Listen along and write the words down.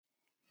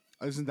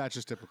Isn't that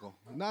just typical?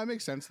 No, it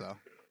makes sense though.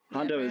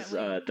 Hondo is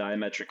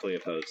diametrically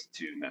opposed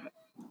to Matt.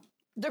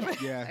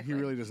 Yeah, he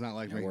really does not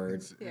like me.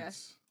 Words.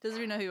 It's Doesn't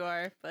even know who you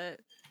are,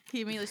 but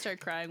he immediately started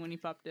crying when you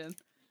popped in.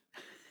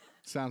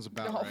 sounds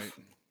about right.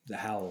 The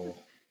howl.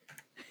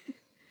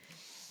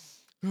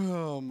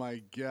 Oh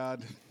my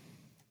god.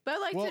 But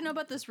I'd like to know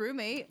about this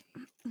roommate.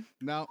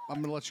 Now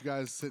I'm gonna let you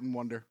guys sit and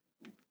wonder.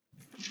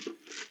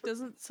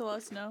 Doesn't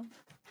Celeste know?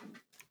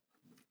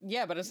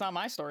 Yeah, but it's not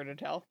my story to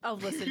tell. Oh,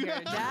 listen here.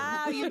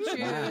 Now you choose.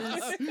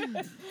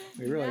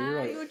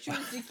 You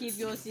choose to keep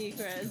your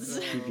secrets.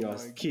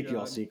 keep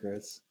your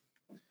secrets.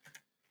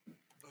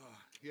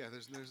 Yeah,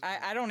 there's.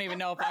 I don't even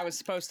know if I was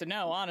supposed to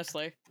know,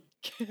 honestly.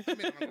 I mean, I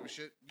don't give a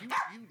shit. You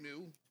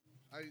knew.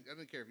 I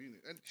didn't care if you knew,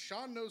 and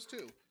Sean knows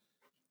too.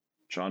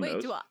 Sean knows.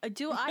 Wait,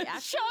 do I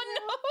actually? Sean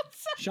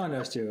knows. Sean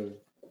knows too.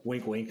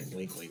 Wink, wink, wink,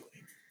 wink, wink.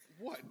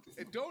 What?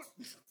 Don't.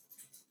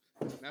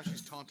 Now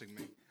she's taunting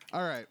me.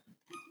 All right.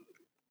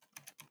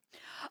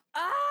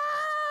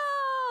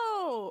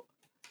 Oh!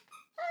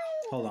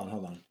 Hold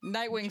on.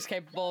 Nightwing's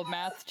capable of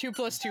math. 2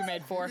 + 2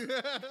 made 4.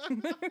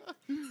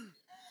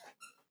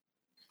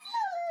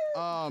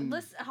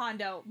 Listen,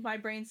 Hondo, my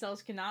brain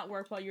cells cannot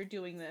work while you're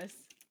doing this.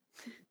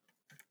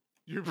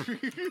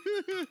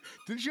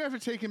 Didn't you have to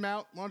take him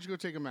out? Why don't you go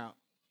take him out?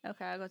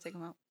 Okay, I'll go take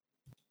him out.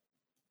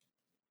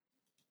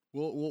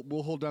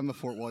 We'll hold down the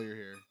fort while you're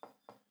here,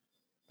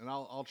 and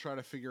I'll try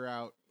to figure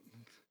out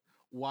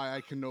why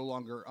I can no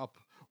longer up.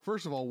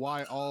 First of all,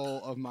 why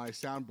all of my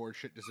soundboard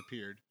shit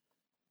disappeared,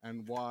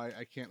 and why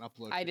I can't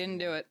upload. I didn't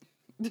do it.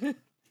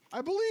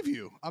 I believe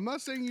you. I'm not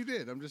saying you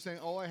did. I'm just saying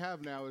all I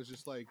have now is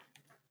just like.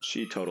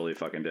 She totally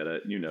fucking did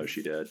it. You know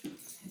she did.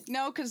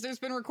 No, because there's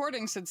been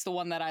recordings since the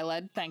one that I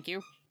led. Thank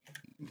you.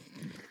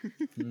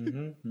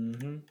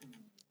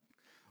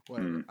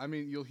 Whatever. I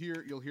mean, you'll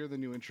hear the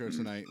new intro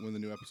tonight when the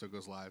new episode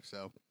goes live.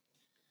 So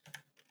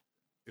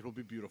it'll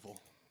be beautiful.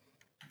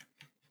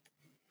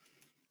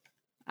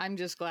 I'm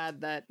just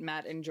glad that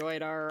Matt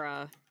enjoyed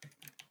our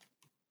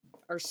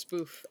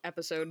spoof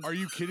episode. Are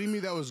you kidding me?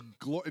 That was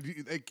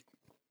like.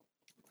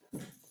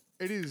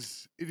 It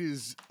is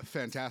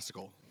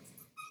fantastical.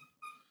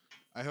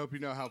 I hope you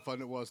know how fun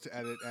it was to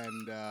edit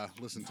and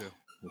listen to.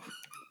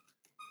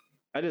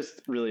 I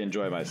just really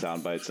enjoy my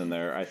sound bites in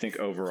there. I think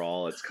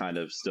overall it's kind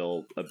of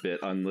still a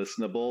bit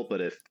unlistenable,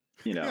 but if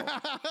if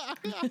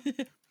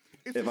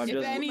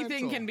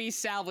anything can be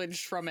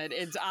salvaged from it,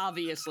 it's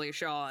obviously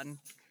Sean.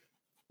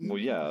 Well,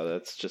 yeah,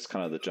 that's just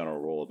kind of the general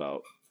rule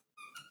about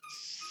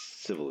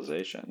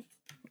civilization.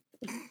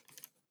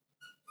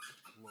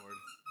 Lord.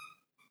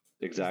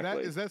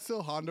 Exactly. Is that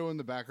still Hondo in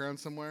the background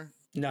somewhere?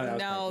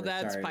 No,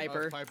 that's Sorry. Piper.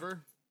 Oh, it's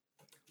Piper?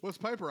 What's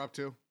Piper up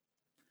to?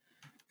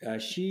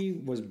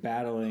 She was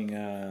battling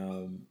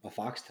a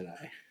fox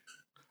today.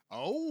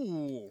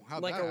 Oh,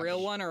 how'd Like that a real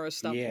happen? one or a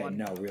stuffed one?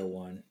 No, real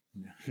one.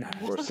 No.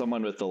 Or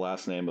someone with the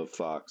last name of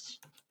Fox.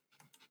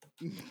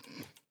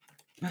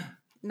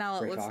 Now,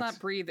 Gray let's Fox. not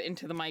breathe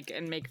into the mic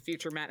and make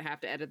future Matt have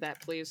to edit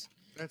that, please.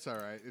 That's all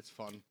right. It's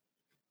fun.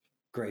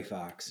 Gray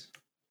fox.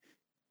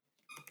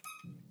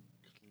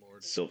 Good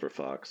Lord. Silver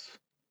Fox.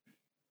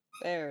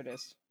 There it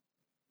is.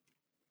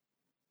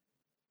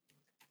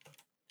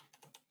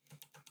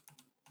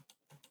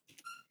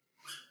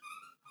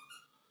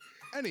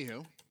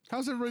 Anywho,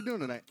 how's everybody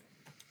doing tonight?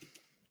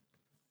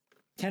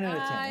 10 out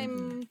of 10.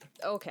 I'm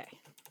okay.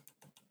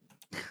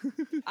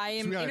 I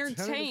am we got a 10 out of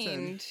 10.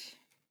 entertained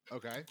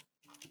Okay.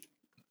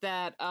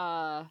 that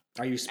Are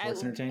you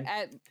sports entertained?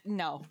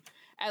 no.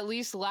 At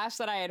least last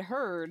that I had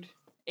heard,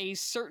 a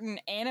certain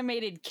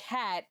animated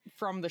cat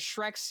from the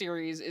Shrek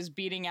series is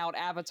beating out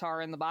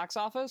Avatar in the box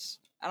office.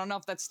 I don't know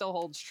if that still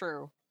holds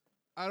true.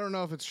 I don't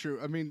know if it's true.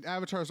 I mean,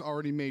 Avatar's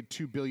already made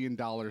 $2 billion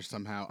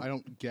somehow. I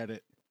don't get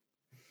it.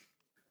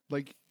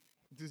 Like,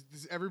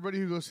 does everybody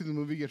who goes see the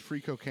movie get free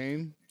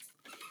cocaine?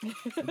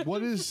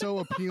 What is so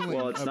appealing?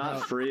 Well, it's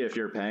not free if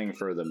you're paying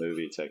for the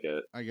movie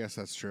ticket. I guess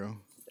that's true.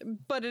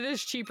 But it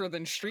is cheaper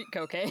than street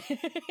cocaine.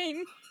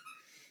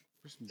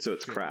 So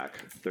it's crack.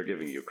 They're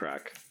giving you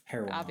crack.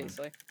 Heroin.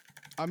 Obviously.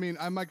 I mean,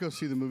 I might go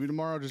see the movie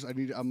tomorrow.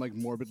 I'm like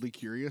morbidly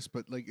curious,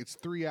 but like it's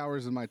 3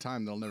 hours of my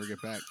time that I'll never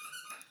get back.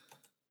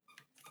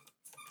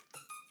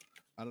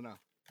 I don't know.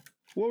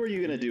 What were you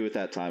going to do with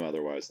that time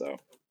otherwise, though?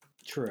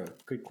 True.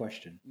 Good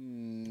question.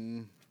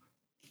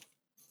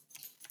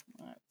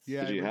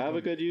 Yeah. Did you have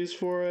a good use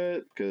for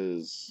it?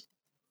 Because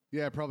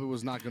Yeah, I probably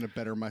was not going to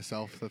better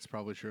myself. That's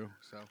probably true.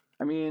 So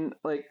I mean,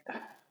 like,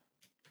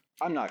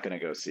 I'm not going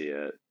to go see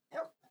it.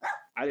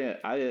 I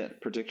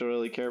didn't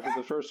particularly care for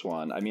the first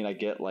one. I mean, I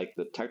get like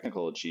the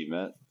technical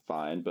achievement,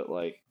 fine, but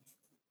like,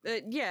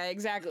 Yeah,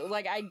 exactly.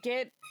 Like I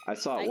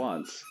saw it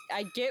once.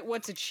 I get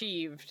what's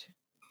achieved,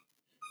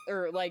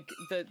 or like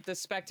the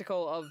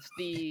spectacle of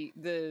the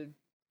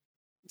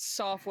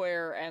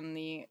software and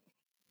the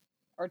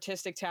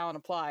artistic talent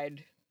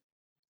applied.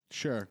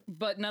 sure.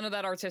 But none of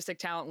that artistic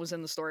talent was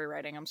in the story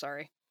writing. I'm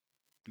sorry.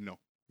 No,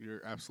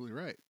 you're absolutely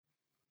right.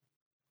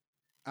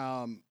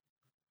 I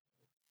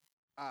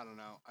don't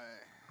know.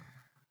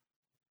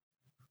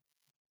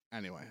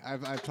 Anyway,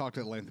 I've talked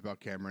at length about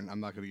Cameron. I'm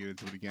not going to get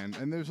into it again.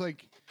 And there's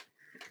like,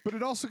 but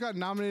it also got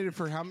nominated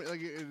for how many?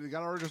 Like, it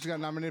got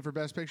nominated for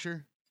Best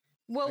Picture.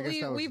 Well,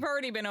 we've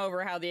already been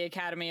over how the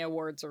Academy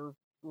Awards are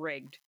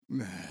rigged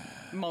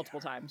multiple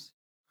times.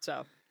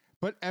 So,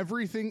 but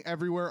Everything,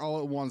 Everywhere, All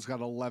at Once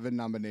got 11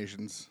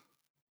 nominations.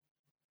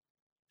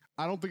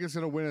 I don't think it's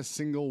going to win a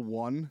single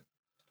one,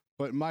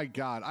 but my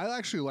God, I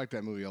actually like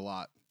that movie a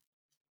lot.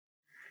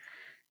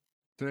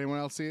 Did anyone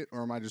else see it,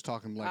 or am I just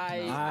talking like?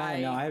 I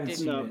haven't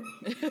seen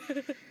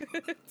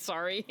it.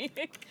 Sorry,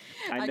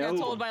 I got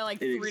told by like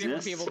 3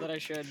 different people that I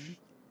should.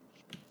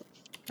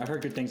 I've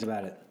heard good things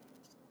about it.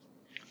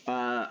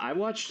 I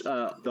watched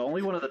the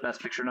only one of the Best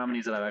Picture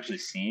nominees that I've actually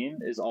seen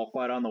is All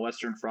Quiet on the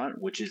Western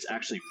Front, which is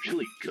actually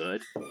really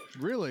good.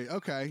 Really?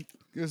 Okay.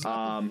 It's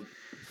not the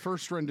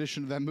first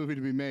rendition of that movie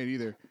to be made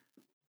either.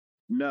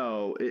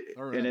 No,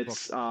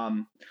 it's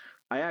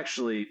I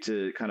actually,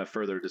 to kind of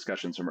further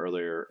discussions from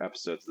earlier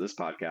episodes of this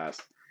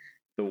podcast,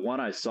 the one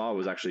I saw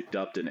was actually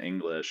dubbed in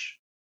English.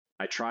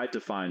 I tried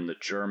to find the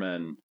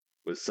German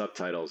with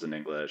subtitles in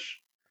English,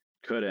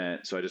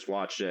 couldn't, so I just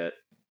watched it.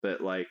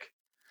 But like,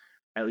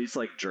 at least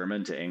like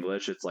German to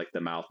English, it's like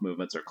the mouth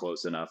movements are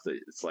close enough that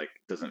it's like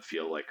doesn't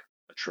feel like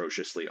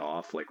atrociously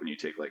off, like when you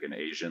take like an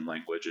Asian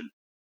language. And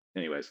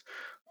anyways,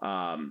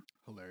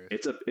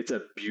 hilarious. It's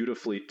a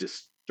beautifully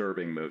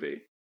disturbing movie,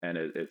 and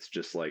it's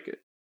just like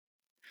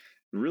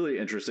really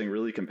interesting,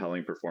 really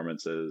compelling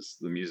performances.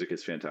 The music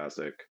is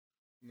fantastic.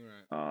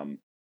 Right.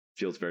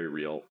 Feels very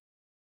real.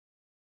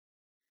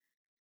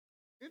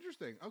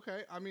 Interesting.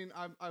 Okay. I mean,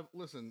 I've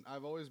listened.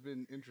 I've always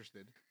been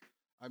interested.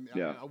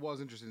 I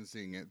was interested in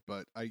seeing it,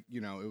 but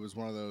it was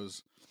one of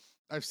those.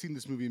 I've seen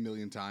this movie a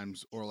million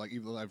times, or like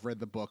even I've read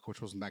the book, which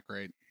wasn't that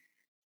great.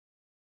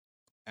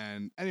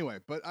 And anyway,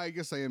 but I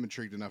guess I am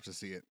intrigued enough to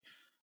see it.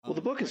 Well,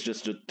 the book is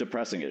just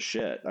depressing as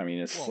shit. I mean,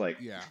 it's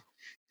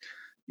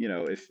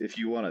if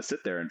you want to sit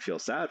there and feel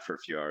sad for a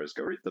few hours,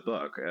 go read the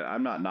book.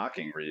 I'm not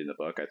knocking reading the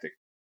book. I think,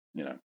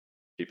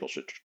 people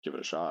should give it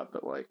a shot.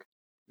 But like,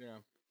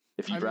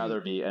 if you'd rather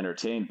be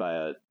entertained by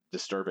a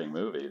disturbing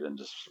movie, then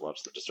just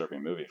watch the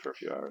disturbing movie for a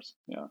few hours.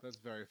 Yeah, that's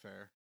very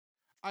fair.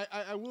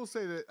 I will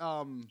say that.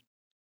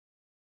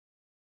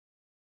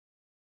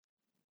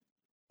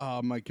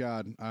 Oh my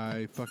God,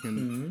 I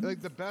fucking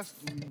like the best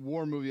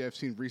war movie I've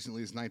seen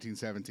recently is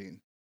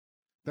 1917.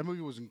 That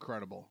movie was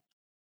incredible.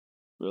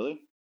 Really?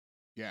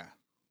 Yeah.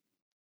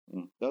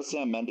 That's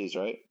Sam Mendes,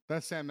 right?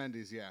 That's Sam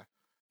Mendes, yeah.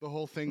 The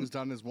whole thing's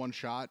done as one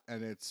shot,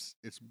 and it's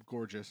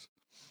gorgeous.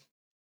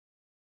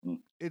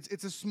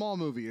 It's a small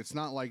movie. It's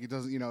not like it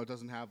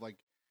doesn't have like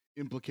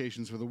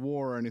implications for the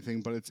war or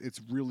anything, but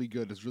it's really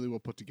good. It's really well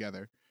put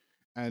together,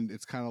 and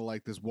it's kind of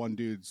like this one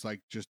dude's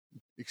like just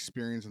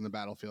experience in the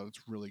battlefield.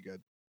 It's really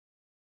good.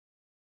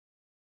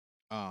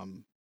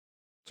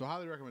 So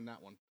highly recommend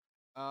that one.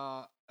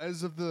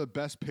 As of the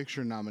Best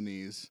Picture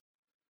nominees,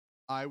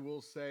 I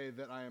will say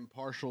that I am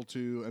partial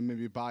to, and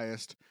maybe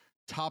biased,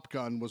 Top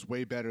Gun was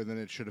way better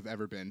than it should have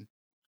ever been.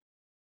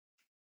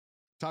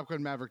 Top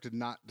Gun Maverick did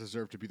not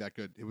deserve to be that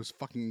good. It was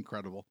fucking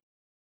incredible.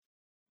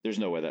 There's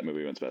no way that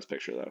movie wins Best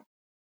Picture, though.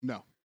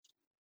 No.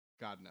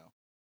 God, no.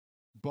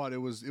 But it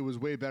was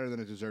way better than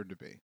it deserved to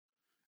be.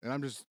 And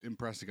I'm just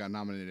impressed it got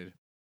nominated.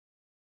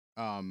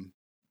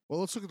 Well,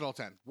 let's look at all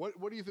 10. What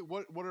do you think?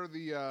 What are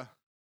the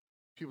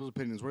people's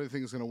opinions? What do you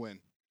think is going to win?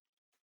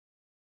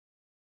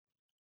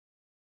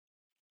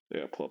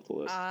 Yeah, pull up the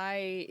list.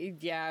 I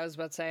was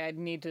about to say I'd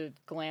need to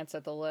glance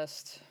at the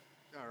list.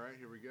 All right,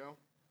 here we go.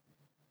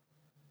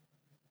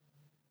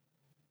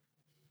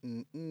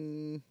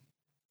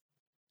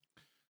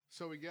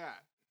 So we got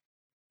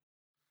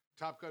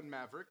Top Gun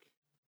Maverick.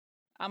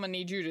 I'm gonna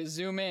need you to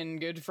zoom in,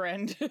 good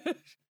friend.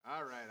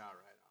 All right.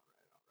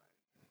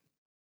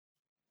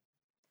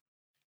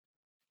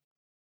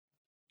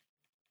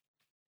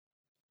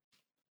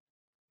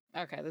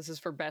 Okay, this is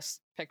for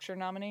Best Picture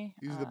nominee.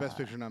 These are the Best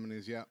Picture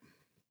nominees, yeah.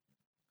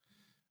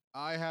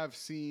 I have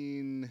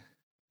seen...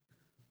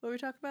 What are we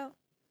talking about?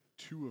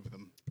 2 of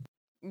them.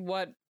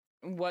 What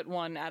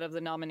one out of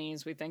the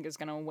nominees we think is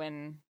going to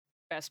win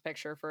Best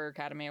Picture for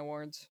Academy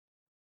Awards?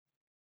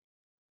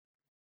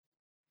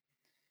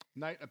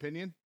 Knight,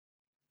 opinion?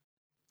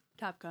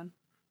 Top Gun.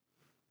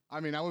 I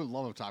mean, I would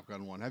love a Top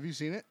Gun one. Have you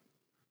seen it?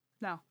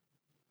 No.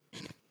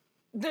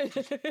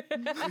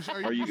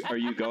 Are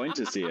you going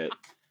to see it?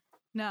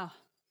 No.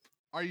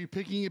 Are you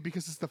picking it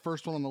because it's the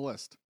first one on the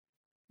list?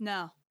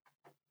 No.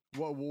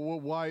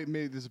 Why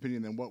made this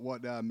opinion then?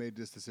 What made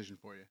this decision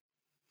for you?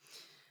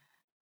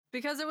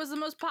 Because it was the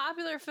most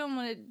popular film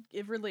when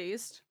it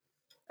released.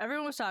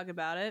 Everyone was talking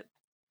about it.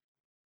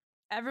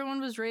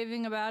 Everyone was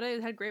raving about it.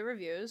 It had great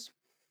reviews.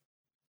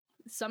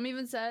 Some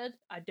even said,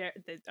 I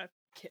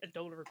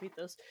don't repeat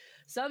this.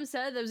 Some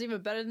said that it was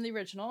even better than the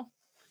original.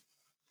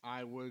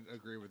 I would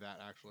agree with that,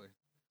 actually.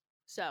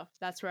 So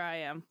that's where I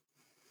am.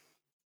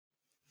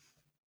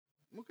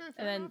 Okay,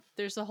 and then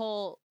there's the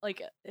whole,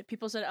 like,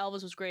 people said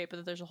Elvis was great, but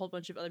then there's a whole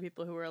bunch of other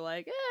people who were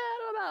like, I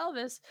don't know about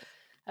Elvis.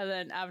 And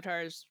then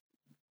Avatar is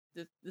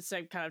the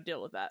same kind of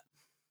deal with that.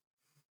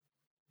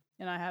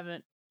 And I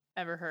haven't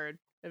ever heard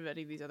of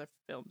any of these other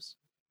films.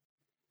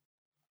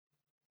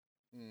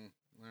 All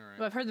right.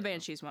 Well, I've heard the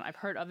Banshees one. I've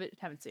heard of it,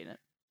 haven't seen it.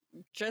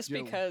 Just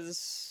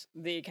because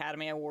the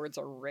Academy Awards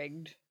are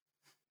rigged,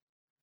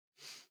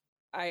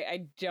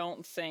 I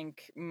don't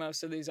think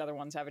most of these other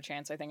ones have a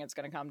chance. I think it's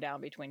going to come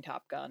down between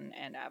Top Gun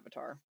and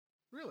Avatar.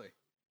 Really?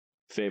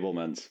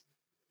 Fablemans.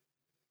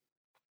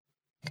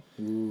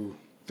 Ooh.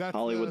 That's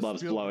Hollywood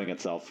loves blowing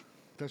itself.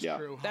 That's Yeah.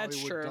 true. That's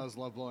Hollywood true. does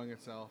love blowing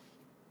itself.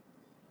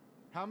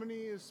 How many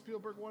is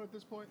Spielberg won at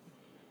this point?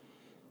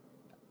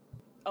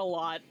 A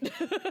lot.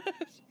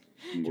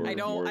 I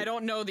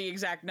don't know the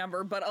exact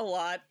number, but a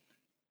lot.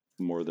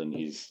 More than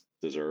he's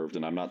deserved,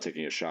 and I'm not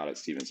taking a shot at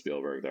Steven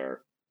Spielberg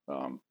there.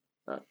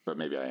 But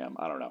maybe I am.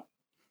 I don't know.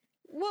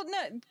 Well,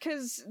 no,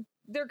 because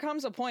there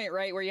comes a point,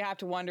 right, where you have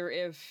to wonder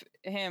if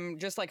him,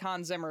 just like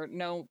Hans Zimmer,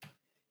 no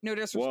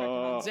disrespect to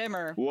Hans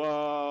Zimmer.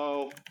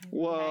 Whoa.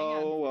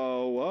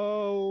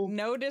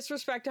 No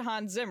disrespect to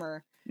Hans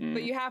Zimmer,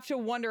 but you have to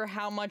wonder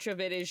how much of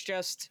it is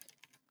just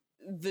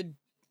the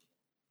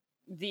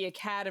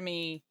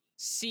Academy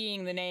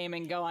seeing the name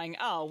and going,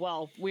 oh,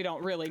 well, we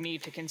don't really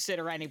need to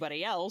consider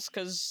anybody else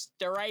because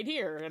they're right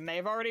here and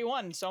they've already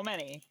won so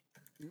many.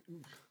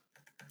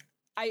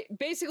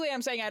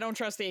 I'm saying I don't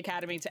trust the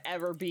Academy to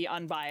ever be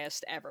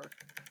unbiased, ever.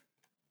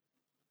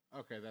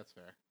 Okay, that's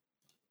fair.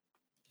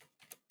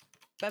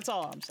 That's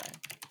all I'm saying.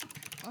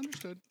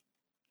 Understood.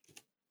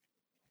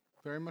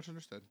 Very much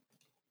understood.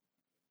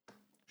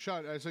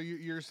 Sean, so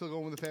you're still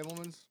going with the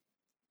Fablemans?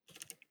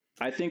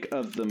 I think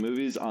of the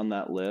movies on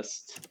that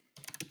list,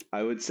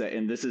 I would say,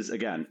 and this is,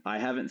 again, I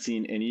haven't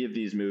seen any of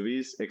these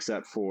movies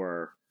except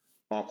for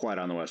All Quiet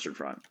on the Western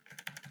Front.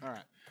 All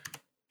right.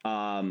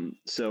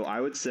 So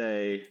I would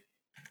say,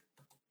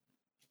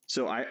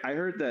 I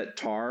heard that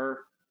Tar,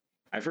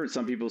 I've heard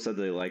some people said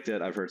they liked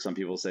it. I've heard some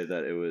people say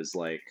that it was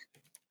like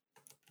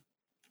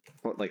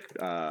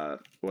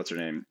what's her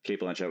name?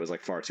 Cate Blanchett was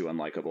like far too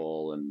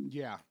unlikable and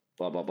yeah,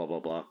 blah, blah, blah, blah,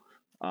 blah.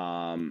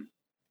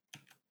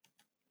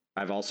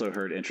 I've also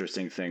heard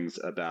interesting things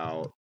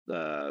about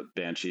the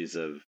Banshees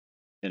of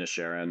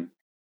Inisherin.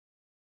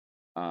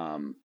 I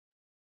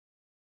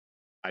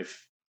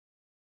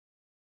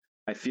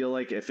feel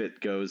like if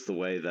it goes the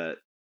way that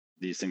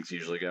these things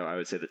usually go, I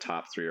would say the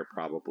top three are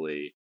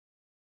probably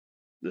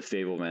The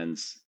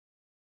Fablemans,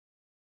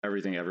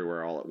 Everything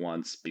Everywhere All at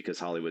Once, because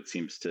Hollywood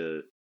seems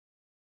to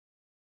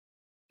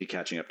be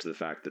catching up to the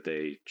fact that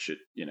they should,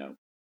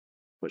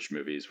 push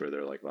movies where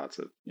there are like lots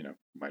of,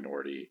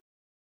 minority,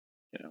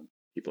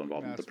 people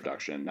involved in the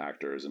production,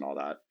 actors and all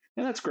that.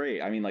 And that's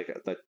great. I mean, like,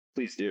 that,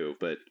 please do.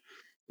 But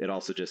it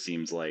also just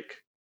seems like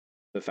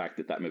the fact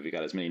that that movie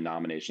got as many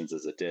nominations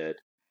as it did,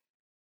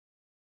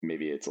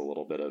 maybe it's a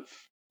little bit of,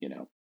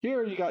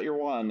 here you got your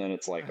one, and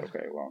it's like,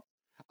 okay, well.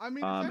 I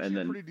mean, it's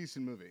actually a pretty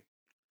decent movie.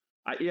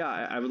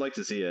 I would like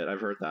to see it. I've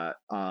heard that.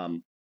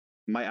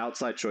 My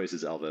outside choice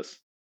is Elvis.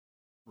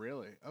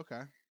 Really?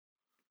 Okay.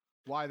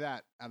 Why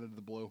that out of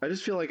the blue? I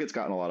just feel like it's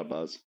gotten a lot of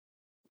buzz.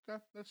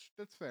 Okay,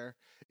 that's fair.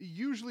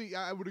 Usually,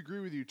 I would agree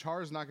with you.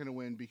 Tar's not going to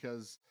win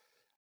because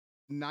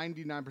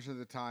 99% of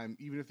the time,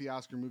 even if the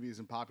Oscar movie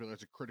isn't popular,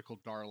 it's a critical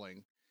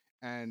darling,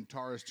 and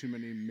Tar has too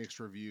many mixed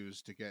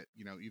reviews to get,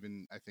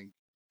 even I think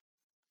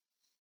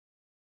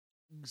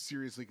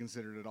seriously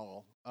considered at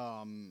all.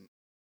 I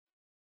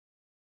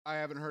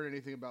haven't heard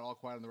anything about All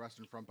Quiet on the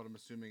Western Front, but I'm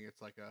assuming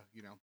it's like a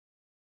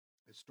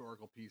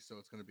historical piece, so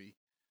it's going to be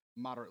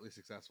moderately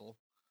successful.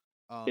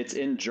 It's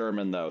in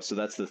German though, so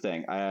that's the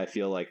thing. I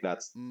feel like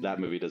that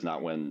movie does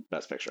not win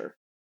Best Picture.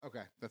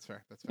 Okay, that's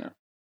fair. That's fair. Yeah.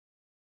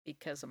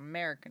 Because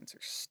Americans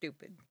are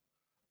stupid.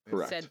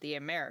 Correct. Said the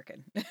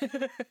American.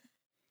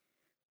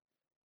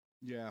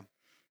 Yeah.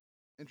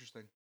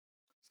 Interesting.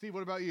 Steve,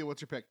 what about you?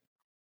 What's your pick?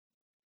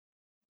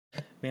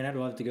 Man, I'd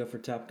love to go for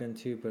Top Gun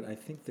too, but I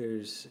think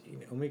there's.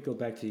 Let me go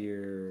back to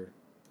your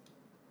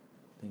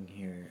thing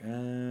here.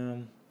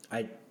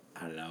 I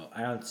don't know.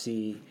 I don't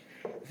see.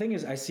 The thing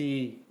is, I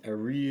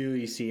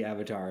really see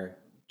Avatar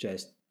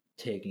just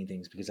taking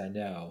things because I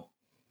know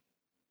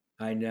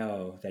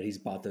that he's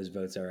bought those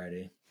votes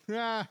already.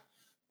 Yeah,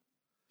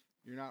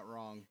 you're not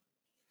wrong.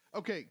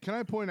 Okay, can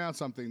I point out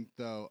something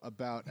though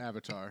about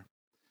Avatar?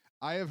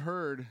 I have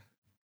heard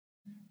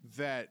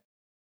that,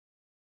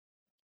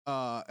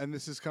 and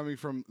this is coming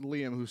from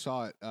Liam, who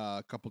saw it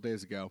a couple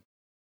days ago.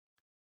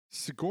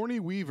 Sigourney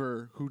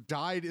Weaver, who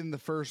died in the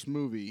first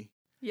movie,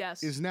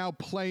 yes, is now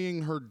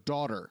playing her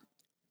daughter.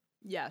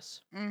 Yes.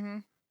 Mm-hmm.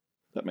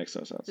 That makes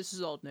no sense. This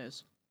is old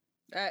news.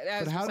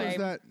 But how does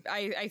that?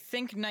 I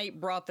think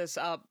Knight brought this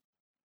up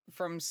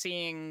from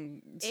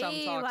seeing some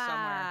talk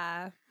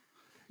somewhere.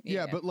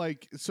 Yeah, but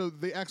like, so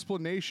the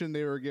explanation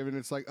they were given,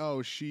 it's like,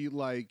 oh, she's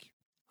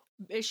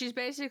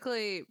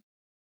basically,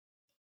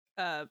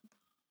 oh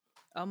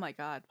my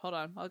God, hold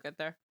on, I'll get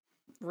there.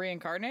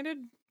 Reincarnated?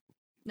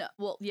 No,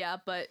 well, yeah,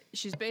 but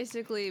she's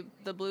basically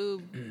the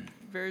blue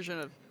version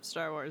of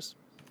Star Wars.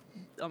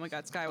 Oh my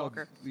God,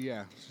 Skywalker. Oh,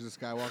 yeah, she's a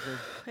Skywalker.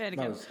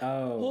 Anakin.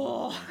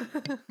 Oh.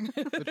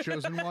 The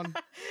chosen one.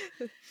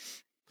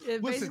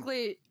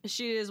 Basically,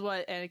 she is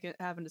what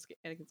happened to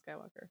Anakin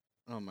Skywalker.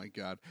 Oh my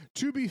god.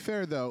 To be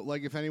fair though,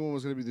 like if anyone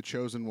was going to be the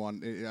chosen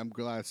one, I'm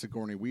glad it's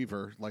Sigourney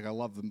Weaver. Like I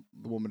love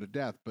the woman to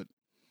death, but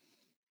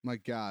my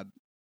god.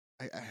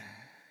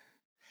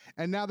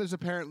 And now there's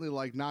apparently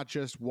like not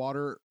just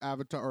water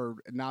avatar or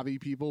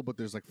Na'vi people, but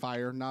there's like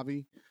fire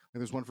Na'vi. Like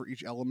there's one for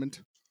each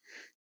element.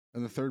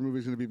 And the third movie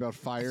is going to be about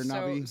fire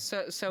Na'vi.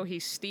 So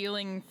he's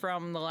stealing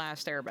from The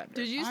Last Airbender.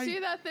 Did you see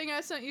that thing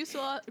I sent you,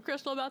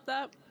 Crystal, about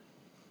that?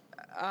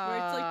 Where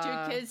it's like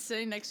two kids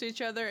sitting next to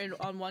each other, and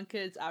on one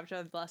kid's Avatar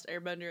of The Last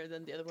Airbender, and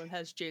then the other one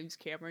has James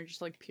Cameron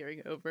just like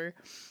peering over.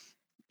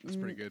 That's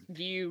pretty good.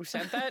 You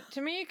sent that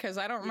to me? Because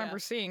I don't remember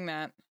seeing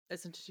that. I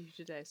sent it to you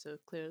today, so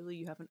clearly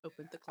you haven't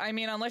opened the clock. I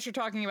mean, unless you're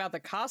talking about the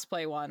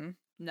cosplay one.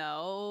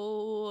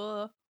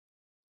 No.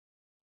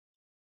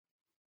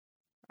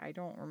 I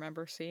don't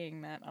remember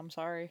seeing that. I'm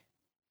sorry.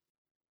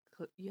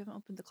 You haven't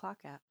opened the clock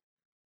app.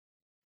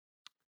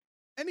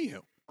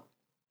 Anywho.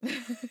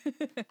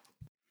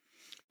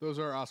 Those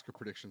are Oscar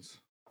predictions.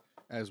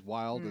 As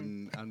wild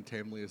and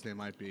untamely as they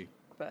might be.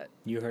 But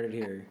you heard it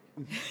here.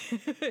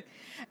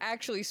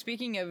 Actually,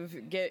 speaking of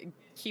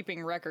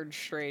keeping records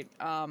straight,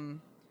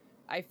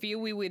 I feel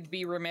we would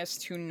be remiss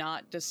to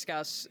not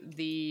discuss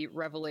the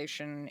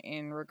revelation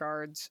in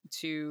regards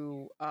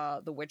to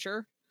The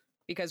Witcher,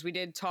 because we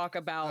did talk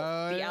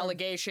about the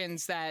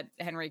allegations that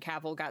Henry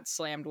Cavill got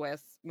slammed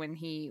with when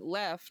he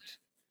left,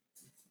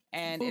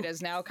 and it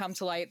has now come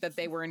to light that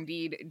they were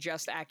indeed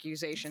just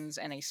accusations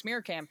and a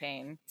smear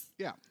campaign.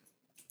 Yeah.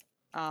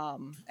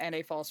 And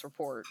a false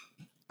report.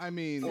 I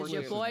mean,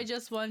 your boy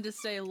just wanted to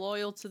stay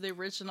loyal to the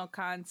original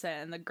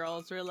content, and the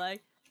girls were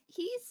like,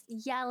 he's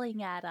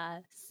yelling at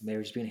us. They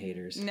were just being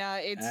haters. No,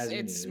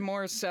 it's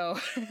more so.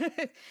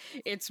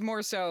 It's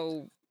more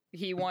so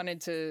he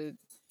wanted to,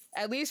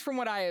 at least from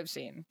what I have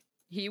seen,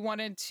 he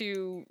wanted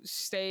to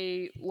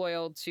stay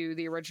loyal to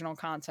the original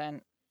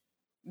content.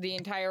 The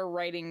entire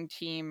writing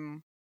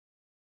team,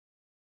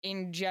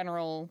 in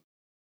general,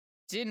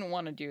 didn't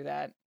want to do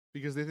that.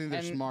 Because they think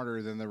they're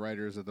smarter than the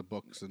writers of the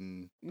books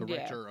and the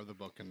writer of the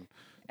book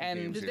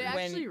and did they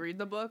actually read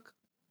the book?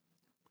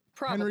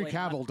 Probably Henry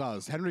Cavill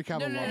does. Henry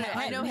Cavill loves it.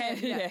 I know.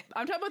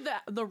 I'm talking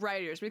about the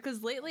writers,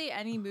 because lately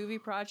any movie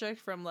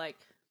project from like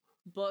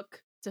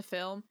book to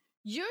film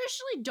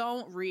usually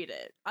don't read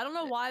it. I don't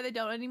know why they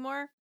don't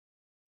anymore.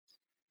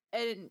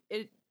 And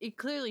it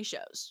clearly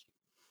shows.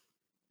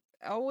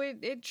 Oh,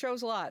 it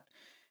shows a lot.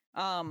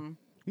 What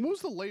was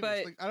the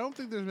latest? Like, I don't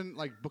think there's been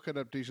like book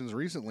adaptations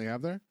recently,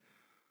 have there?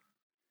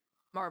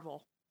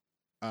 Marvel.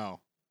 Oh.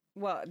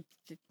 Well,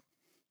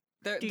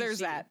 there's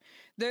that.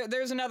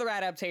 There's another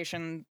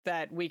adaptation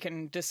that we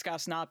can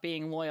discuss not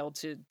being loyal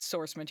to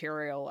source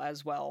material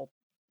as well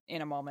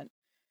in a moment.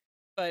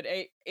 But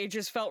it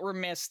just felt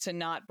remiss to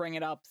not bring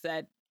it up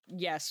that,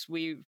 yes,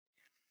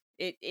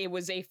 it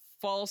was a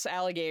false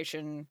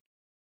allegation,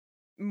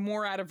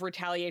 more out of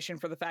retaliation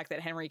for the fact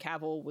that Henry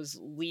Cavill was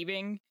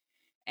leaving.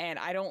 And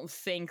I don't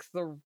think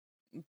the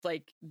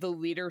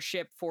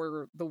leadership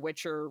for The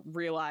Witcher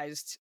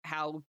realized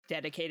how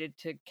dedicated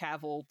to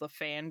Cavill the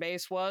fan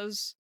base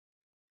was.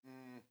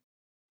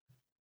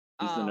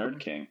 He's the Nerd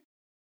King.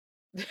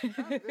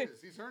 It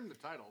is. He's earned the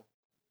title.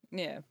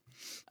 Yeah.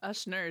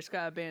 Us nerds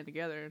gotta band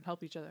together and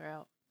help each other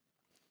out.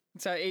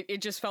 So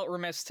it just felt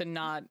remiss to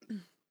not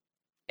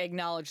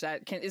acknowledge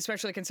that,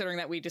 especially considering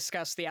that we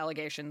discussed the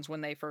allegations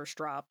when they first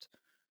dropped.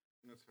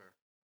 That's fair.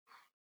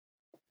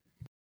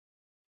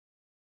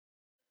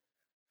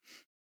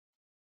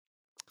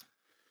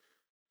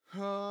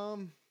 All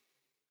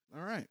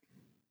right.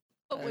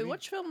 Oh, wait,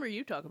 which film were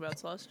you talking about,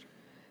 Celeste?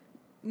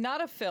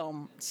 Not a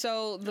film.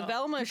 So the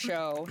Velma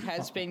show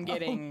has been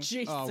getting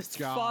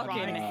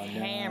fucking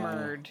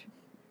hammered.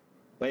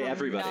 Wait,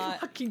 everybody.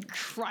 Fucking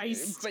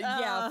Christ. But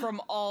yeah, from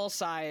all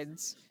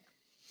sides.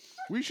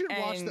 We should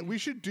watch that. We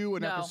should do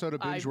an episode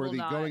of Binge Worthy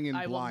going in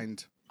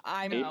blind.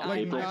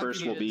 April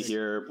 1st will be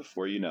here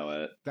before you know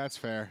it. That's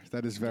fair.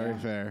 That is very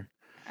fair.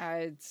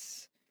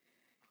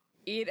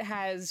 It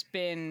has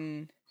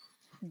been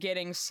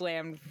getting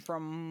slammed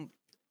from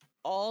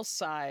all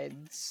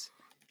sides.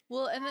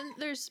 Well, and then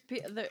there's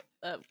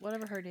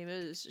whatever her name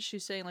is.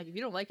 She's saying like, if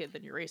you don't like it,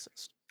 then you're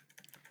racist.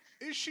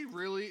 Is she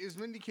really? Is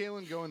Mindy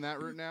Kaling going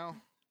that route now?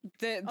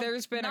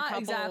 There's been not a couple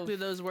exactly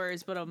those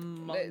words, but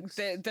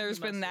amongst there's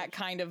been that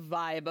kind of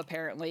vibe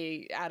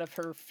apparently out of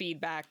her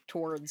feedback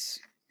towards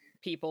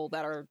people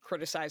that are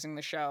criticizing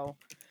the show.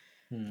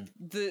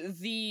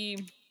 The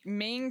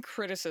main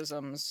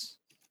criticisms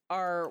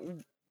are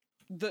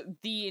the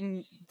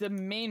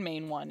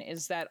main one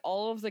is that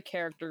all of the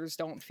characters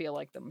don't feel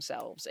like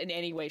themselves in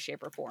any way,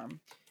 shape, or form.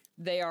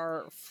 They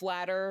are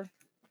flatter,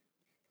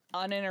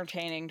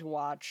 unentertaining to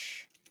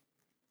watch.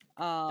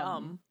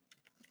 Dumb.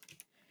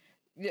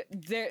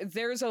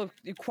 There's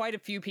quite a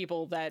few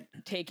people that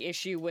take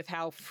issue with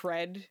how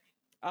Fred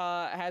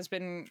has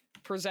been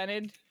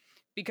presented,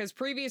 because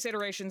previous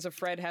iterations of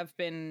Fred have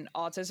been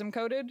autism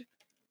coded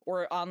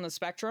or on the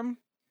spectrum.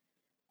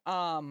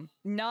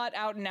 Not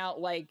out and out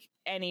like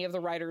any of the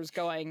writers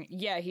going,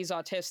 yeah, he's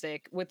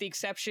autistic, with the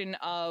exception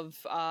of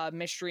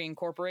Mystery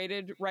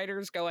Incorporated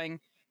writers going,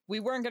 we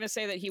weren't going to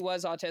say that he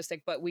was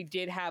autistic, but we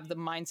did have the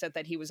mindset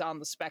that he was on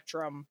the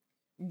spectrum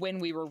when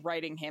we were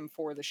writing him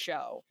for the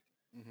show.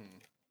 Mm-hmm.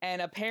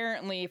 And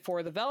apparently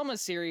for the Velma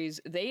series,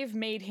 they've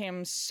made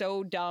him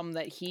so dumb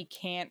that he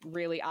can't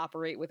really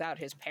operate without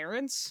his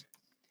parents.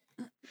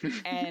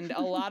 And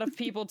a lot of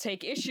people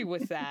take issue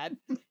with that,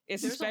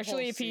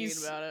 especially if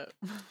he's about it.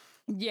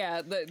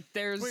 Yeah,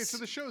 there's. Wait, so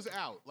the show's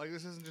out? Like,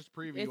 this isn't just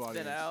preview It's audience.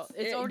 been out.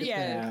 It's already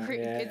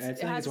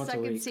it has a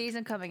second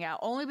season coming out.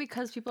 Only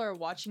because people are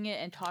watching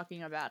it and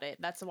talking about it.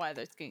 That's why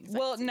there's getting.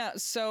 Well, no.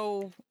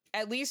 So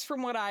at least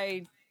from what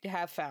I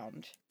have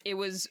found, it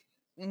was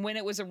when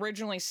it was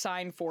originally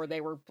signed for. They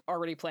were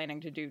already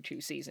planning to do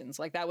 2 seasons.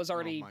 Like that was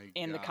already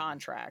in the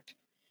contract.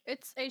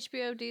 It's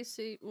HBO,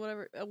 DC,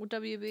 whatever,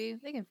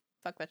 WB. They can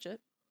fuck that shit.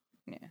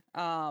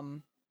 Yeah.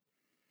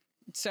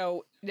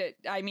 So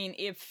I mean,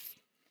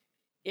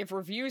 if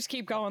reviews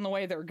keep going the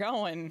way they're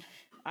going,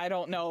 I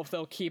don't know if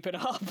they'll keep it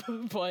up,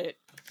 but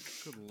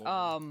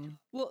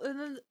well, and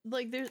then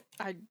like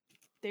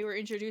they were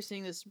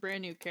introducing this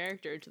brand new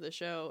character to the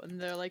show, and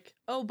they're like,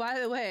 "Oh, by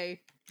the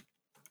way,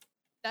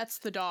 that's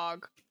the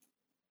dog."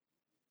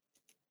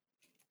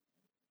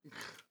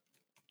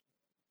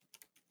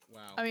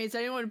 Wow. I mean, is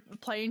anyone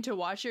planning to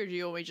watch it, or do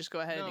you want me to just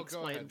go ahead and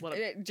explain?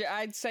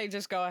 I'd say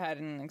just go ahead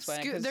and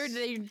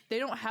explain. They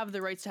don't have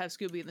the rights to have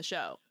Scooby in the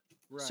show.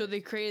 Right. So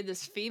they created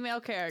this female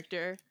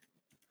character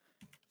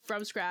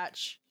from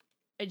scratch,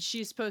 and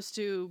she's supposed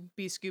to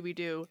be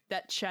Scooby-Doo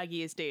that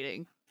Shaggy is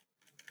dating.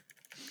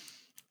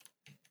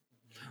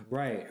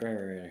 Right. I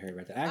heard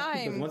about that.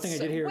 Actually, but one thing I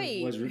did hear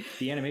was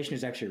the animation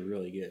is actually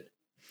really good.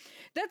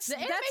 That's the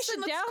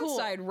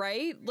downside, cool.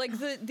 Right? Like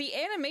the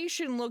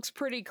animation looks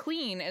pretty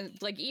clean,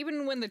 and like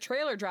even when the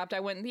trailer dropped, I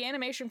went, the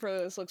animation for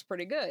this looks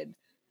pretty good.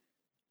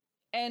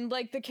 And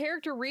like the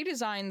character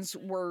redesigns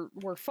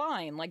were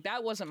fine. Like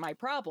that wasn't my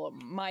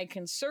problem. My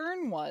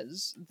concern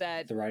was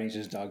that the writing's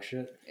just dog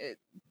shit.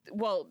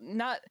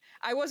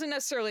 I wasn't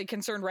necessarily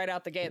concerned right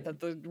out the gate that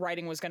the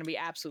writing was going to be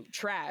absolute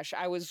trash.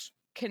 I was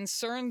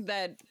concerned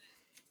that,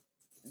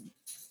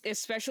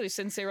 especially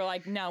since they were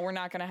like, no, we're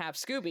not going to have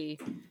Scooby.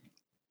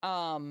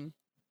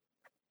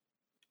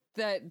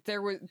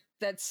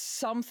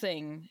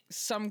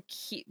 Some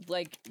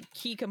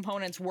key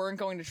components weren't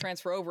going to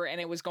transfer over, and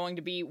it was going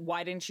to be,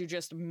 why didn't you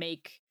just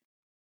make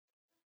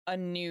a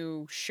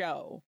new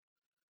show?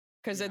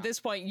 Because at this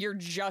point, you're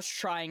just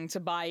trying to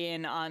buy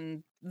in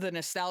on the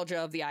nostalgia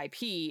of the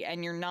IP,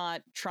 and you're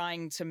not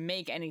trying to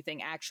make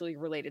anything actually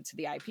related to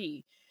the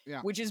IP.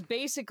 Yeah. Which is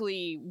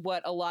basically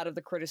what a lot of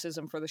the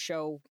criticism for the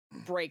show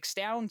breaks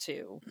down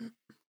to.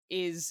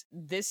 Is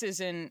this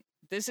isn't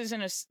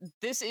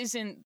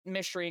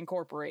Mystery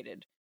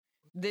Incorporated.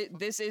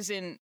 This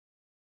isn't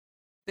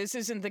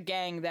the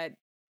gang that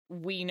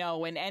we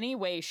know in any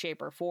way,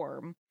 shape, or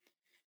form.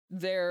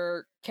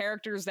 They're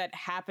characters that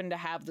happen to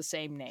have the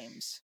same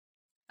names.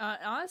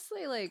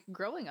 Honestly, like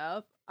growing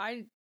up,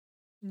 I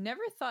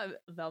never thought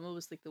Velma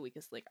was like the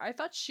weakest link. I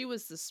thought she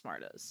was the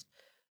smartest.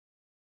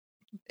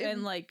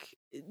 And like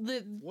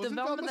the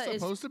Velma that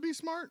is supposed to be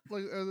smart,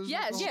 like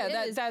that's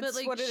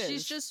what it is.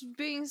 She's just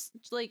being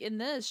like in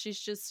this. She's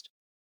just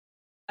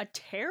a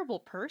terrible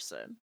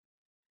person.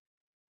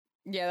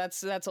 Yeah,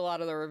 that's a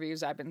lot of the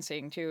reviews I've been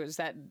seeing too. Is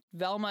that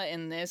Velma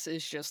in this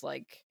is just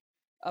like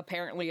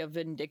apparently a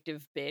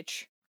vindictive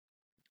bitch,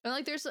 and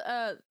like there's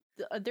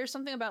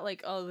something about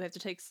like, oh, they have to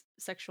take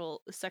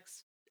sexual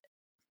defense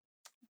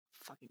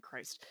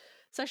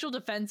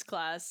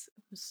class.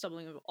 I'm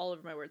stumbling all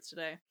over my words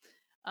today.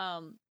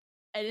 And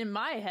in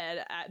my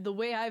head, the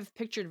way I've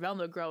pictured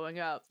Velma growing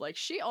up, like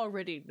she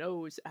already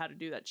knows how to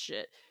do that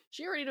shit.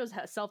 She already knows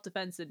how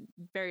self-defense in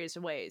various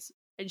ways.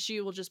 And she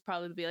will just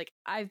probably be like,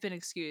 I've been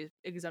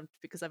exempt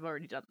because I've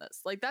already done this.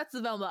 Like that's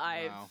the Velma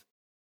I've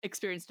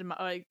experienced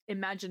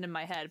imagined in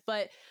my head.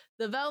 But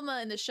the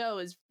Velma in the show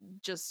is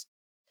just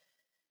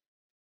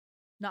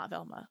not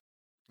Velma.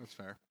 That's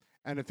fair.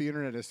 And if the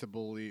internet is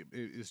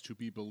to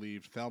be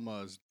believed,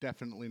 Velma is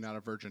definitely not a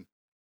virgin.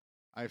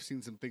 I've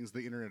seen some things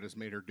the internet has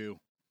made her do.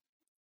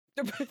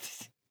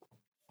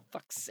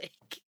 Fuck's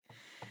sake.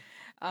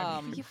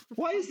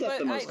 Why is that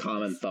the most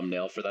common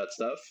thumbnail for that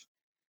stuff?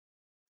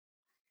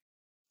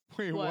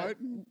 Wait, what?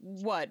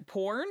 What?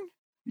 Porn?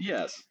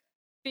 Yes.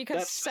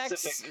 Because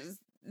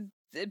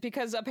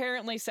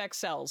apparently sex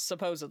sells,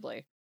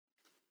 supposedly.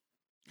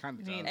 Kind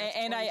of does.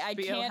 And I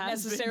can't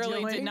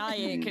necessarily deny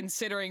it,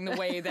 considering the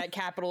way that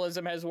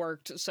capitalism has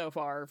worked so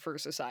far for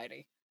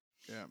society.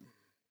 Yeah.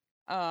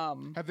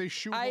 Have they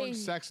shoehorned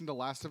sex into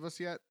Last of Us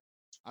yet?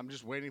 I'm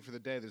just waiting for the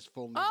day there's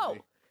full nudity. Oh,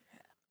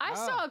 I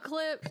saw a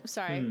clip.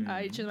 Sorry,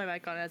 I turned my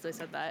mic on as I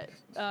said that.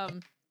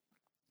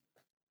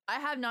 I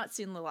have not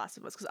seen The Last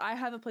of Us because I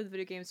haven't played the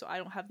video game, so I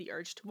don't have the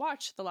urge to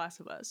watch The Last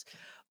of Us.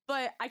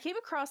 But I came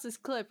across this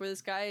clip where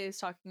this guy is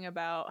talking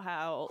about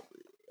how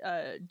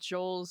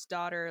Joel's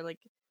daughter like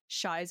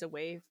shies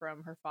away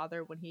from her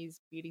father when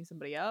he's beating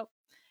somebody up.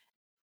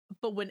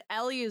 But when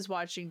Ellie is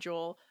watching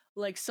Joel,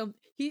 like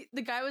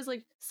the guy was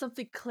like,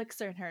 something clicks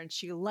in her and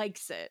she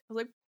likes it. I was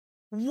like,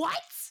 what?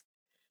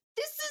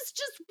 this is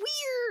just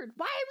weird.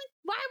 Why are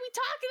we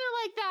talking to her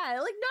like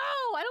that? Like,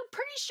 no, I haven't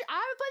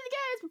played the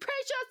games, I'm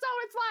pretty sure that's not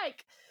what it's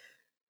like.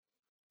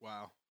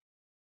 Wow.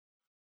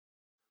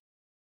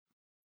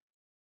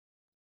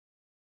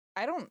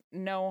 I don't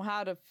know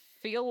how to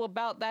feel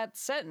about that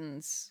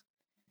sentence.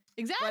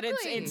 Exactly. But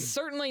it's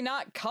certainly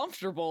not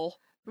comfortable.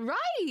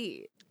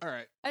 Right. All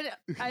right.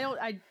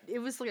 It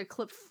was like a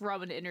clip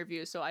from an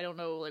interview, so I don't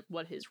know like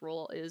what his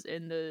role is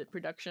in the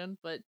production,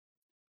 but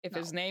if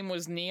his name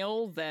was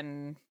Neil,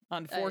 then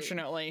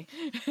unfortunately.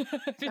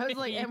 I was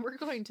like, and we're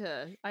going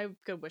to, I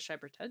could wish I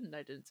pretended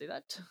I didn't say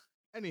that.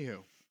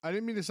 Anywho, I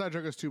didn't mean to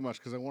sidetrack us too much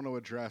because I want to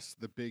address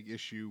the big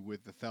issue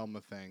with the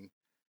Thelma thing.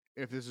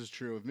 If this is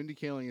true, if Mindy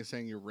Kaling is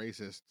saying you're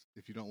racist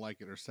if you don't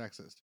like it or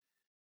sexist,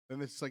 then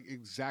it's like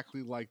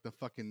exactly like the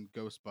fucking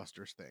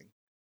Ghostbusters thing.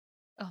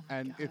 Oh my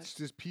and God. It's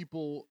just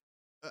people.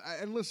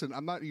 And listen,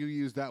 I'm not going to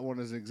use that one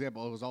as an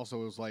example. It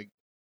was like.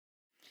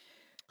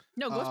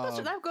 No,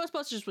 Ghostbusters. That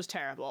Ghostbusters was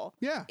terrible.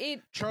 Yeah.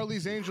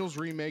 Charlie's Angels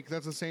remake,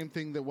 that's the same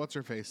thing that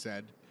What's-Her-Face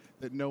said,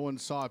 that no one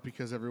saw it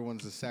because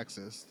everyone's a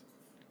sexist.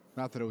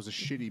 Not that it was a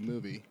shitty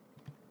movie.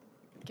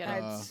 Get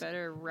a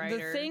better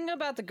writer. The thing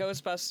about the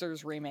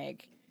Ghostbusters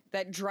remake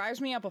that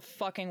drives me up a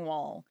fucking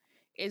wall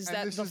is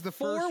that the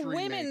four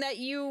women that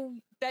you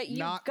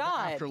not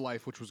got. The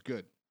Afterlife, which was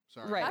good.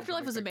 Sorry. Right.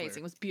 Afterlife was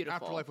amazing. It was beautiful.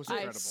 Afterlife was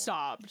incredible. I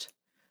sobbed.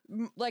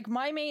 Like,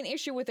 my main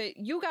issue with it,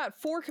 you got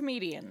 4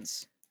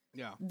 comedians.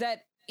 Yeah.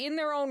 That, in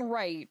their own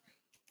right,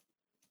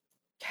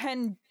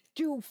 can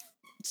do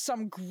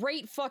some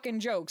great fucking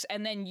jokes,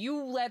 and then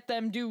you let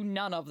them do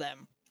none of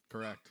them.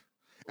 Correct.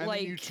 And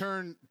then you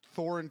turn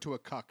Thor into a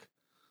cuck.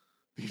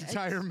 The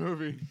entire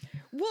movie.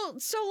 Well,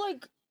 so,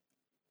 like,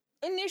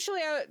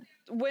 initially,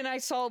 when I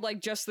saw,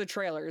 like, just the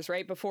trailers,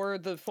 right, before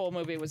the full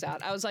movie was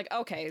out, I was like,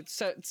 okay,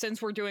 so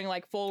since we're doing,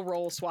 like, full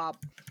role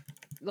swap,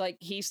 like,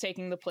 he's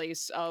taking the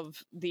place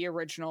of the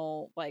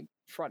original, like,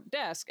 front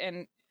desk,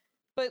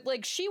 but,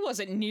 like, she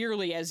wasn't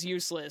nearly as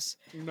useless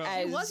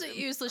as she wasn't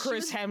useless.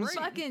 Chris she was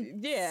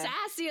fucking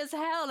sassy as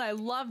hell, and I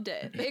loved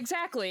it.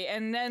 Exactly.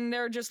 And then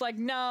they're just like,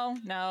 no,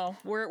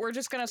 we're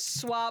just gonna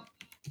swap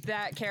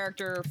that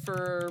character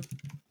for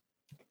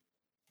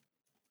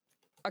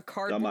a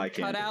cardboard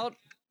cutout.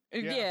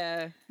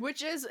 Yeah.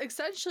 Which is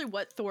essentially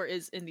what Thor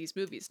is in these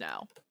movies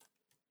now.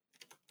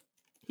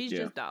 He's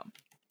just dumb.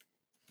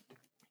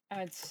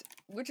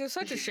 Which is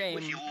such a shame.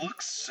 He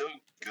looks so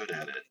good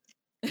at it.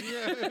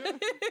 Yeah.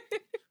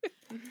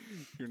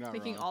 You're not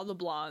making wrong. all the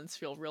blondes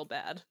feel real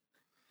bad.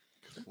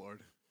 Good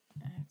Lord.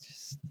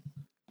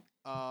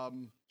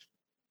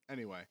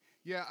 Anyway,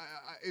 yeah.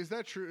 Is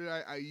that true?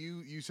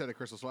 You said it,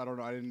 Crystal. So I don't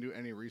know. I didn't do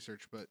any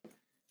research, but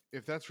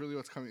if that's really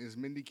what's coming, is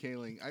Mindy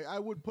Kaling? I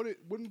wouldn't put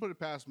it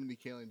past Mindy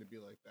Kaling to be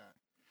like that.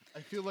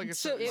 I feel like it's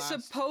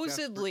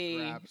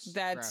supposedly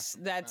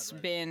that's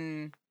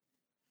been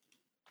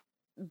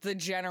the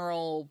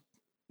general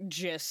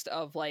gist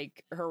of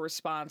like her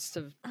response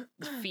to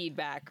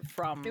feedback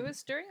from it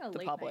was during a the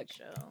late public night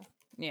show.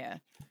 Yeah.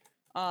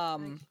 I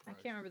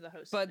can't remember the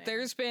host. But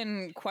there's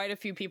been quite a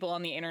few people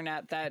on the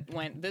internet that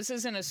went, this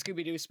isn't a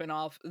Scooby-Doo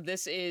spinoff.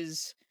 This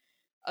is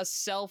a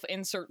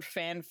self-insert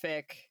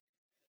fanfic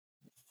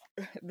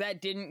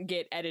that didn't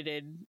get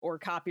edited or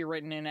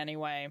copywritten in any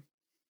way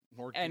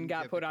and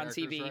got put on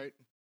TV. Right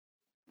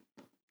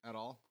at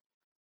all?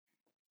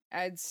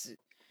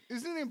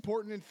 Isn't it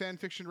important in fan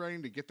fiction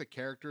writing to get the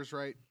characters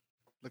right?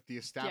 Like the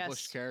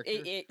established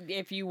characters?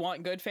 If you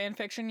want good fan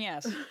fiction,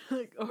 yes.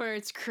 Or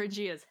it's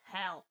cringy as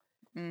hell.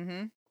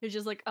 Mm-hmm. It's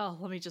just like, oh,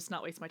 let me just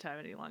not waste my time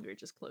any longer.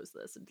 Just close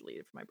this and delete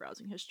it from my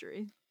browsing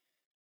history.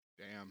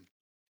 Damn.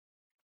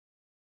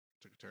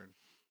 Took a turn.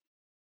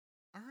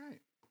 All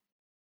right.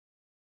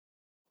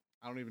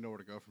 I don't even know where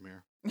to go from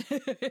here.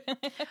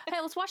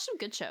 Hey, let's watch some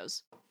good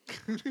shows.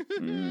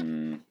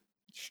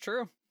 It's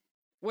true.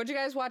 What'd you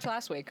guys watch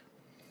last week?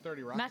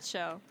 30 Rock. Matt's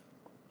show.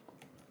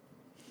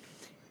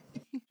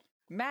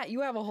 Matt,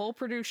 you have a whole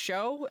produced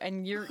show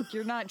and you're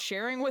not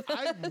sharing with us?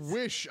 I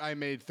wish I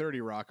made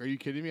 30 Rock. Are you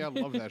kidding me? I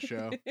love that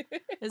show.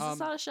 Is this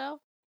not a show?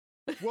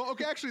 Well,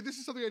 okay, actually, this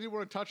is something I did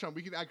want to touch on.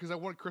 We can, because I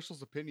want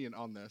Crystal's opinion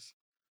on this.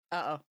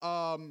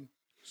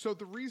 So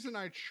the reason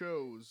I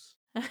chose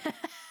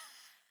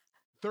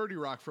 30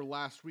 Rock for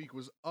last week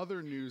was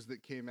other news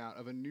that came out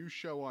of a new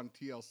show on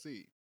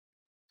TLC.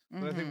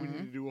 But I think we need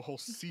to do a whole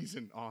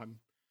season on,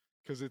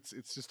 because it's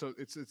just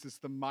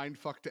the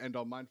mindfuck to end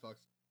all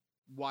mindfucks.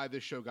 Why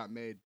this show got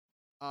made,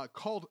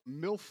 called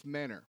MILF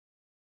Manor.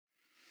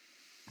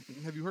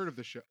 Have you heard of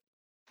this show?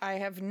 I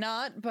have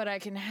not, but I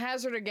can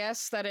hazard a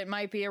guess that it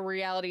might be a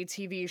reality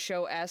TV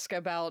show-esque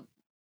about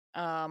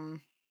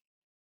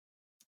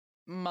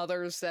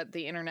mothers that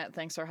the internet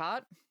thinks are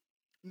hot.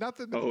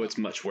 It's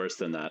much worse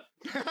than that.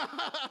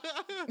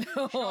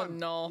 Oh, Sean,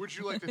 no. Would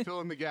you like to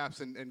fill in the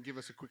gaps and give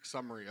us a quick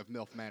summary of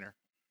MILF Manor?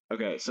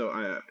 Okay, so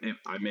I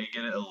may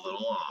get it a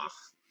little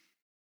off.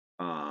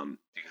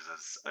 Because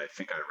as I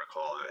think I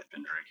recall, I had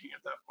been drinking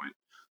at that point.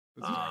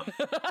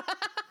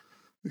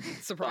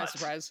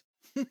 Surprise.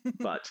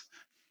 But,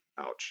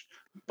 ouch.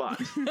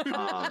 But,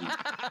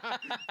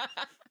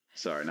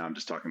 Sorry, now I'm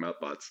just talking about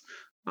butts.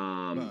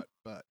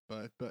 But.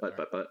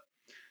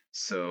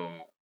 So,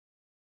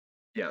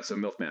 yeah, so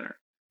MILF Manor.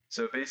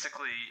 So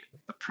basically,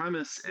 the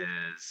premise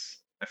is,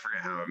 I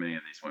forget how many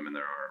of these women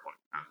there are, like,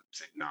 I would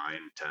say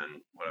 9,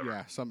 10, whatever.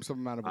 Yeah, some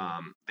amount of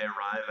women. They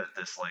arrive at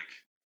this, like,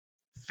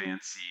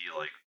 fancy,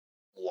 like,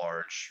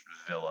 large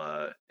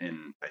villa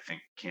in, I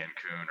think,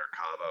 Cancun or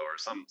Cabo or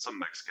some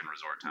Mexican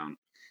resort town.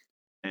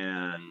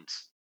 And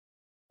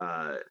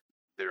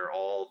they're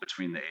all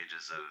between the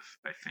ages of,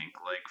 I think,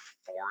 like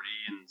 40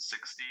 and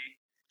 60.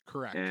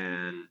 Correct.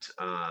 And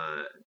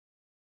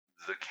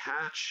the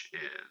catch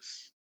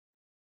is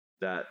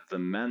that the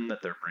men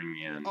that they're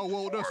bringing in. Oh,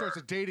 well, no, so it's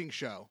a dating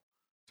show.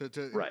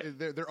 Right.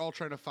 They're all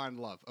trying to find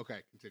love.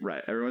 Okay, continue.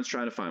 Right. Everyone's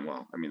trying to find,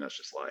 well, I mean, that's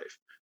just life.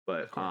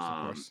 But, of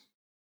course.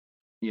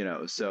 You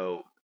know,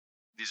 so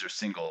these are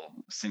single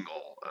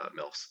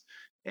MILFs.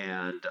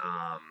 And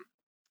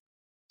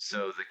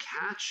so the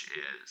catch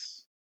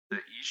is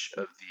that each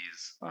of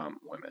these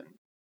women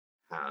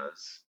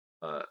has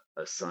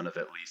a son of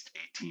at least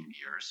 18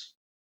 years.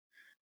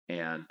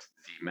 And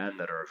the men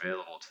that are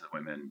available to the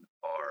women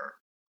are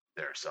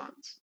their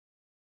sons.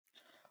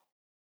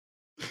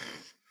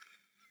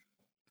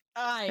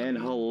 And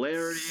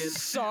hilarity.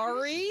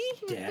 Sorry?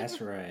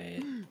 That's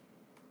right.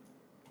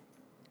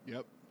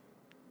 Yep.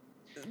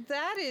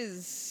 That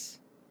is...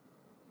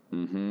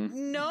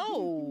 Mm-hmm.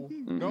 No.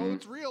 Mm-hmm. No,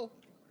 it's real.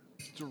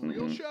 It's a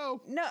real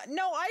show. No,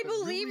 I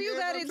believe you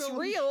that it's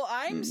real.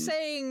 I'm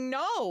saying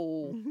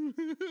no.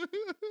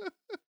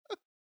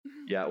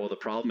 Yeah, well, the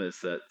problem is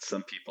that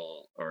some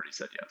people already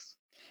said yes.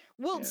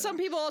 Well, some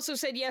people also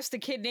said yes to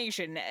Kid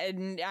Nation,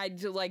 and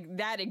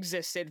that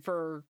existed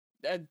for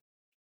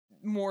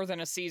more than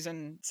a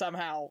season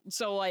somehow.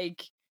 So,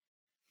 like...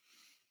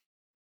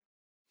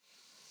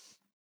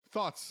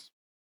 Thoughts,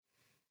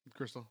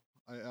 Crystal,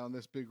 on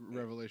this big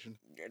revelation?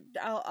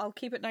 I'll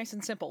keep it nice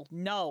and simple.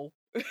 No.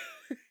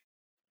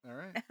 All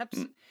right.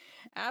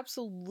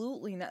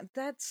 Absolutely not.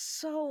 That's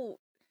so...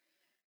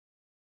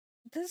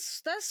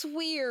 That's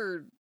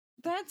weird.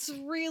 That's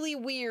really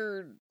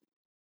weird.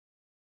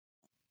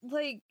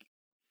 Like...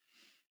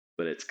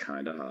 But it's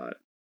kind of hot.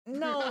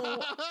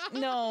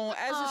 No.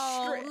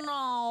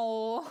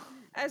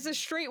 As a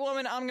straight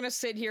woman, I'm gonna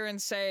sit here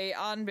and say,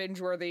 on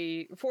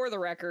Bingeworthy, for the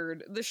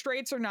record, the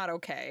straights are not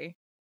okay.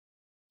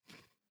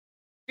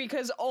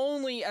 Because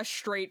only a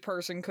straight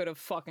person could have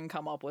fucking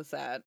come up with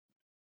that.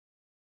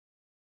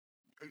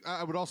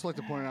 I would also like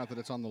to point out that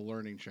it's on the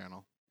Learning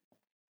Channel.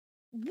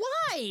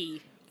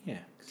 Why? Yeah.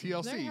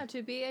 TLC. Learn how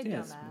to be a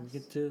Yes, dumbass. we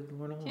get to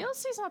learn a lot.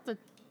 TLC's not the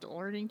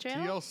Learning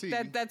Channel.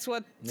 TLC. That's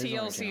what There's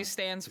Learning TLC Channel.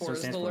 stands That's for, what it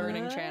is stands the for.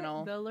 Learning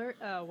Channel.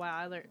 Oh, wow.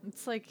 I learned.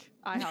 It's like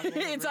IHOP. all over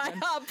It's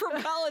again. IHOP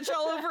from college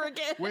all over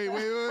again. Wait.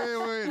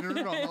 No,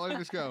 I'm not letting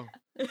this go.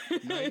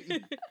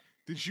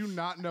 Did you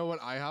not know what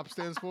IHOP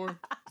stood for?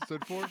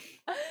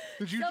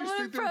 Did you just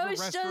think there was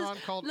a restaurant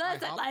called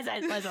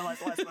IHOP?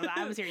 Listen.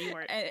 I was here. You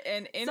weren't.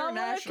 An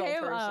international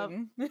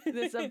person.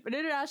 An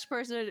international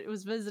person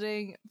was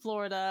visiting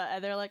Florida,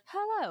 and they're like,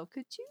 "Hello,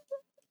 do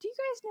you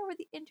guys know where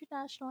the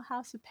International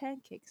House of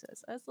Pancakes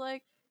is?" I was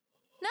like,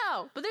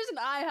 "No, but there's an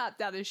IHOP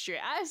down the street."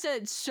 I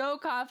said so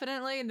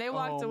confidently, and they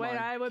walked away, and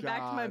I went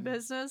back to my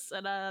business,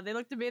 and they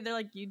looked at me, and they're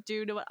like, "You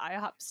do know what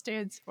IHOP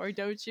stands for,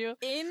 don't you?"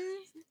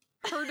 In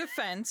her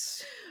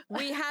defense,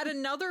 we had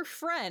another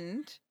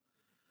friend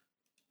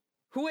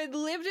who had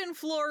lived in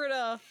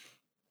Florida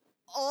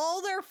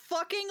all their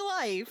fucking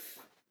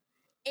life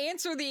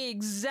answer the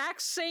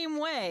exact same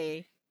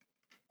way.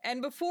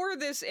 And before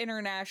this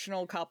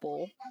international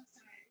couple,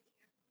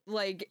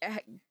 like,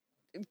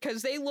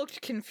 because they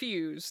looked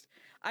confused,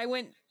 I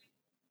went,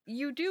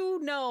 "You do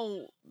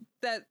know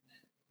that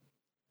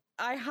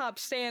IHOP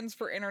stands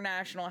for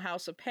International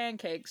House of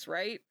Pancakes,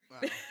 right?"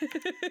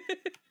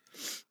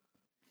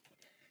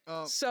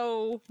 Wow.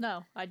 So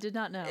No, I did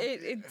not know.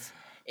 it's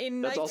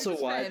in That's Knight's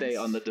also why defense,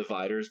 on the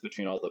dividers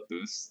between all the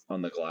booths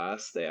on the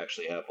glass, they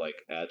actually have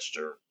like etched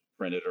or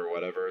printed or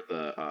whatever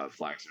the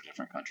flags of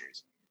different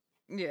countries.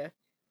 Yeah.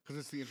 Because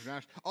it's the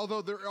international.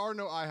 Although there are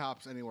no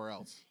IHOPs anywhere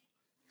else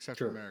except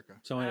for America.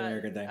 It's only an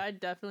American thing. I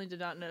definitely did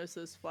not notice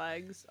those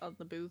flags on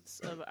the booths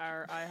of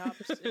our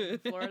IHOPs in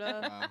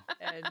Florida. Wow.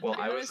 And Well, to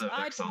be I was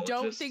honest, a I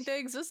don't vexologist. think they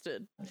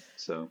existed.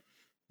 So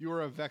You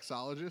were a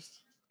vexologist?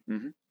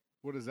 Mm-hmm.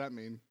 What does that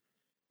mean?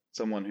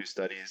 someone who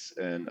studies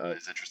and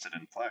is interested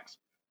in flags.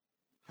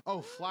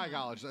 Oh,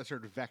 flagologist. I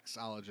heard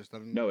vexologist.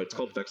 No, it's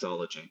called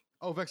vexology.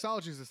 Oh,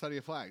 vexology is the study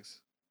of flags.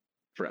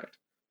 Correct.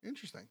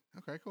 Interesting.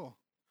 Okay, cool.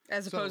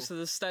 As opposed to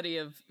the study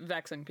of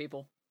vexing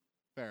people.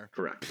 Fair.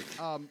 Correct.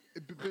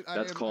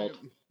 That's called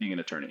being an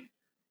attorney.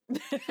 All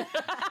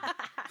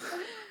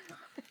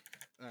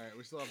right,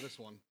 we still have this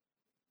one.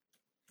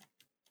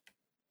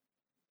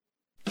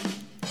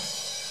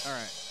 All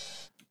right.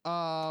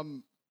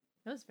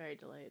 That was very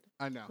delayed.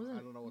 I know. I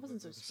don't know what the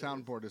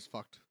soundboard is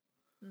fucked.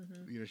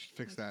 Mm-hmm. You should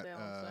fix that.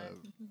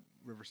 Mm-hmm.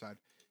 Riverside.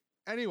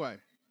 Anyway.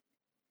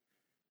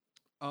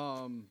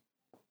 Did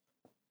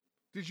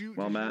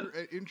Matt,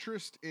 your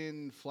interest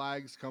in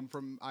flags come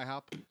from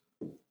IHOP?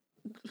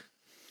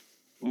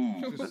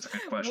 Ooh, that's a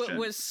good question.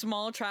 Was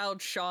small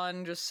child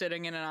Sean just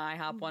sitting in an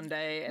IHOP one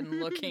day and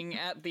looking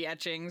at the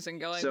etchings and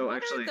going, So what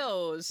actually, are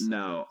those?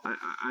 No,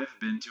 I've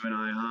been to an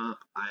IHOP.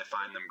 I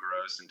find them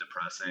gross and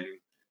depressing.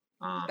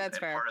 That's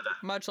fair. Part of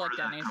that, Much like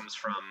Denny's. That comes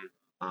from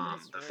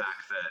the gross.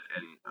 fact that,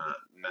 and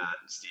Matt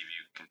and Steve,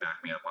 you can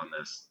back me up on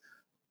this.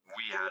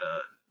 We had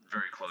a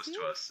very close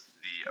to us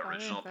the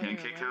original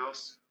Pancake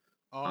House.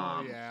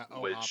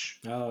 Which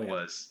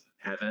was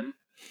heaven.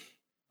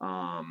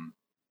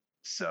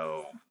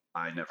 So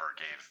I never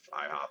gave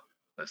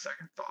IHOP a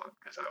second thought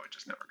because I would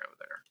just never go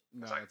there.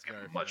 Because I could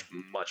get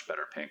much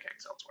better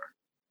pancakes elsewhere.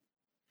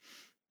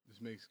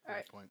 This makes a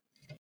great point.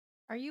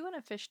 Are you in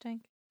a fish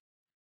tank?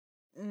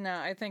 No,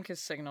 I think his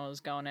signal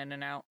is going in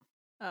and out.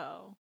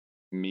 Oh.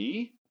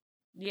 Me?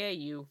 Yeah,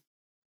 you.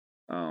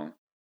 Oh.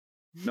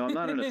 No, I'm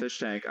not in a fish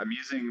tank. I'm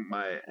using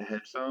my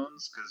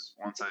headphones because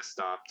once I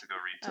stop to go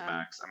read to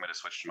Max, I'm going to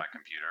switch to my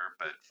computer.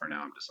 But for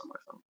now, I'm just on my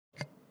phone.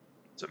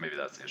 So maybe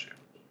that's the issue.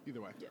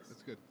 Either way, yes.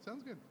 That's good.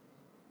 Sounds good.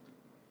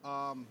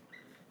 All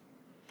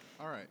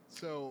right.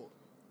 So,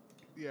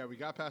 yeah, we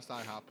got past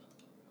IHOP,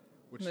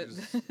 which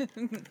is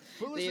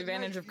the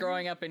advantage of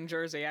growing up in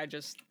Jersey. I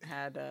just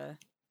had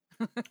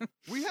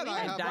we had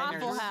IHOP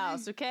Waffle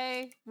House,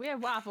 okay? We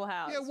had Waffle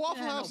House. Yeah,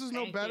 Waffle House is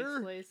no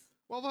better.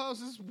 Waffle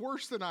House is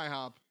worse than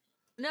IHOP.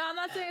 No, I'm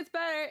not saying it's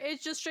better.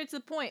 It's just straight to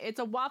the point. It's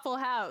a Waffle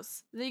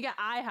House. Then you got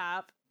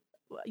IHOP.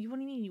 What do you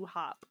mean you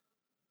hop?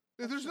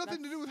 There's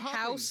nothing to do with hopping.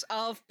 House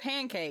of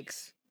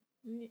Pancakes.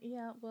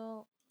 Yeah,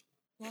 well,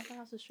 Waffle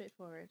House is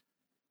straightforward.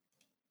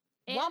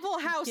 And Waffle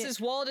House is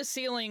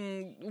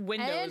wall-to-ceiling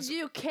windows. And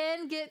you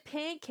can get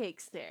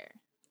pancakes there.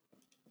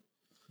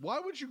 Why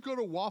would you go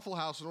to Waffle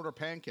House and order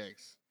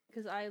pancakes?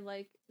 Because I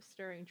like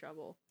stirring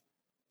trouble.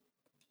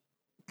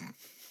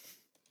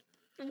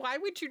 Why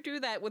would you do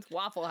that with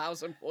Waffle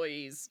House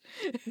employees?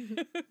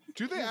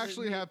 Do they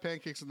actually have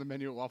pancakes on the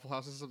menu at Waffle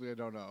House? This is something I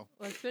don't know.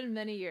 Well, it's been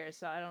many years,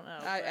 so I don't know.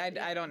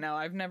 I don't know.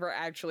 I've never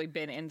actually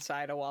been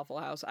inside a Waffle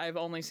House. I've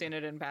only seen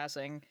it in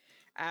passing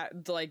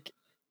at, like,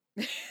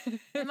 in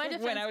my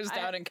defense, when I was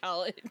down in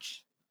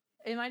college.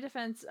 In my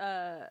defense,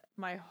 the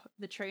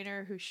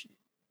trainer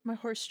my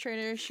horse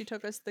trainer, she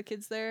took us the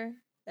kids there,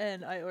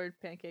 and I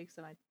ordered pancakes,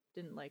 and I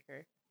didn't like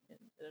her. It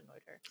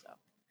annoyed her, so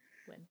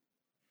win.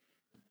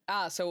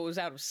 So it was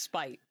out of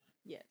spite.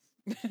 Yes.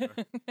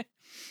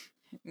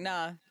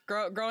 Nah,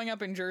 growing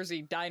up in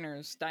Jersey,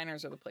 diners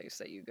are the place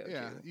that you go to.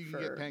 Yeah, you can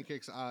get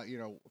pancakes,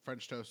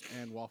 French toast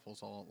and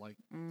waffles all like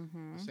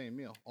the same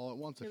meal all at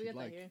once if you'd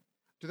like.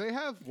 Do they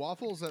have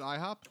waffles at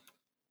IHOP?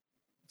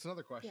 It's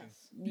another question.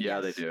 Yes. Yeah,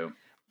 they do.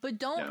 But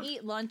don't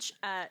eat lunch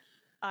at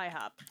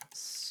IHOP,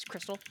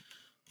 Crystal.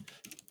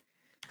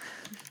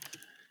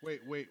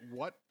 Wait,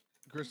 what?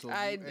 Crystal,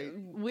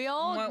 we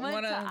all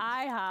went to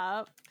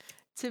IHOP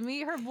to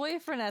meet her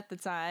boyfriend at the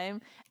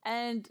time,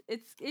 and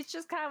it's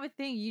just kind of a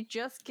thing. You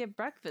just get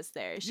breakfast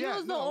there. She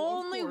was the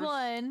only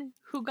one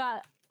who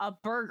got a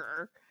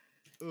burger.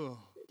 Ugh.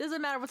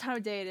 Doesn't matter what time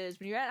of day it is.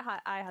 When you're at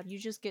IHOP, you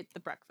just get the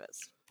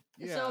breakfast.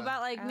 Yeah. So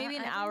about maybe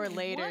an hour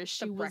later,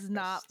 she was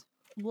not.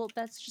 Well,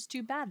 that's just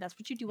too bad. That's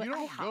what you do at IHOP. You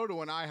don't go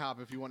to an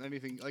IHOP if you want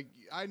anything. Like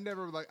I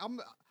never I'm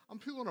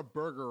feeling a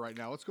burger right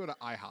now. Let's go to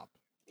IHOP.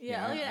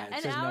 Yeah,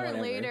 an hour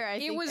later, I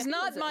think it was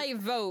not my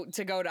vote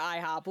to go to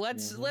IHOP.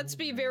 Let's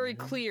be very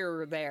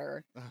clear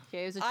there.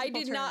 Okay, it was I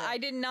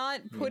did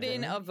not put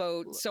in a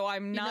vote, so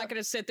I'm not going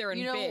to sit there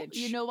and bitch.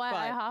 You know why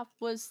IHOP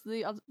was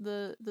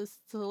the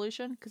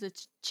solution? Because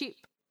it's cheap.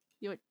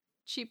 You know what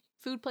cheap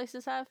food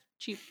places have?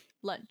 Cheap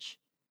lunch,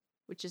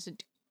 which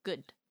isn't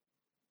good.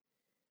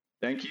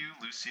 Thank you,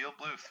 Lucille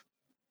Bluth.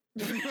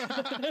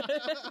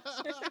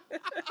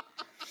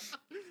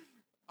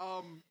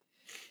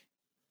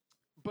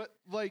 But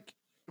like,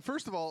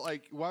 first of all,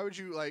 like, why would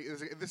you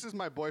this is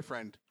my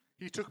boyfriend.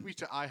 He took me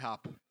to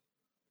IHOP.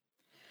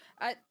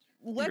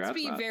 Let's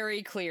be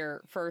very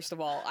clear. First of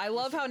all, I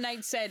love how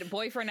Knight said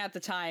boyfriend at the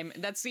time.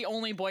 That's the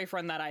only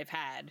boyfriend that I've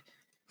had.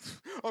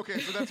 Okay,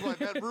 so that's why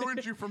that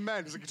ruined you for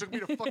men. It's like, he took me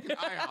to fucking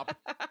IHOP.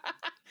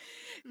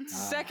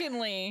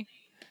 Secondly,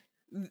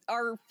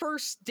 our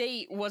first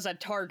date was a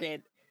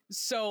Target.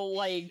 So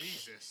like,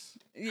 Jesus.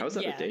 How's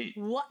that a date?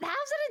 What? How's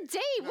it a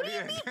date? What do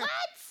you mean? What?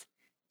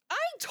 I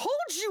told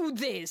you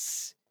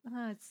this.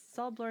 It's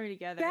all blurry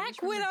together.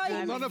 Back when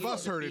none of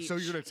us heard it, so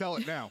you're gonna tell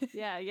it now.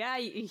 Yeah.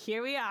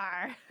 Here we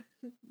are.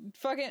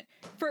 Fucking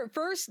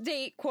first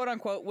date, quote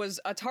unquote,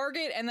 was a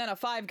Target and then a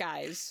Five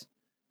Guys.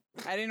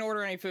 I didn't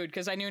order any food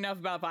because I knew enough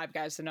about Five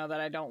Guys to know that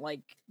I don't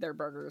like their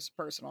burgers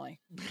personally.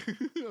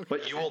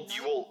 But you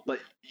will. But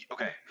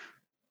okay,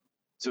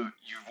 so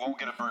you won't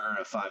get a burger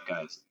at Five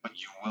Guys, but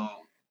you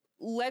will.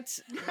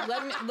 Let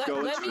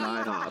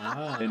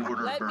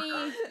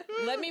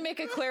me make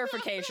a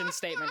clarification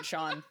statement,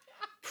 Sean.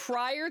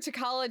 Prior to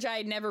college, I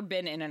had never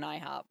been in an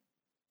IHOP.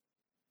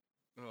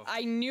 Oh.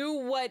 I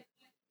knew what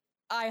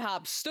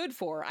IHOP stood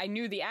for. I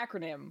knew the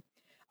acronym.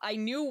 I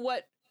knew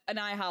what an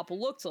IHOP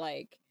looked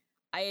like.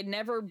 I had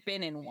never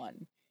been in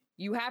one.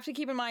 You have to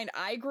keep in mind,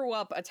 I grew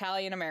up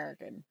Italian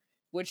American.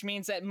 which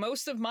means that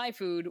most of my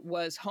food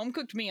was home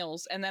cooked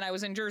meals, and then I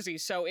was in Jersey,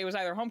 so it was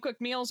either home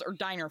cooked meals or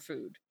diner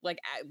food, like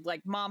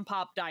mom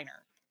pop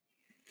diner.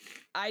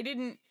 I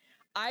didn't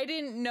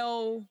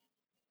know,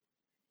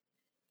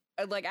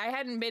 like, I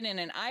hadn't been in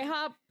an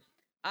IHOP.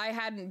 I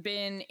hadn't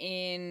been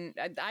in.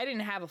 I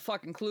didn't have a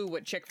fucking clue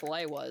what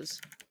Chick-fil-A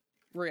was,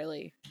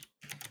 really,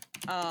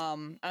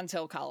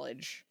 until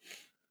college.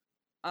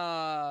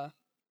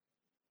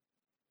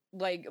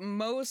 Like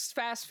most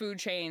fast food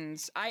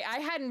chains, I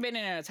hadn't been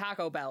in a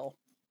Taco Bell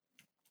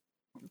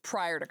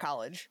prior to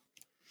college.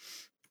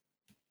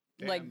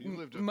 Damn, like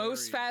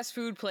most fast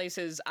food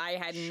places I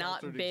had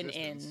not been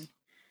existence.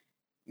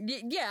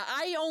 in. Yeah,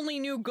 I only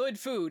knew good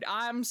food.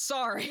 I'm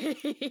sorry.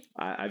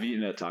 I've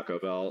eaten at Taco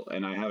Bell,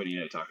 and I haven't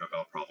eaten at Taco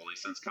Bell probably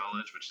since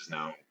college, which is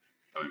now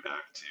going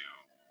back to,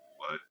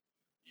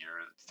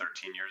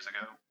 13 years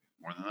ago?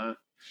 More than that?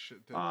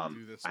 I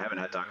haven't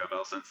had Taco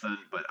Bell since then,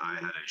 but I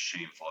had a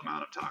shameful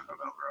amount of Taco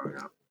Bell growing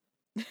up.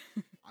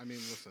 I mean,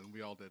 listen,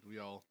 we all did.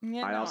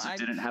 Yeah, I also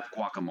didn't have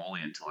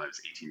guacamole until I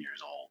was 18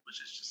 years old,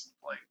 which is just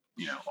like,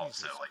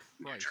 also like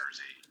New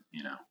Jersey,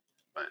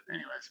 But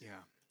anyways.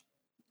 Yeah.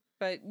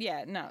 But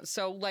yeah, no.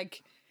 So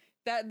like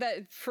that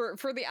for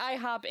the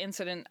IHOP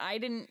incident, I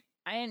didn't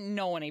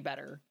know any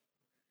better.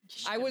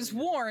 I was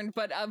warned,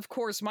 but of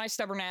course my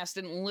stubborn ass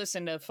didn't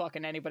listen to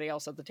fucking anybody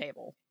else at the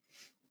table.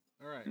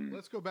 All right,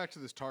 let's go back to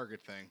this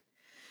Target thing.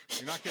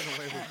 You're not getting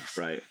away with this.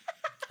 Right.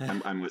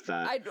 I'm with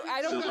that.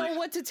 I don't know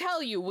what to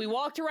tell you. We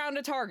walked around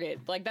a Target.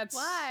 Like, that's...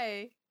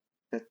 Why?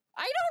 I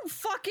don't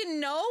fucking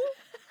know.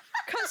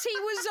 Because he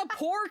was a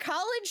poor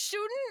college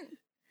student?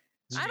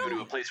 I don't... go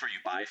to a place where you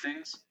buy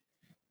things?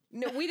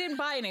 No, we didn't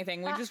buy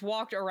anything. We just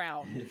walked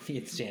around.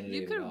 You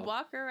could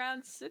walk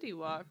around City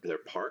Walk. Are there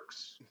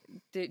parks?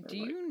 Do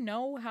you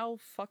know how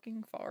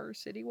fucking far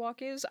City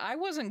Walk is? I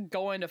wasn't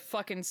going to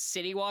fucking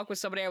City Walk with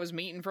somebody I was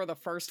meeting for the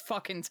first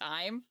fucking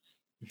time.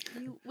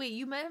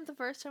 You met him the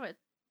first time at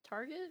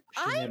Target?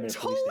 I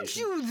told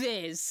you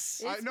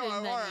this. I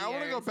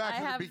want to go back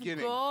to the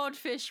beginning.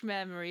 Goldfish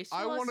memories.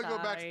 I want to go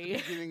back to the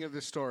beginning of the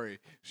story.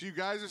 So you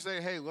guys are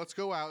saying, hey, let's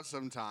go out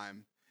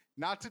sometime.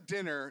 Not to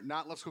dinner,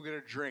 not let's go get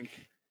a drink.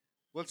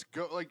 Let's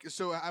go,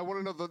 so I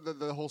want to know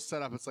the whole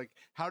setup. It's like,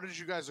 how did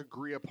you guys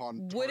agree upon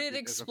Target? Would it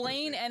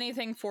explain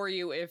anything for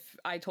you if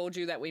I told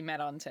you that we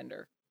met on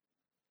Tinder?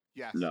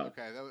 Yes. No.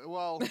 Okay.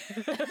 No.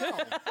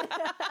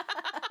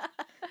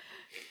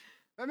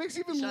 That makes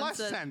even less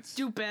sense.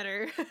 Do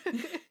better.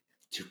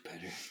 Do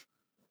better.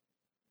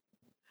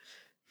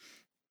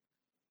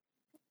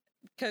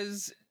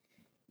 Because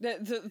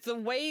the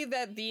way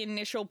that the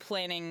initial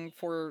planning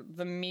for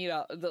the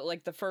meetup,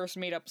 the first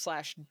meetup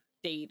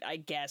 / date, I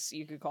guess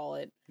you could call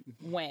it,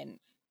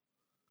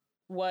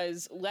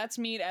 was let's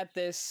meet at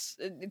this,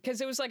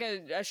 because it was like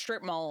a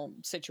strip mall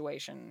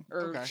situation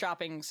or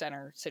shopping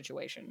center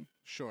situation.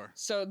 Sure.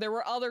 So there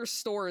were other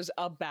stores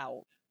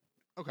about.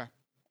 Okay.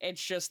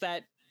 It's just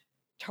that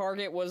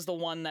Target was the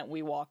one that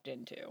we walked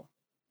into,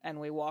 and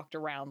we walked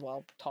around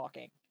while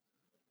talking.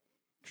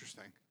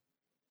 Interesting.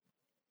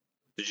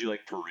 Did you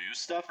peruse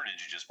stuff, or did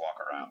you just walk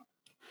around?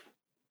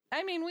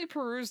 I mean, we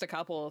perused a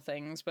couple of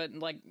things, but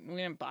we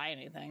didn't buy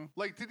anything.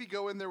 Did he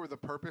go in there with a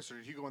purpose, or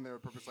did he go in there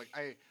with a purpose?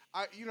 Hey,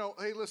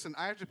 listen,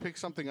 I have to pick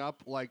something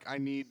up. I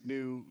need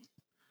new,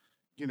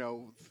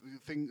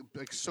 thing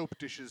like soap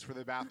dishes for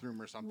the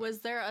bathroom or something. Was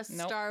there a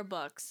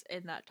Starbucks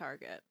in that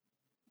Target?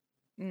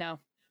 No.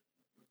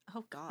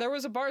 Oh God. There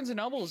was a Barnes and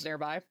Nobles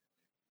nearby.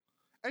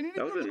 And you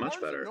that would have been much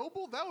better.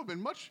 Noble? That would have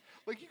been much.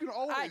 You can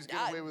always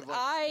get away with.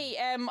 I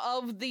am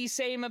of the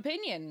same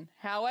opinion.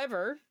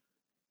 However.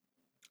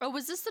 Oh,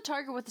 was this the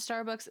Target with the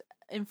Starbucks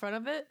in front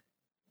of it?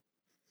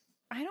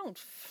 I don't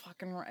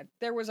fucking...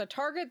 There was a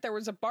Target, there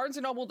was a Barnes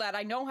 & Noble that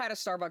I know had a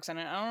Starbucks in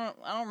it. I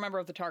don't remember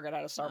if the Target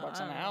had a Starbucks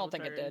in it. I don't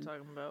think it did.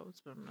 Talking about.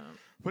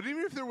 But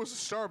even if there was a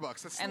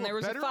Starbucks, that's still there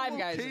was a better a Five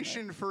Guys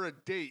location for a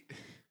date.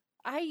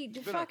 But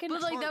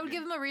that would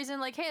give them a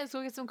reason, hey, let's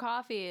go get some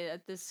coffee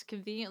at this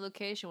convenient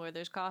location where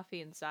there's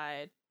coffee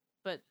inside.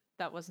 But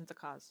that wasn't the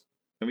cause.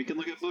 And we can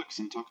look at books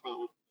and talk about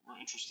what we're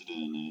interested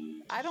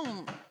in. I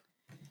don't...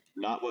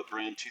 Not what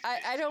brand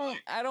toothpaste. I don't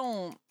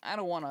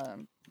want to.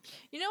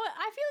 You know what?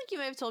 I feel like you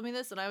may have told me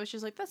this, and I was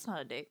just like, "That's not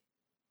a date."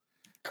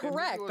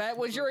 Correct. That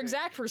was your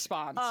exact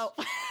response. Oh,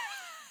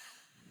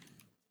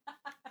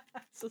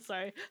 so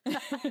sorry.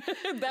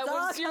 That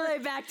was your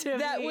back to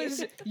that me.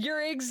 was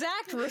your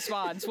exact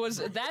response.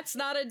 Was that's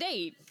not a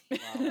date?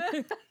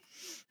 Wow.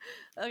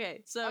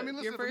 Okay, so I mean,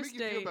 listen, your if first we make you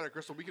date. feel better,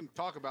 Crystal, we can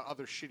talk about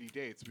other shitty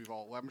dates.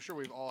 I'm sure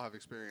we've all have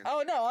experience.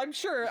 Oh no, I'm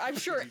sure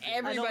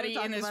everybody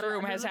in this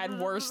room has had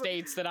worse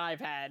dates than I've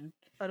had.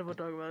 I don't want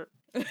to talk about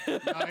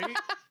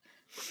it.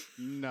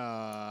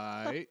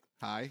 Night.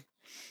 Hi.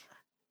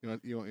 You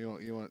have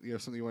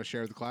something you want to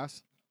share with the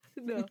class?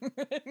 No.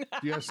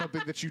 Do you have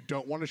something that you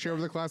don't want to share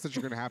with the class that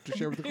you're going to have to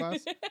share with the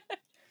class?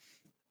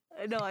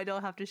 No, I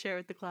don't have to share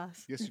with the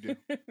class. Yes, you do.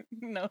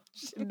 No.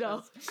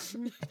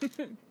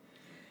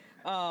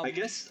 I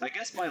guess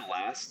my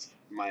last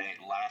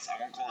I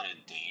won't call it a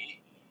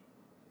date,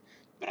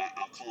 but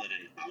I'll call it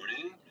an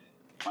outing.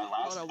 My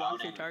last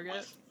outing Target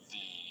with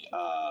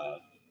the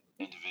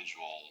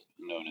individual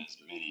known as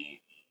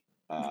me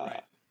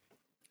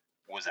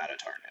was at a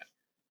Target.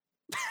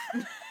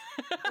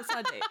 That's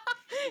not a date.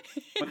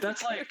 But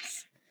that's like,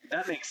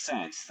 that makes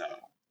sense though,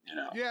 you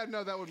know? Yeah,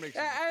 no, that would make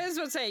sense. I was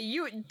about to say,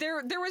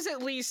 there was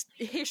at least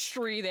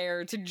history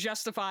there to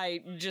justify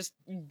just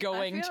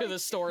going to the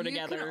store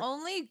together. You can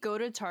only go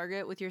to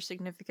Target with your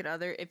significant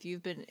other if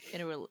you've been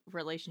in a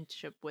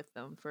relationship with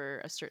them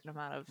for a certain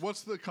amount of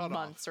What's the cutoff?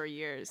 months or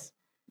years.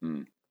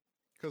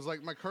 Because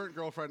like my current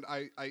girlfriend,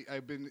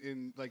 I've been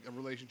in like a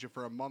relationship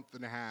for a month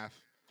and a half.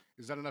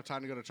 Is that enough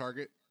time to go to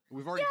Target?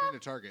 We've already been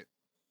to Target.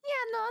 Yeah,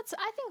 no,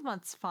 I think a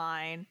month's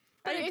fine.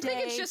 But I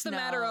think it's just a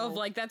matter of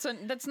like that's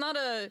not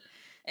a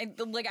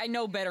like I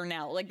know better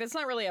now. Like that's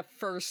not really a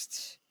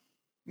first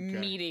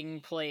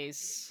meeting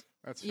place.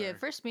 That's fair. Yeah,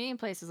 first meeting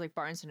place is like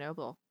Barnes and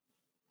Noble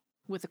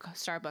with a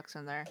Starbucks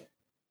in there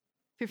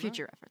for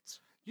future reference.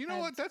 You know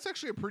what? That's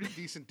actually a pretty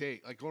decent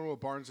date. Like going to a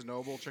Barnes and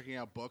Noble, checking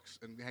out books,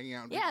 and hanging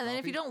out. And yeah, then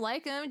if you don't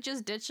like them,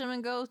 just ditch them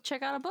and go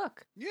check out a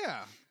book.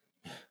 Yeah.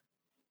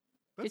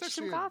 Get you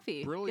some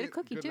coffee. Get a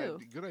cookie too.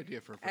 Good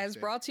idea for a first As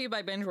date. brought to you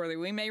by Bingeworthy,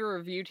 we may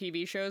review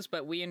TV shows,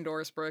 but we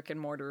endorse brick and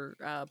mortar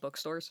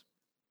bookstores.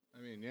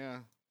 I mean, yeah.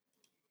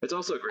 It's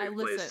also a great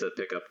place to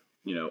pick up,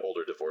 you know,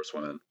 older divorced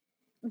women.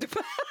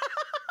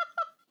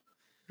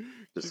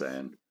 Just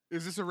saying.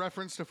 Is this a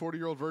reference to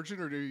 40-Year-Old Virgin,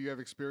 or do you have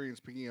experience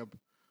picking up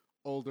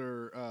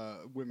older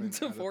women?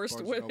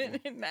 Divorced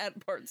women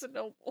at Barnes and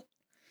Noble.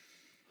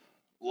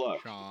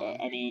 Look,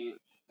 I mean,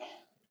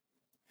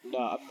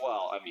 no,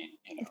 well, I mean,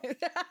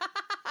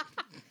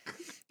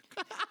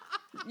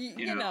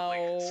 you know. You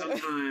know.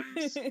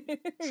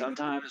 Like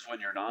sometimes when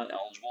you're not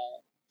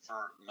eligible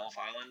for MILF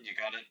Island, you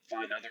gotta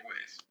find other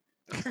ways.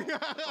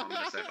 That's all I'm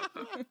gonna say about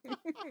that.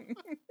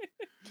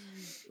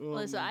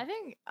 Listen, I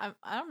think I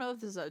don't know if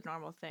this is a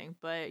normal thing,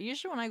 but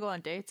usually when I go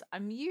on dates,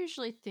 I'm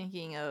usually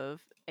thinking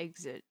of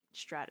exit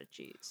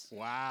strategies.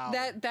 Wow.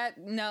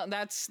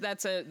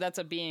 That's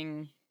a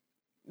being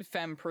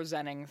femme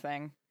presenting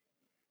thing.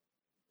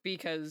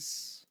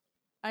 Because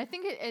I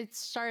think it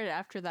started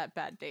after that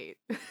bad date.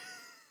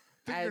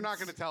 That you're not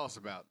going to tell us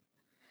about.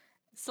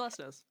 Celeste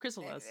knows.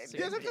 Crystal knows.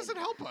 Yeah, that doesn't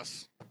help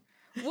us.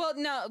 Well,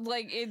 no,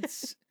 like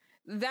it's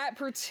that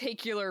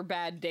particular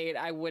bad date.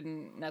 I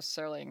wouldn't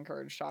necessarily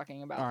encourage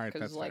talking about. All right,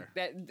 because that's like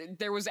fair.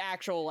 there was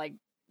actual like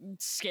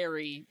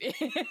scary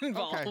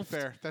involved. Okay,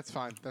 fair. That's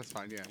fine.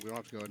 Yeah, we don't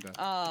have to go into.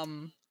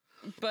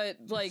 But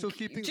like, so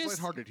keep things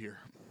lighthearted here.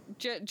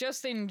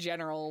 Just in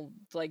general,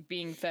 like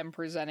being femme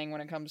presenting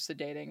when it comes to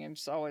dating,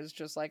 it's always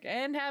just like,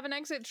 and have an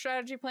exit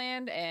strategy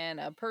planned and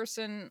a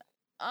person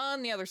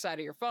on the other side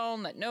of your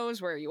phone that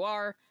knows where you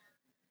are.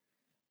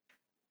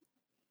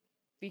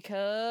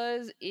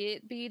 Because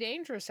it be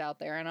dangerous out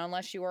there, and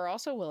unless you are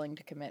also willing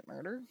to commit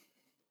murder.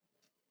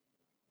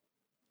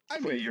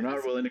 Wait, you're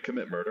not willing to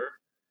commit murder?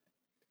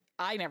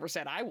 I never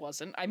said I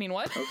wasn't. I mean,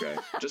 what? Okay,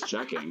 just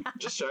checking.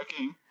 Just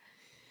checking.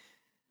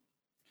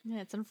 Yeah,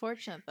 it's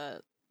unfortunate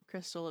that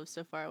Crystal lives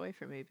so far away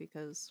from me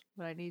because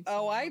what I need.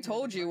 Oh, I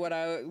told you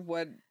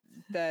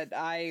that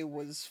I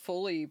was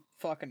fully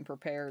fucking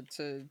prepared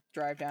to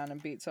drive down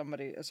and beat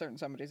a certain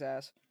somebody's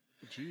ass.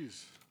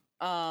 Jeez.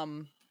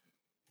 I'll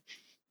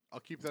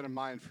keep that in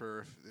mind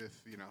for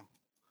if you know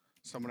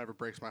someone ever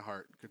breaks my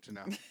heart. Good to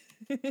know.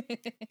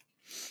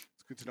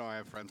 It's good to know I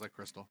have friends like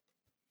Crystal.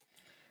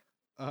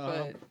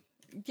 But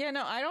yeah,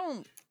 no, I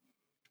don't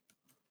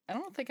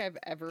think I've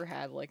ever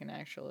had like an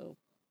actual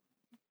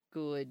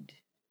good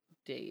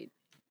date.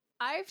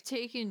 I've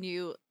taken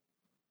you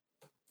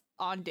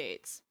on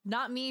dates.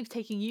 Not me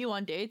taking you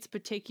on dates,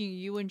 but taking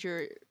you and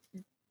your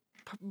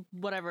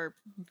whatever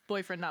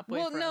boyfriend, not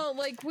boyfriend. Well, no,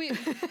 like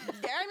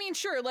I mean,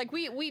 sure, like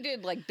we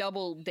did like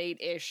double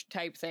date-ish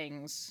type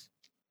things.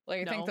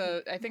 Like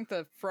I think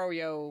the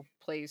Froyo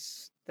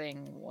place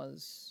thing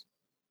was.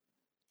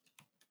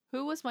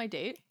 Who was my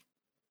date?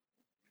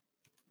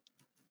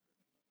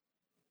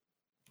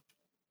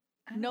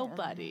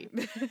 Nobody.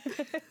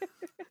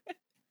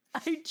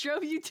 I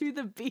drove you to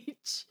the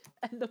beach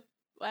and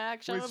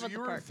actually, wait, so you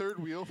were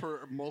third wheel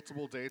for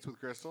multiple dates with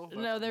Crystal?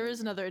 No, there is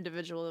another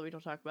individual that we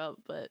don't talk about,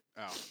 but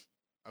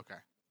okay.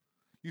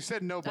 You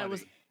said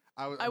nobody.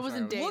 I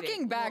wasn't dating.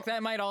 Looking back,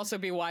 that might also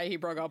be why he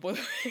broke up with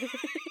me.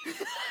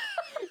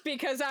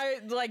 Because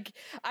I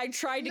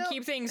tried to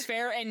keep things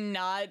fair and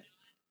not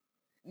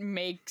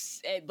make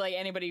like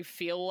anybody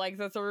feel like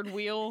the third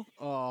wheel.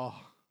 Oh.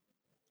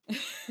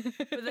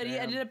 But then he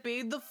ended up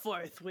being the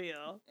fourth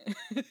wheel.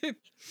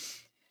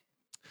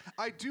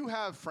 I do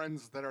have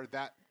friends that are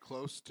that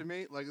close to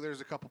me. Like,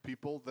 there's a couple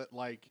people that,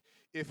 like,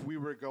 if we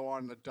were to go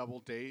on a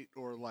double date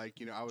or, like,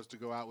 you know, I was to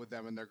go out with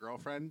them and their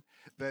girlfriend,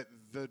 that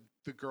the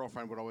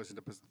girlfriend would always end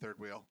up as the third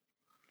wheel.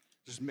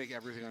 Just make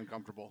everything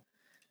uncomfortable.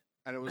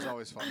 And it was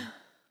always fun.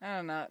 I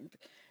don't know.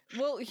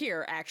 Well,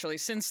 here, actually,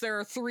 since there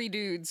are 3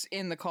 dudes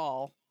in the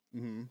call.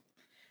 Mm-hmm.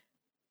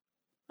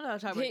 I'm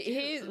not talking about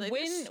a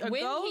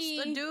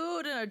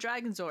dude, and a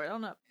dragon sword. I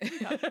don't know.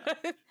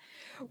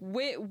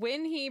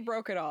 When he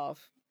broke it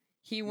off,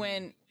 he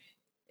went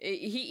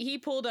He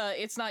pulled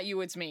a "it's not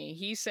you, it's me."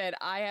 He said,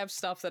 "I have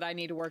stuff that I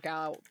need to work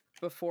out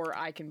before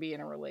I can be in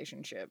a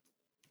relationship."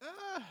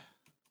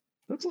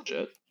 That's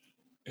legit.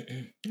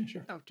 Yeah,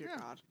 sure. Oh dear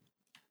God.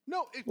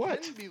 No, it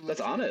What? can be legit.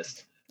 That's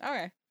honest.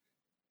 Okay.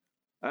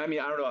 I mean,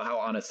 I don't know how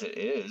honest it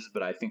is,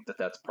 but I think that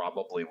that's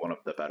probably one of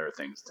the better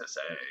things to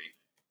say.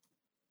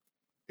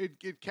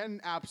 It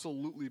can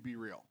absolutely be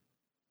real.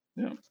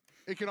 Yeah.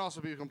 It can also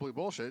be complete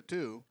bullshit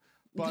too.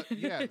 But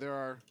yeah, there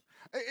are.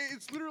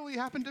 It's literally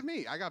happened to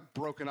me. I got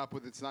broken up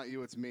with "It's Not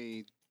You, It's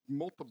Me"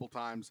 multiple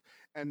times,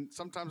 and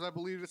sometimes I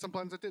believed it,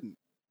 sometimes I didn't.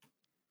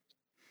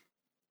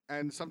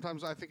 And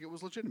sometimes I think it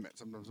was legitimate,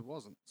 sometimes it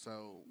wasn't.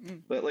 So,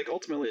 But like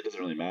ultimately, it doesn't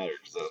really matter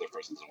because the other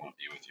person doesn't want to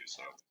be with you.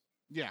 So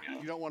yeah,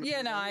 you don't want to.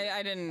 Yeah, no,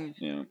 I didn't.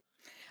 yeah.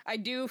 I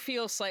do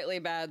feel slightly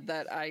bad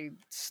that I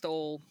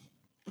stole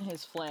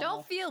his flannel.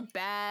 Don't feel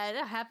bad.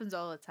 It happens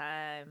all the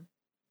time.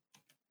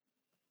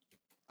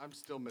 I'm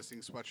still missing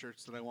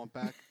sweatshirts that I want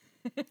back.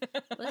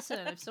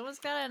 Listen, if someone's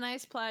got a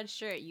nice plaid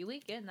shirt, you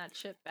ain't getting that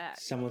shit back.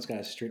 Someone's got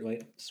a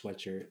streetlight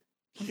sweatshirt.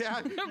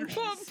 Yeah, Poor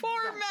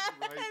Matt.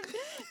 right.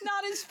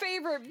 Not his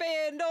favorite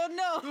band. Oh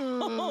no.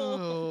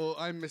 Oh,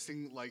 I'm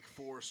missing like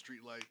 4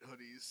 streetlight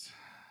hoodies.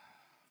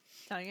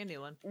 Telling you a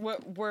new one.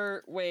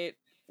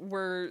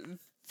 Were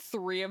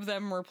 3 of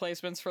them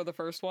replacements for the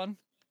first one?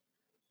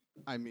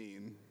 I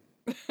mean,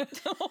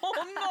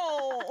 Oh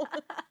no.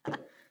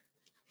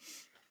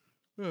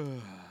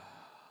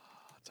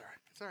 it's all right.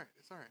 It's all right.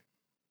 It's all right.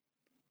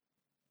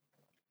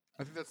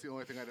 I think that's the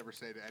only thing I'd ever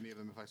say to any of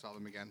them if I saw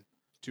them again.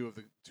 Two of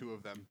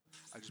them.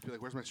 I'd just be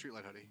like, "Where's my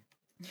streetlight hoodie?"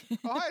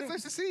 "Oh, hi, it's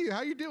nice to see you.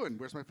 How you doing?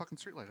 Where's my fucking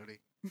streetlight hoodie?"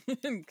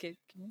 Okay.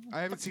 I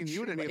haven't seen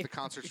you at any of the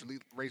concerts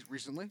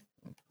recently.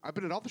 I've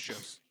been at all the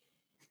shows.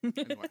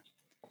 Anyway,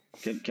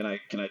 Can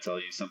I tell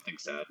you something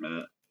sad,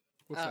 Matt?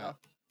 what's that?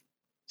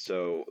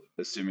 So,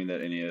 assuming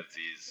that any of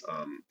these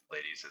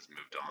ladies has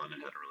moved on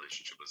and had a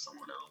relationship with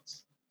someone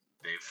else,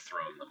 they've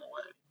thrown them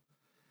away.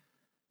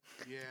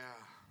 Yeah.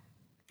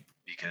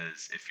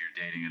 Because if you're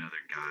dating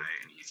another guy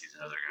and he sees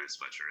another guy's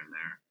sweatshirt in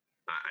there,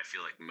 I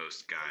feel like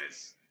most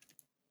guys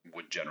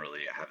would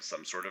generally have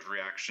some sort of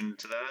reaction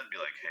to that and be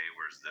like, "Hey,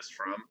 where's this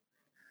from?"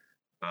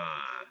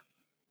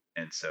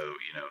 And so,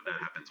 that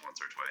happens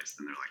once or twice.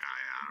 Then they're like,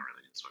 I don't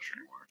really need a sweatshirt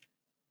anymore.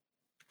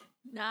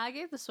 Nah, I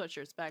gave the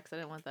sweatshirts back because I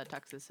didn't want that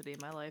toxicity in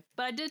my life.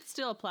 But I did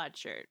steal a plaid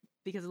shirt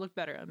because it looked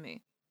better on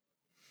me.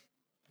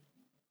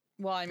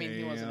 Well, I mean,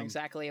 he wasn't Damn.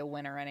 exactly a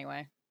winner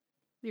anyway.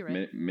 You're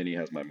right. Minnie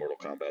has my Mortal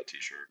Kombat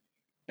t-shirt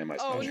and my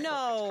Oh, Smashing no.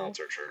 Pumpkins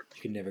concert shirt.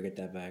 You can never get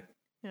that back.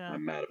 Yeah,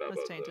 I'm mad about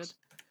that's both tainted. of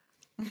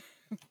those.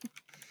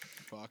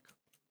 Fuck.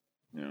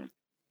 Yeah.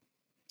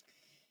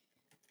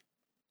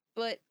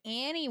 But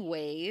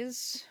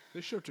anyways,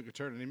 This show took a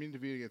turn. I didn't mean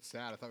to get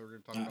sad. I thought we were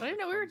going to talk about. I didn't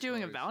know we fun were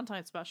doing a stories.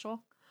 Valentine's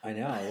special. I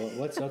know.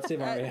 Let's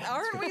save our.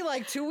 aren't we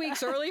like 2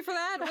 weeks early for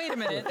that? Wait a a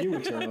minute. few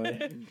weeks early.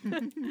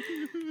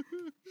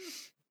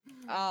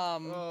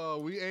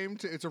 We aim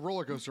to. It's a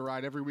roller coaster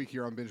ride every week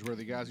here on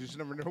Bingeworthy, guys. You just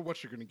never know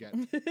what you're going to get.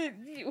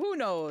 Who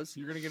knows?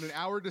 You're going to get an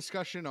hour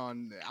discussion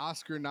on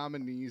Oscar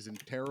nominees and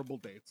terrible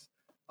dates.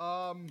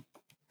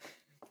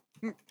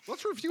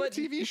 Let's review a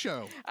TV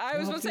show. I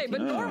was going to say,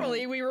 but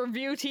normally we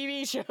review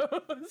TV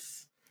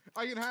shows.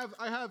 I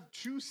have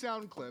 2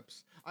 sound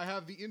clips. I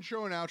have the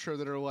intro and outro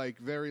that are like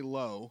very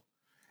low,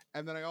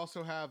 and then I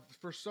also have,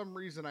 for some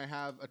reason, I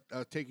have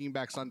a Taking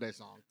Back Sunday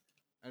song,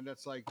 and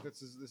that's like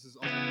this is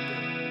all.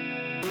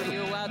 Are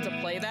you allowed to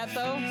play that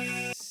though?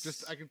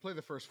 Just I can play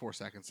the first 4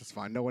 seconds. That's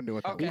fine. No one knew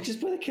what that Okay. You was. just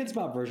play the Kids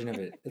Bop version of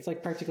it. It's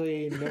like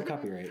practically no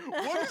copyright.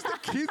 What is the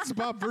Kids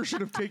Bop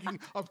version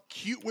of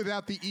cute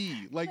without the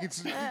E? Like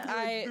it's.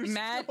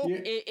 Matt,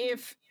 no-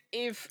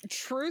 if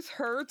Truth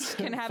Hurts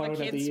can have Fun a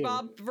without the Kids U.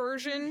 Bop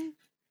version,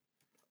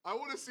 I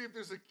want to see if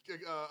there's a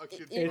Kids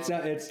It's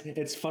Bop.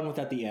 it's fun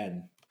without the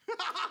N.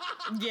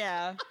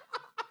 yeah.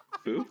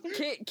 Who?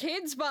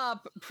 Kids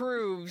Bop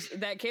proves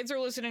that kids are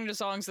listening to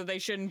songs that they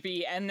shouldn't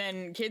be, and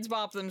then Kids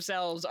Bop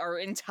themselves are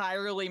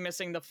entirely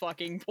missing the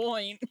fucking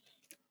point.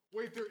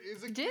 Wait, there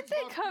is a. Did Kids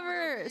they Bop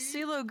cover without the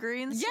E? CeeLo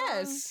Green's song?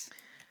 Yes.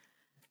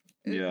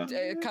 Yeah.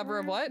 A cover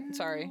of what?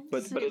 Sorry. But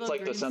it's CeeLo like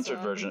the Green's censored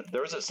song. version.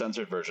 There was a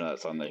censored version of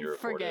that song that you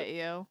recorded. Forget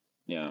You.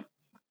 Yeah.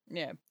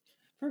 Yeah.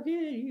 Forget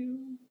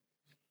you.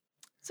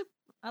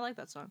 I like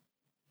that song.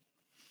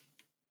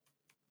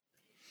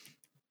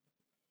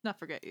 Not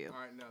Forget You. All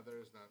right, no, there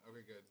is not.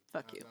 Okay, good.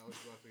 Fuck you. I was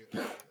about to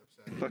get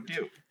upset. Fuck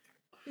you.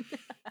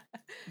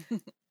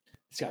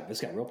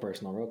 This got real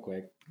personal real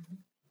quick.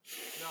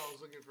 No, I was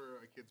looking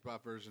for a Kids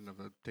Bop version of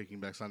a Taking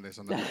Back Sunday.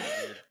 Something.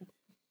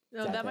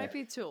 No, Got that might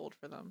there. be too old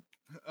for them.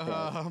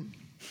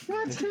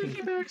 Let's take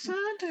it back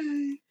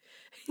Sunday.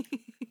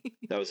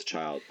 That was a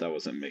child. That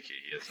wasn't Mickey.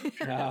 He is.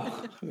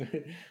 No.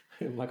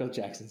 Michael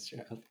Jackson's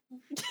child.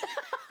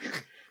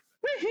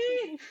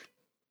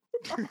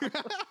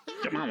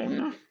 Come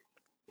on.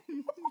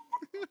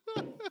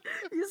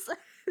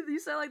 You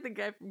sound like the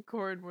guy from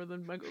Korn more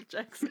than Michael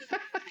Jackson.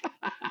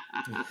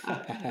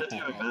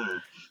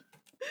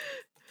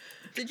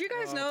 Did you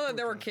guys know that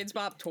there were Kids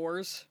Bop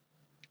tours?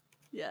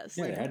 Yes.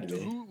 Yeah, it had to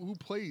be. Who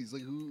plays?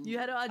 Like who? You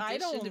had to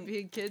audition to don't- be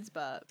in Kids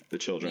Bop. The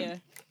children. Yeah.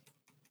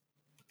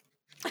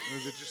 Or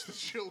is it just the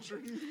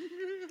children?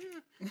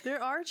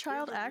 There are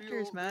child They're the actors,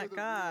 real- Matt. they're the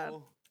God.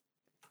 real-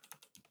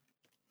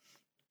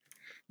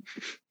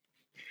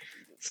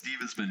 Steve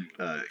has been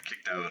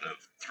kicked out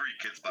of 3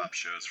 Kids Bop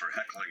shows for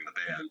heckling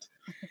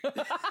the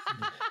band.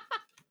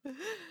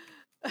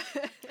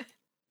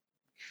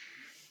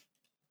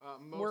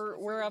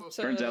 We're up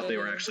to- Turns out they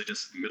were actually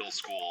just middle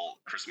school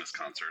Christmas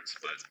concerts,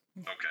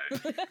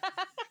 but okay.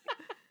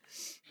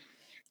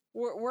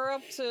 We're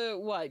up to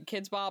what?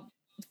 Kids Bop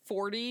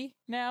 40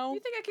 now? You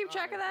think I keep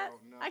track of that?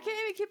 don't know. I can't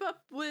even keep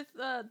up with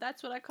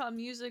That's What I Call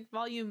Music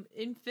Volume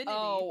Infinity.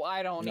 Oh,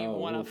 I don't even No.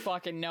 want to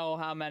fucking know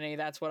how many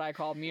That's What I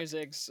Call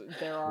Musics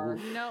there are.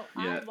 No,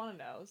 Yeah. I want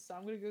to know, so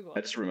I'm gonna Google I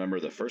it. just remember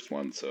the first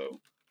one, so,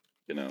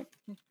 you know.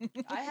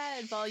 I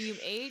had Volume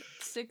 8,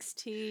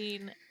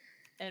 16,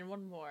 and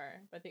one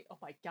more. I think. Oh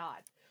my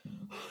god.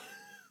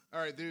 All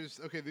right, these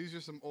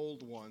are some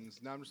old ones.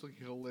 Now I'm just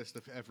looking at a list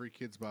of every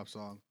Kids Bop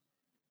song.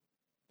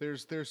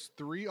 There's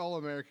 3 All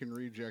American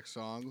Reject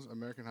songs,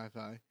 American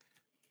Hi-Fi,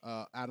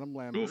 Adam Ooh,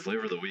 Lambert.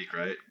 Flavor of the Week,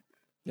 right?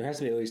 There has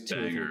to be at least 2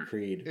 or Banger. 3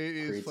 Creed. It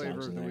is Creed Flavor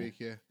songs of in the there. Week,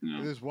 yeah. Yeah.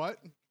 There's what?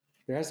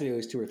 There has to be at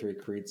least 2 or 3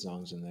 Creed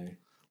songs in there.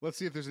 Let's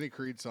see if there's any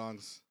Creed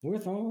songs.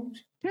 With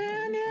arms.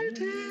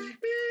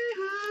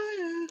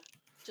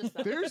 Just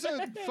that. There's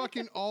a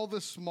fucking All the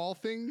Small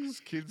Things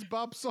Kids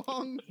Bop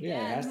song.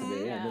 Yeah, it has to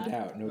be. Yeah, no Yeah.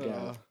 doubt. No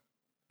doubt.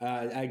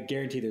 I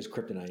guarantee there's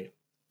Kryptonite.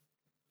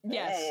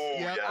 Yes. Oh,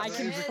 Yeah, yes. I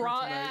can There's a pro-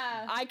 Kryptonite.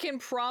 Yeah. I can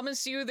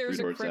promise you there's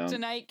a Three Doors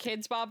Down. Kryptonite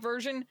Kids Bop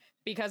version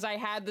because I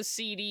had the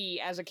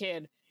CD as a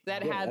kid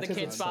that Yeah, had the that's 'cause it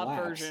Kids Bop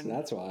slaps. version.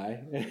 That's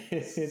why.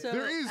 So,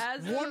 There is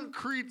as one of-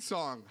 Creed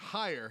song,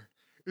 Higher.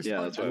 It's Yeah,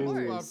 on that's what I Kids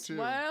was-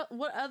 Bop too.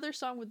 What other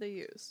song would they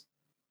use?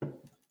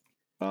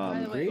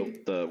 Um, the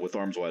way- the With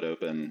Arms Wide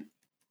Open,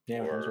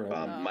 Yeah, that's or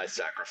right. Oh. My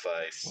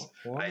Sacrifice.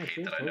 Well, I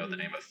hate that I know the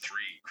name of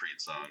 3 Creed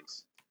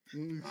songs.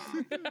 Mm.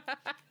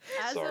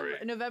 As Sorry.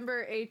 of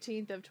November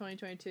 18th of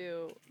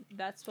 2022,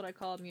 That's What I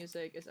Call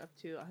Music is up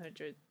to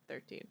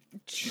 113.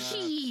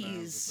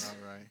 Jeez. Sounds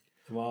about right.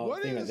 Well,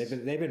 What think about it.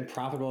 is- they've been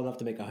profitable enough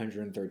to make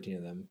 113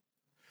 of them.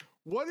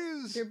 What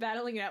is? They're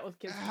battling it out with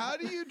Kids How Bop.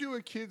 do you do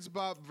a Kids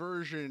Bop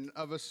version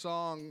of a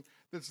song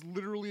that's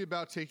literally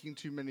about taking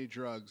too many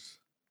drugs?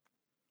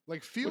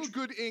 Like Feel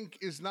Good Inc.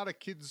 is not a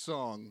kid's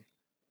song.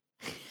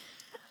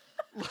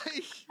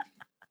 Like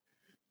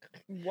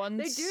Once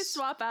They do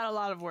swap out a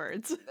lot of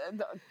words.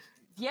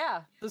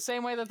 Yeah, the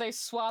same way that they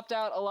swapped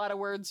out a lot of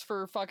words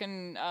for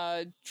fucking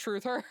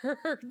Truth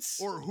Hurts.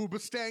 or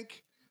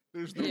Hoobastank.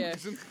 There's no Yeah.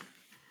 reason.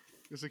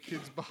 It's a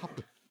Kids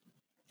Bop.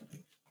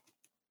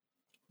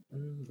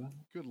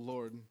 Good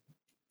lord.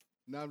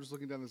 Now I'm just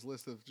looking down this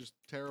list of just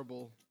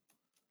terrible.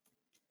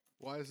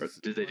 Why is Or this?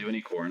 did they do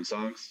any Korn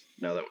songs?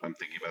 Now that I'm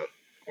thinking about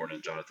Korn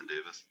and Jonathan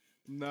Davis.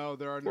 No,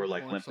 there are no Or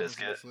like Korn Limp songs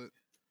on Bizkit? this list.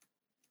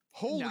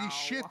 Holy No.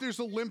 shit! There's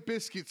a Limp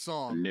Bizkit I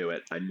song. knew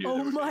it. I knew Oh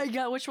there was my a-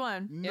 god, which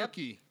one? Yep.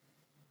 Nookie.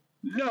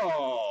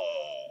 No!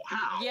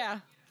 How? Yeah.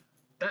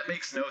 That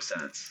makes no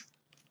sense.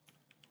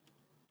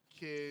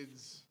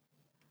 Kids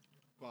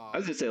Bop. I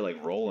was gonna say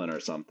like Rollin' or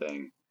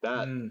something.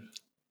 That Mm.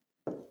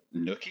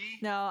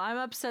 Nookie? No, I'm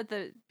upset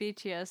that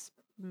BTS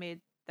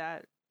made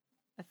that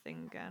a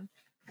thing again.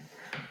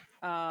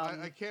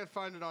 I can't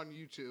find it on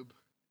YouTube.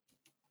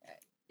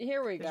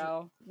 Here we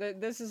go.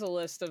 This is a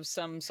list of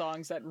some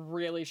songs that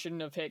really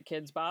shouldn't have hit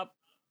Kids Bop.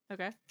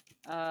 Okay.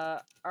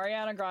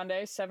 Ariana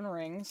Grande, Seven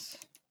Rings.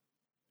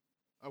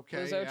 Okay.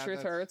 Lizzo, yeah, Truth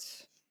that's-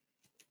 Hurts.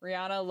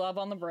 Rihanna, Love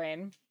on the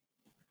Brain.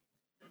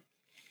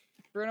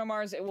 Bruno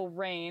Mars, It Will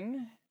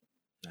Rain.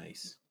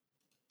 Nice.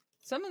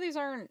 Some of these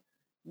aren't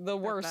the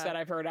worst bad. that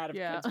I've heard out of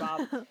Yeah. Kids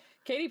Bop.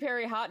 Katy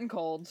Perry, Hot and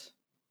Cold.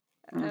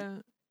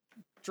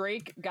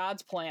 Drake,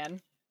 God's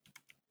Plan.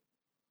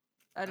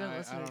 I don't I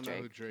listen don't to know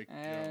who Drake. Drake.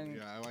 And-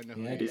 Yeah, I know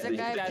Yeah, who. he's He's Yeah, the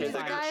guy, that's he's the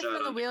fine. guy Shot from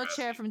on the Degrassi.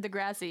 wheelchair from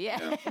Degrassi.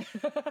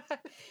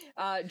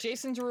 Yeah.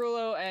 Jason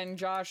Derulo and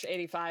Josh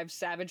 85,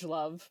 Savage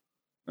Love.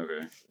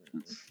 Okay.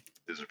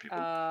 These are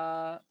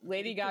people.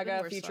 Lady Pick the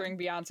Gaga worst featuring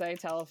Beyonce,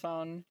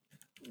 Telephone.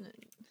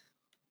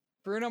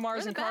 Bruno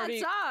Mars What a and bad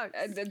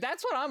Cardi. song.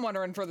 That's what I'm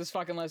wondering for this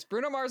fucking list.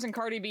 Bruno Mars and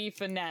Cardi B,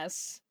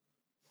 Finesse.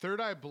 Third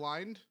Eye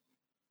Blind.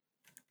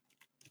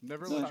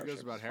 Neverland Sure, goes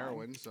sure, about it's fine.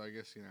 heroin, so I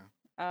guess you know.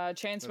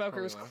 Chainsmokers,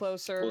 probably less.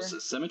 Closer. Well,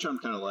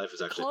 Semi-Charmed Kind of Life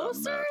is actually about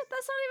Closer? meth.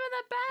 That's not even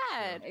that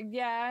bad.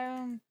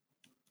 Yeah,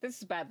 this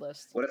is a bad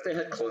list. What if they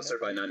had Closer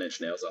by Nine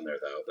Inch Nails on there,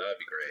 though? That would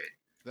be great.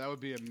 That would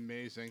be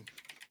amazing.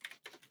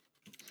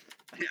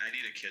 Yeah, I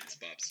need a Kids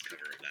Bop's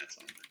cover of that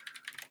song.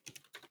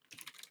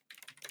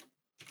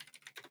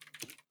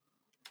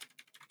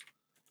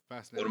 One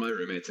Fascinating. of my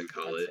roommates in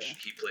college,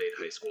 That's he played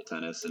high school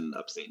tennis in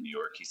upstate New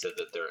York. He said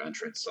that their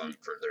entrance song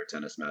for their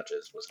tennis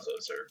matches was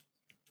Closer.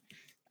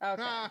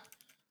 Okay, Ah,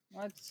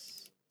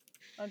 let's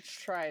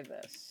try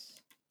this.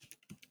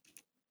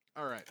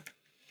 all right.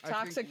 I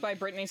Toxic think- by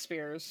Britney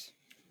Spears,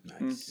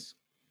 Nice.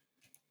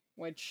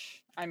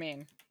 which I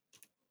mean,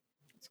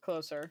 it's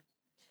Closer.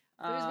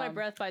 Lose My Um,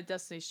 Breath by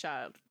Destiny's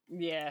Child.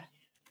 Yeah.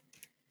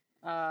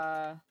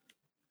 I'm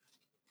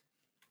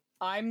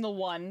the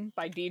One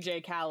by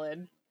DJ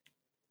Khaled.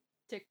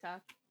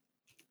 TikTok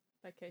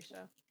by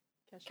Kesha.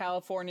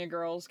 California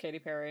Girls, Katy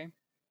Perry.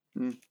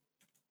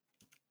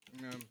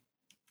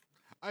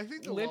 I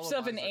think the Lips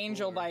of an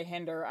Angel cooler. by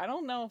Hinder. I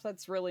don't know if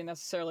that's really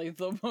necessarily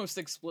the most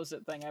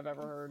explicit thing I've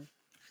ever heard.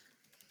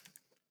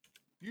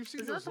 You've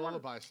seen those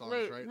lullaby songs,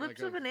 Wait, right?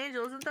 Lips of an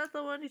Angel, isn't that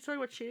the one he's talking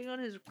about cheating on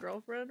his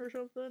girlfriend or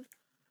something?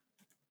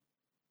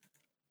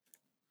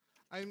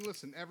 I mean,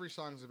 listen, every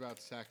song's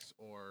about sex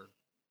or...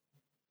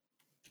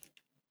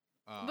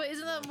 but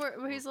isn't that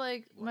where he's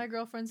like, my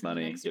girlfriend's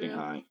money, getting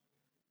high?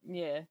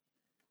 Yeah.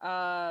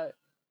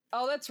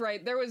 Oh, that's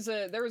right. There was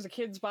a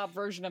Kids Bop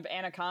version of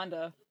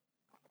Anaconda.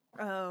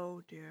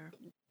 Oh dear.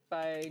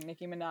 By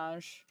Nicki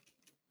Minaj.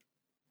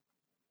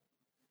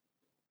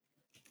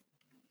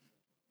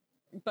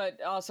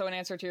 But also, in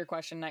answer to your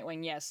question,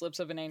 Nightwing, yes, Lips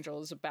of an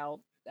Angel is about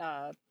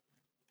an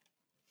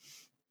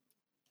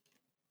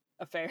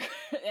affair.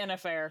 It's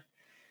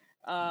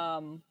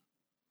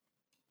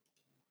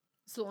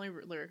the only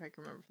lyric I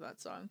can remember for that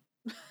song.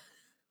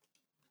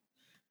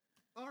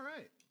 All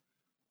right.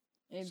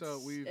 So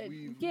we've done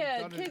an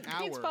hour.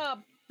 Kids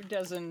Bop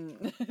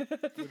doesn't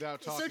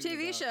without talking So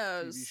TV about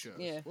shows. TV shows.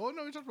 Yeah. Well,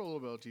 no, we talked about a little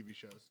bit about TV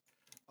shows.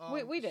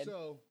 We did.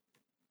 So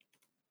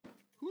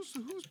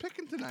who's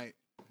picking tonight,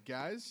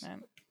 guys? I don't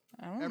know.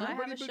 I have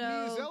Everybody a but me is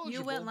show. eligible.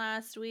 You went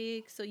last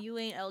week, so you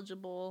ain't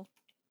eligible.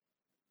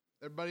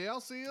 Everybody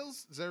else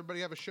is? Does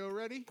everybody have a show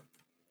ready?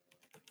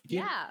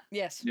 Yeah.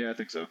 Yes. Yeah, I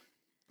think so.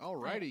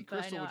 Alrighty, But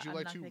I Crystal, know would you I'm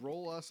like not to picking.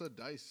 roll us a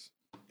dice?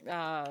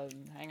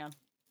 Hang on.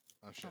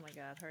 Oh shit. Oh my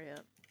god, hurry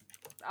up.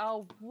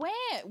 Oh, when?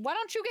 Why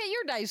don't you get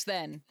your dice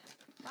then?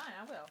 Fine,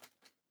 I will.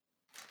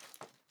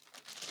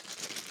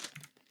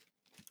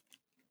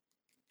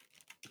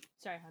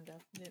 Sorry, Hondo.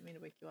 I didn't mean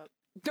to wake you up.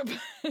 Okay.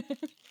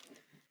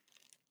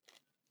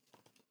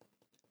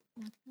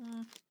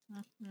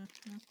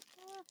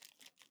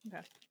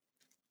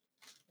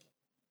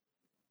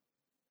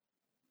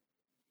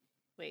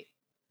 Wait.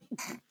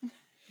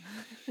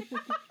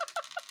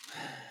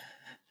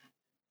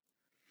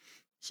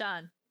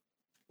 Sean.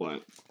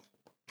 What?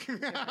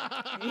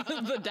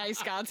 The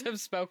dice gods have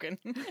spoken.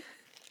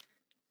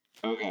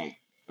 Okay.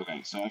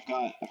 So I've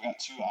got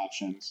two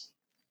options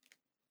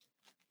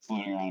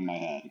floating around in my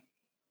head.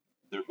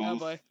 They're Oh both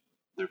boy.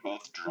 they're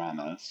both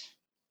dramas.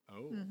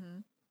 Oh. Mm-hmm.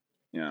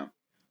 Yeah.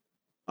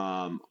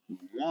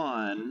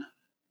 One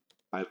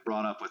I've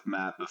brought up with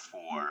Matt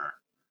before,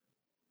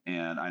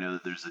 and I know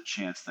that there's a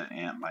chance that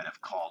Ant might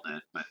have called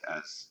it, but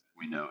as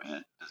we know,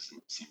 Ant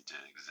doesn't seem to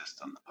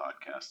exist on the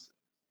podcast.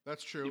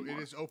 That's true. Anymore.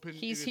 It is open.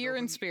 He's here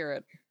in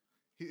spirit.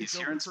 He's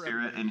here in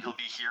spirit, and he'll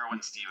be here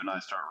when Steve and I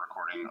start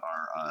recording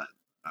our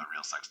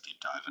Real Sex Deep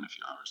Dive in a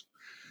few hours.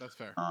 That's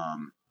fair.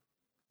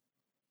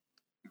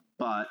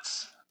 But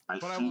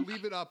I will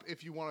leave it up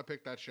if you want to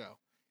pick that show.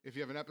 If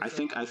you have an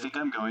episode. I think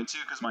I'm going to,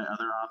 because my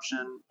other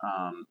option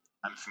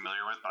I'm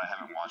familiar with, but I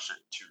haven't watched it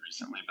too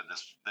recently. But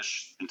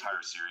this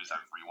entire series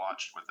I've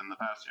rewatched within the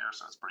past year,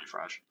 so it's pretty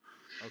fresh.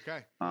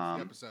 Okay. What's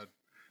the episode?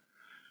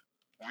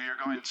 We are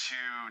going to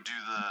do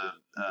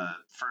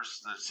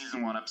the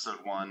season 1,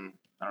 episode 1.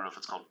 I don't know if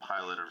it's called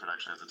pilot or if it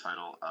actually has a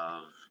title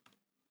of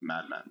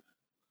Mad Men.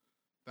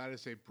 That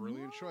is a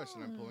brilliant choice,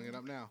 and I'm pulling it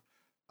up now.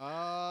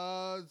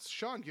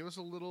 Sean, give us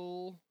a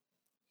little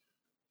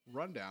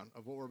rundown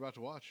of what we're about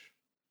to watch.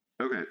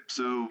 Okay,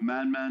 so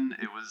Mad Men.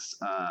 It was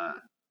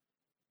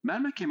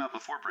Mad Men came out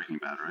before Breaking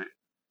Bad, right?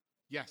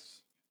 Yes.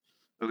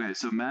 Okay,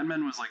 so Mad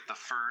Men was like the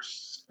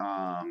first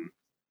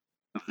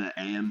of the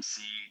AMC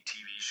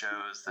TV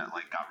shows that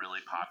like got really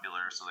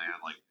popular. So they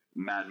had like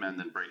Mad Men,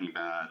 then Breaking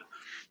Bad,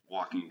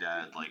 Walking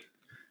Dead,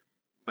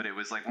 but it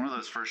was like one of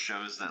those first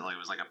shows that like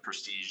was like a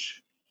prestige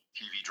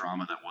TV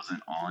drama that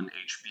wasn't on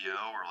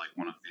HBO or like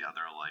one of the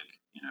other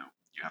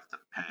you have to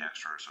pay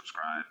extra or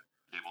subscribe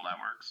cable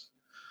networks.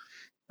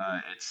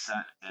 It's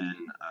set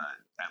in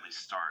at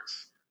least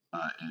starts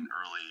in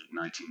early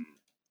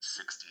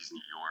 1960s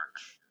New York.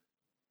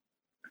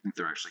 I think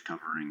they're actually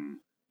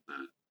covering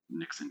the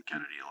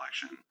Nixon-Kennedy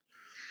election.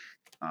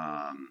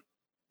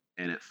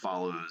 And it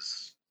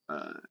follows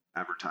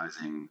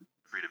advertising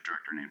creative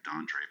director named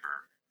Don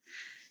Draper,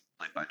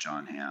 played by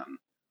John Hamm,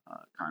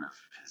 kind of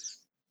his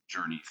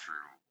journey through,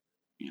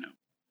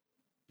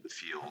 the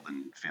field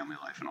and family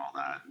life and all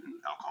that, and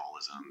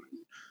alcoholism,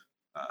 and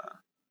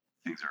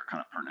things that are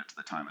kind of pertinent to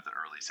the time of the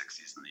early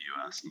 60s in the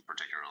U.S., and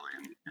particularly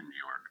in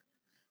New York.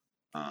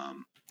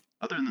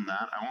 Other than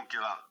that, I won't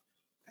give out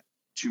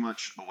too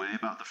much away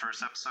about the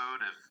first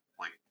episode if,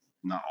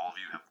 not all of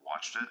you have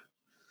watched it.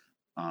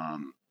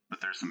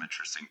 But there's some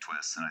interesting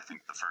twists, and I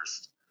think the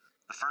first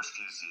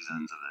few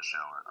seasons of the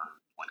show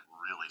are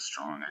really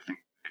strong. I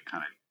think it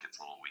kind of gets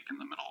a little weak in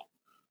the middle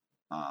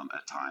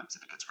at times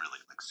if it gets really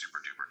super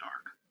duper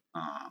dark,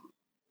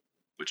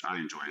 which I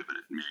enjoy, but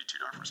it may be too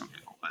dark for some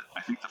people. But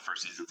I think the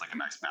first season's a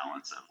nice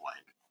balance of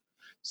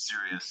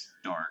serious,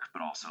 dark,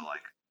 but also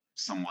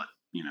somewhat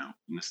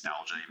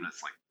nostalgia, even if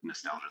it's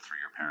nostalgia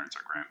through your parents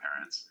or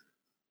grandparents.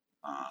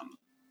 I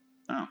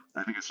don't know.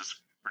 I think it's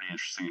just pretty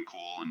interesting and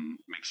cool, and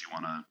makes you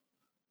want to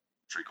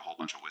drink a whole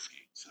bunch of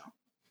whiskey. So,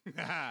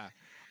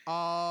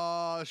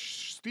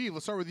 Steve,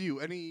 let's start with you.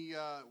 Any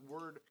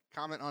word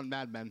comment on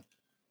Mad Men?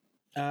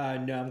 No,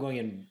 I'm going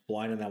in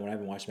blind on that one. I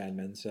haven't watched Mad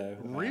Men, so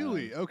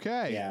really,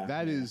 okay, yeah,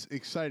 that is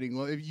exciting.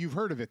 Well, if you've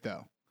heard of it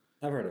though,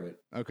 I've heard of it.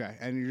 Okay,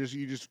 and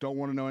you just don't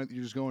want to know it.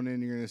 You're just going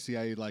in. You're going to see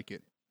how you like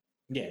it.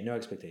 Yeah, no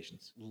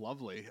expectations.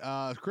 Lovely.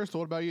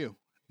 Crystal, what about you?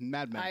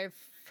 Mad Men. I've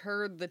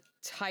heard the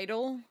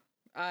title.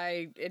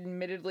 I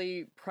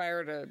admittedly,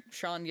 prior to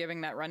Sean giving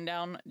that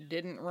rundown,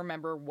 didn't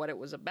remember what it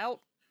was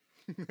about.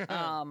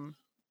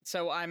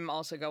 So I'm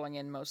also going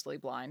in mostly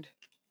blind.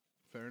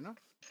 Fair enough.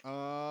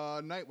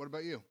 Knight, what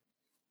about you?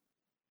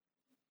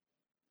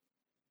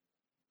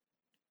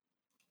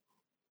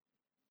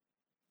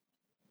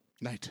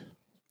 Knight.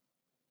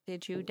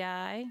 Did you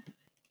die?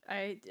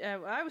 I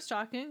was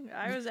talking.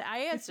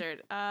 I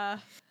answered. I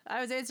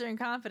was answering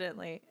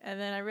confidently, and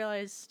then I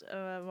realized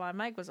my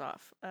mic was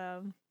off.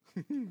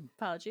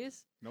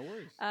 Apologies. No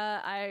worries.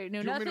 I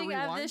know nothing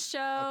of this show.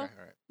 Okay,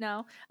 all right.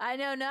 No, I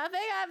know nothing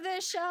of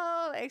this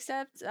show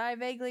except I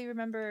vaguely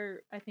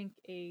remember. I think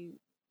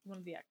one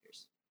of the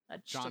actors.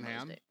 John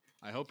Hamm.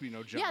 I hope you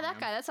know John. Yeah, that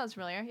Hamm. guy. That sounds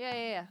familiar.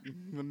 Yeah.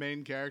 The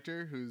main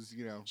character, who's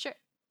sure,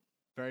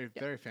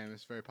 very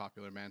famous, very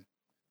popular man.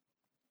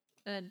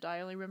 And I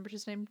only remembered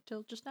his name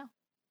till just now.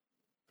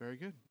 Very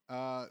good.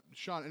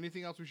 Sean,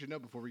 anything else we should know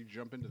before we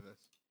jump into this?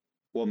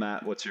 Well,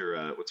 Matt, what's your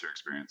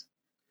experience?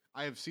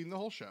 I have seen the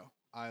whole show.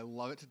 I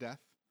love it to death.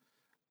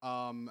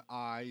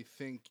 I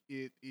think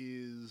it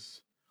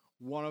is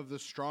one of the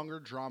stronger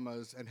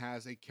dramas and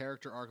has a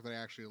character arc that I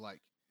actually like.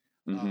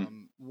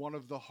 Mm-hmm. One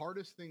of the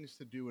hardest things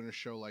to do in a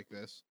show like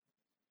this,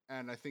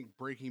 and I think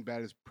Breaking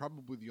Bad is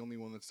probably the only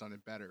one that's done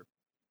it better,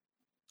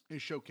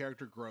 is show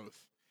character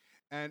growth.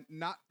 And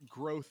not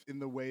growth in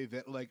the way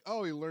that, like,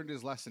 oh, he learned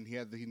his lesson. He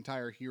had the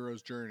entire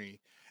hero's journey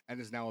and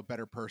is now a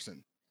better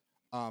person.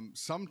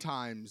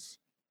 Sometimes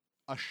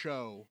a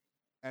show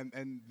and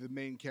the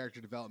main character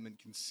development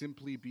can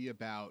simply be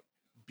about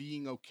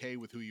being okay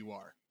with who you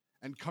are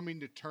and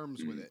coming to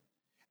terms with it.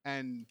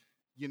 And,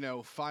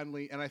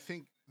 finally, and I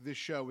think this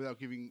show, without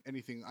giving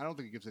anything, I don't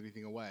think it gives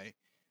anything away,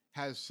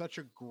 it does such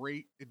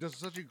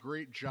a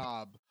great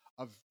job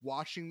of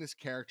watching this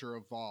character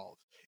evolve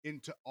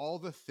into all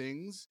the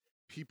things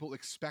people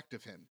expect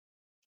of him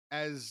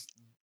as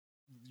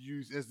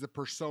the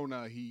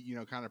persona he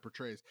kind of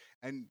portrays.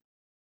 And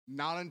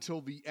not until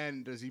the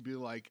end does he be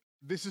like,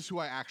 this is who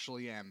I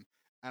actually am,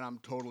 and I'm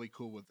totally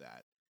cool with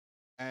that.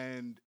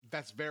 And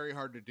that's very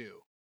hard to do,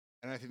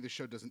 and I think the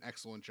show does an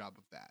excellent job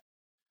of that.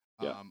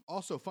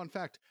 Also, fun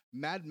fact,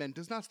 Mad Men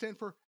does not stand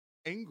for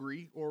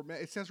angry, or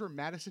it stands for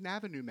Madison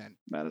Avenue Men.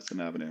 Madison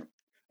Avenue.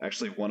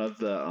 Actually, one of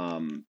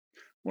the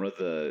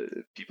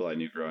people I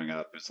knew growing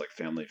up, who's like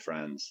family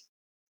friends,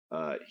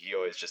 he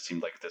always just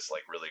seemed like this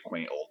like really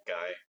quaint old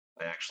guy.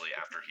 I actually,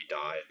 after he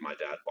died, my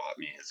dad bought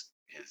me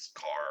his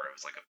car. It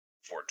was like a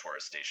Ford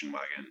Taurus station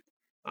wagon.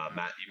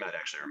 Matt, you might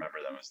actually remember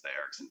them as the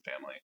Erickson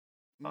family.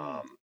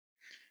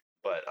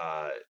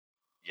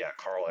 Yeah,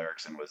 Carl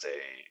Erickson was a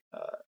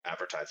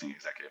advertising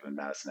executive in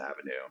Madison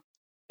Avenue,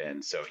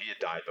 and so he had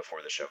died before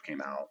the show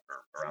came out,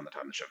 or around the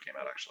time the show came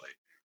out. Actually,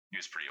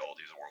 he was pretty old.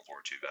 He was a World War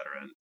II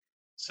veteran.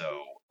 So,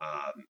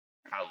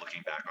 kind of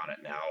looking back on it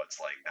now, it's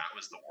like that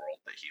was the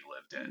world that he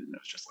lived in. It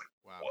was just like,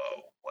 wow.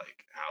 Whoa,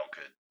 like how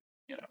could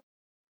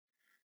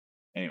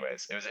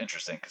Anyways, it was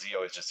interesting because he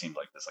always just seemed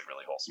like this like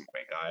really wholesome,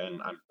 quaint guy, and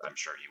I'm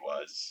sure he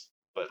was,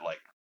 but like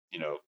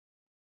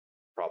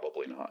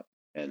probably not.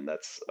 And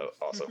that's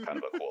also kind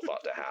of a cool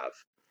thought to have.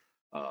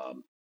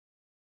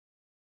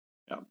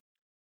 Yeah.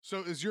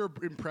 So is your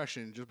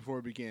impression, just before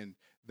we begin,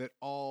 that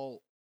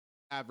all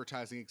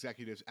advertising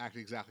executives act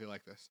exactly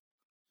like this?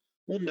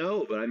 Well,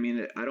 no, but I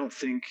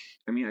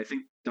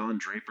think Don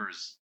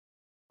Draper's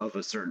of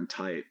a certain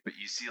type, but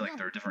you see like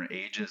there are different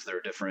ages, there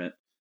are different,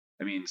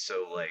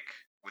 so like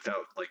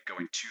without like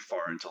going too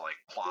far into like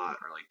plot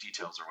or like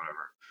details or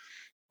whatever,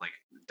 like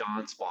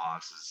Don's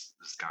boss is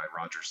this guy,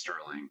 Roger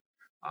Sterling,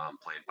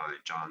 played by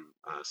John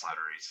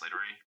Slattery,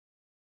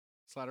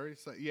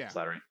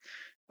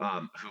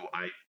 who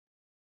I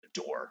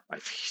adore.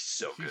 I think he's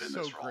so good in this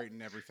role. He's so great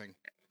in everything.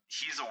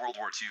 He's a World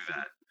War II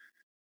vet,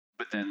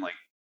 but then like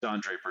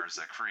Don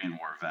Draper's a Korean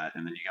War vet,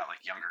 and then you got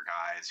like younger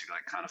guys who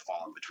like kind of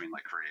fall in between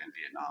like Korea and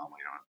Vietnam. We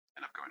don't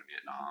end up going to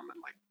Vietnam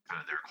and like kind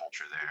of their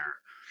culture there.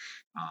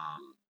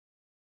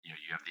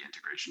 You have the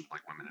integration of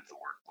like women into the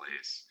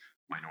workplace,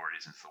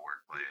 minorities into the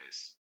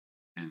workplace.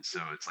 And so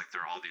it's like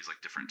there are all these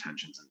like different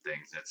tensions and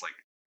things. And it's like,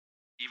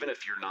 even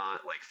if you're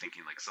not like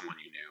thinking like someone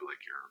you knew,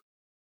 like your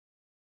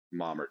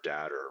mom or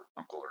dad or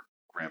uncle or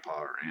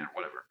grandpa or aunt or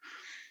whatever,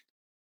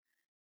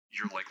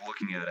 you're like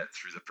looking at it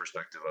through the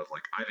perspective of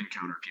like, I've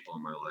encountered people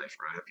in my life,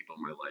 or I have people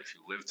in my life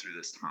who lived through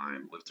this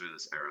time, lived through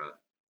this era,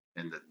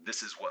 and that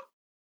this is what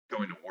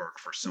going to work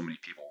for so many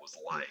people was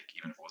like,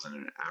 even if it wasn't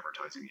an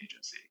advertising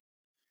agency.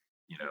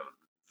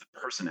 The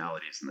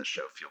personalities in the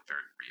show feel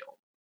very real.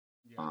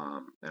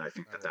 And I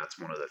think that that's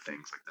one of the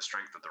things, like the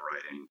strength of the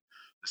writing,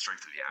 the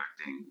strength of the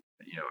acting,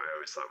 I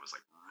always thought was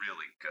like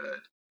really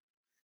good.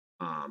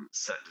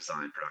 Set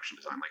design, production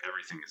design, like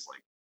everything is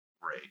like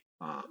great.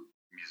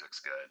 Music's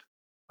good.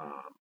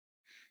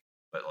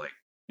 But like,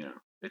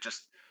 it's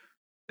just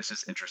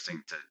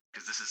interesting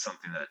because this is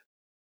something that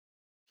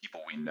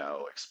people we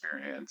know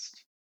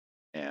experienced,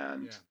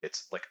 and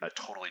it's like a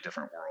totally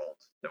different world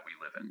that we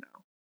live in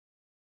now.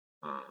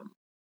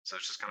 So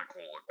it's just kind of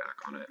cool to look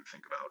back on it and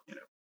think about,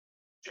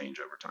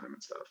 change over time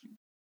and stuff.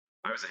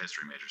 I was a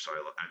history major, so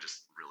I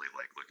just really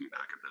like looking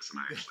back at this,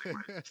 and I actually,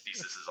 my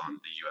thesis is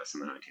on the U.S. in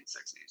the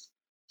 1960s.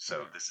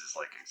 So this is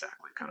like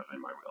exactly kind of in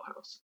my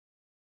wheelhouse.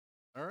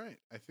 All right.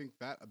 I think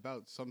that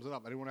about sums it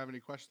up. Anyone have any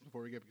questions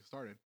before we get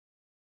started?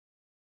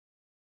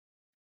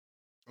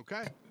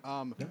 Okay.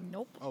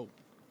 Nope. Oh,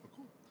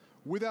 cool.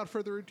 Without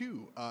further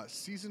ado,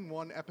 Season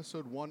 1,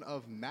 Episode 1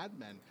 of Mad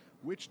Men,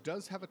 which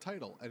does have a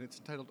title, and it's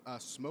entitled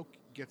Smoke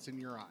Gets in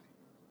Your Eye.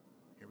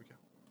 Here we go.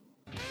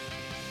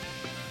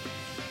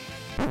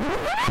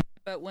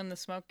 But when the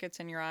smoke gets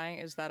in your eye,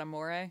 is that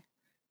amore?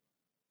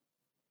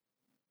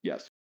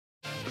 Yes.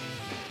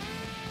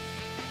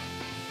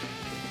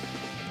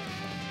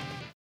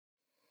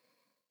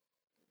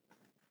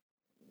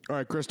 All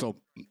right, Crystal.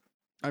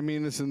 I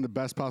mean this in the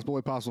best possible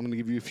way possible. I'm going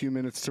to give you a few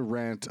minutes to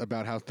rant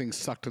about how things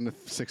sucked in the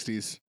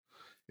 60s.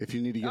 If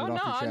you need to get it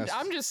off your chest.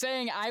 I'm just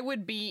saying I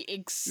would be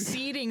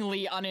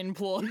exceedingly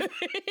unemployed.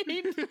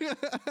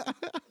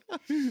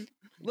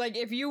 Like,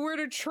 if you were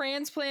to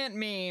transplant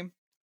me,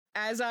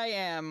 as I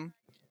am,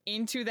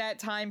 into that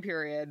time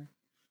period,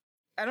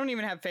 I don't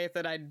even have faith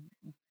that I'd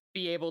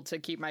be able to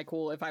keep my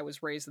cool if I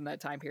was raised in that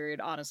time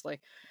period, honestly.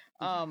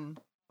 I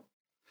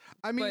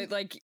mean, but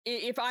like,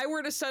 if I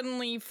were to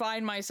suddenly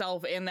find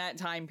myself in that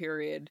time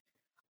period,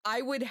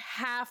 I would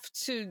have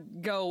to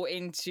go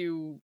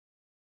into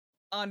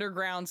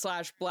underground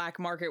 / black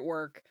market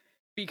work,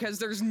 because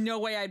there's no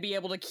way I'd be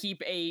able to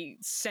keep a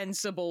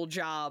sensible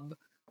job,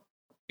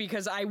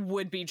 because I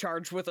would be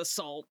charged with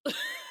assault.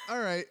 All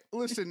right,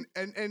 listen,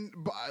 and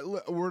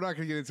we're not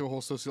going to get into a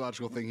whole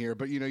sociological thing here,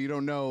 but you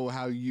don't know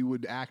how you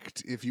would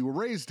act if you were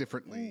raised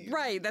differently.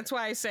 Right, that's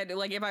why I said,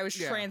 like, if I was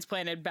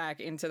transplanted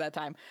back into that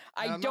time.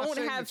 I don't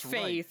have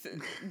faith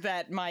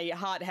that my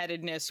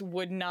hot-headedness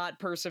would not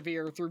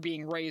persevere through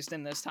being raised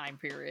in this time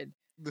period.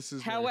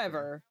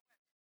 However,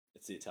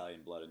 it's the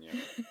Italian blood in you.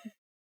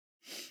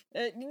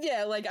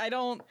 Yeah, like, I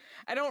don't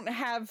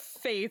have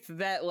faith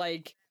that,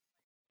 like,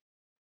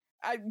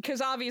 because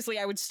obviously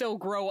I would still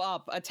grow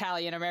up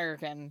Italian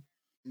American.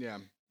 Yeah.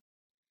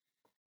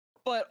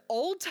 But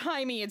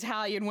old-timey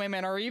Italian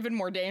women are even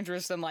more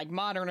dangerous than, like,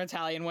 modern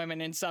Italian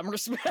women in some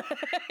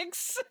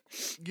respects.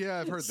 Yeah,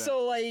 I've heard that.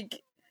 So,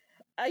 like,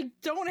 I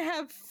don't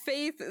have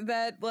faith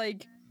that,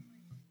 like,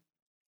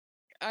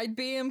 I'd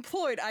be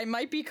employed. I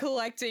might be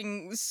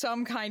collecting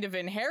some kind of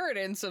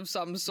inheritance of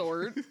some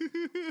sort.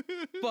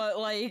 But,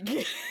 like...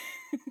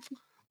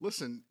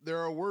 Listen, there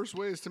are worse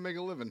ways to make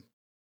a living.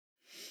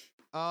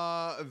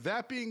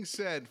 That being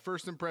said,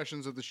 first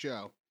impressions of the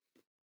show.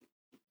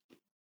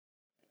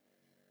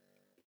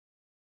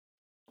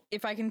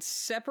 If I can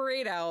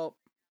separate out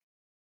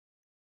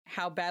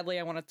how badly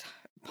I want to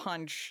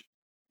punch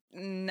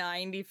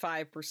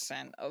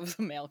 95% of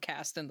the male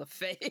cast in the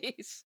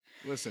face.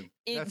 Listen,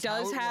 it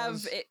does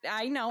have.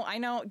 I know.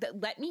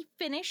 Let me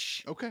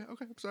finish. Okay.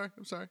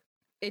 I'm sorry.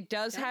 It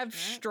does have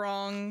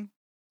strong.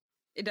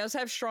 It does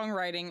have strong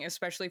writing,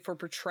 especially for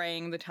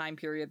portraying the time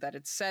period that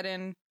it's set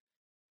in.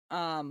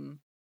 The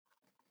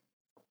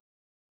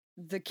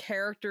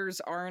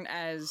characters aren't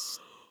as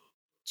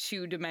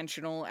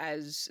two-dimensional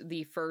as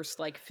the first,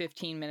 like,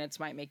 15 minutes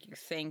might make you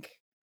think.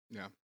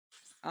 Yeah.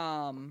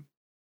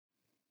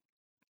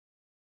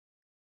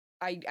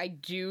 I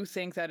do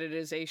think that it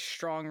is a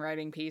strong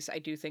writing piece. I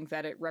do think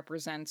that it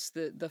represents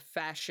the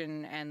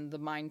fashion and the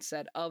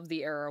mindset of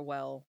the era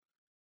well.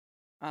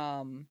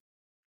 While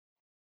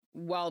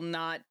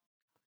not,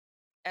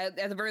 at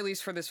the very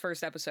least for this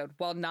first episode,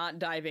 while not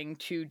diving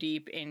too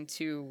deep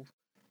into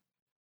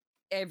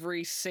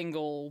every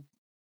single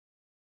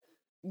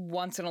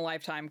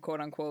once-in-a-lifetime,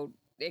 quote-unquote,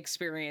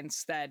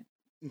 experience that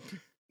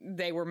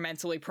they were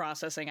mentally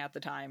processing at the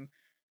time.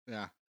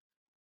 Yeah.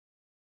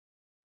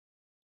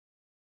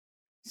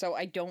 So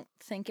I don't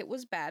think it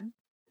was bad.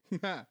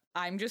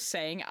 I'm just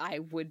saying I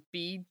would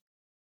be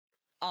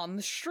on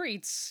the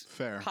streets.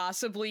 Fair.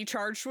 Possibly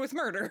charged with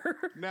murder.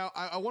 Now,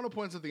 I want to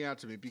point something out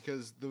to me,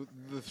 because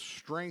the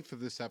strength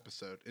of this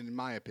episode, in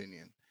my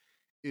opinion,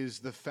 is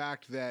the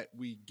fact that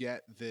we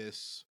get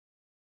this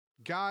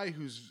guy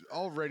who's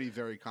already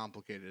very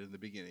complicated in the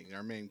beginning,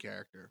 our main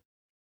character.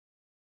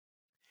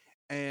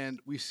 And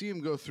we see him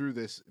go through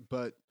this,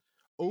 but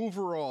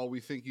overall we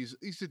think he's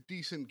a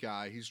decent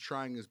guy. He's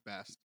trying his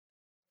best.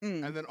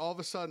 And then all of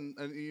a sudden,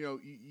 and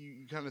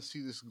you kind of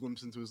see this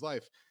glimpse into his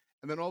life,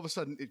 and then all of a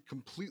sudden it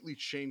completely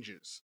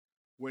changes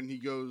when he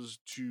goes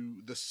to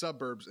the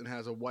suburbs and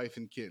has a wife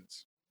and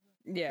kids.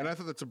 Yeah. And I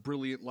thought that's a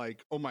brilliant,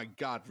 like, oh my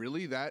God,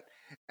 really? That?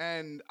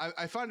 And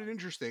I find it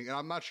interesting, and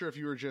I'm not sure if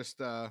you were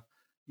just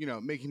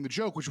making the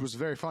joke, which was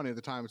very funny at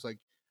the time. It's like,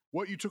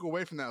 what you took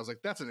away from that was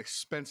like, that's an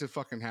expensive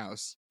fucking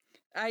house.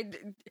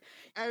 Listen,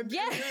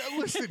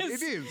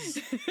 it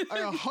is. I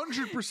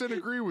 100%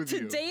 agree with you.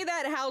 Today,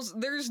 that house,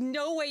 there's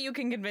no way you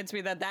can convince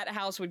me that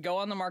house would go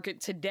on the market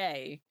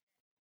today,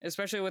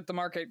 especially with the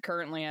market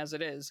currently as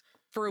it is,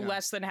 for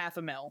less than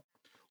 $500,000.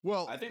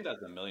 Well, I think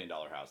that's $1 million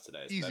house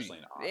today, especially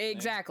in Austin.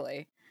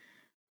 Exactly.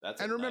 That's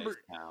nice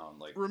town.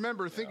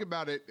 Think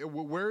about it.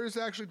 Where is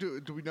actually?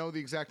 Do we know the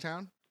exact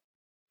town?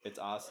 It's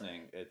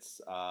Ossining.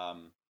 It's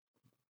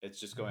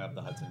just going up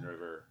the Hudson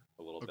River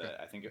a little bit.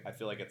 I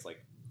feel like it's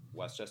like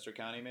Westchester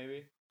County,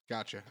 maybe.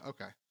 Gotcha.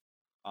 Okay.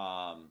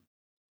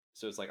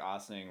 So it's like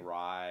Ossining,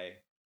 Rye,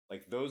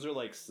 like those are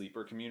like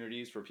sleeper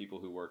communities for people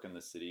who work in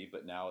the city,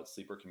 but now it's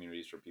sleeper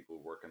communities for people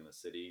who work in the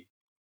city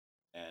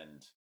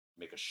and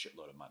make a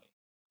shitload of money.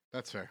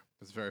 That's fair.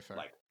 That's very fair.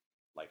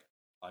 Like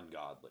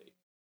ungodly,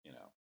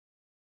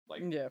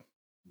 like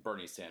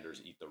Bernie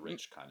Sanders eat the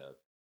rich kind of.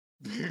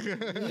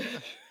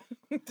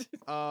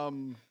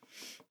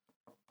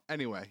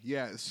 Anyway,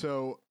 yeah.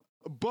 So,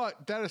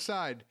 but that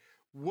aside,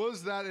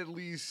 was that at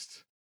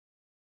least?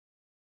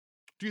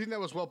 Do you think that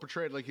was well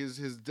portrayed? Like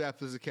his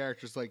depth as a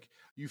character is like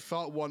you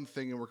thought one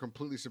thing and were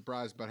completely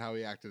surprised about how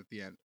he acted at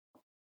the end.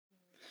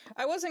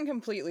 I wasn't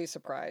completely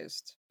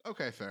surprised.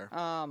 Okay, fair.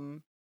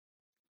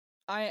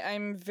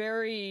 I'm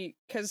very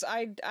because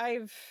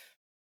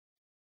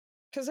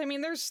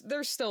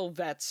there's still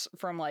vets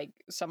from like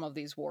some of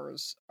these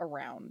wars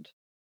around,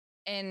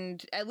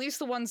 and at least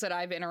the ones that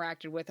I've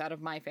interacted with out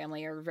of my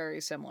family are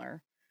very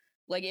similar.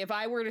 Like if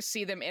I were to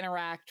see them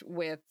interact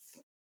with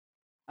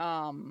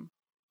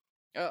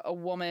a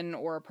woman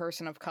or a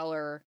person of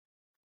color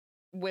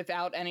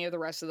without any of the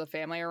rest of the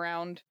family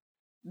around,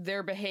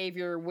 their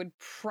behavior would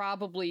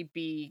probably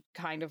be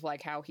kind of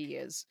like how he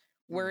is,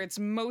 where it's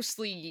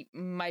mostly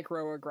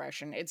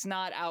microaggression. It's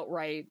not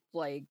outright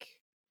like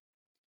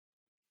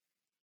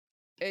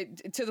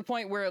it to the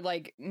point where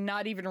like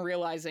not even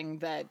realizing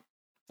that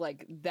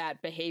like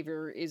that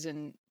behavior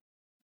isn't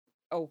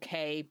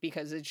okay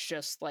because it's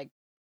just like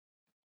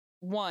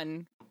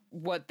one,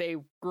 what they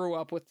grew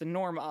up with the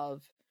norm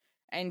of,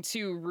 and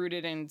two,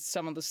 rooted in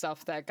some of the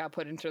stuff that got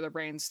put into their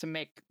brains to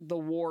make the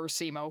war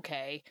seem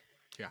okay.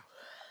 Yeah.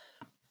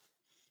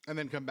 And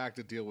then come back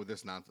to deal with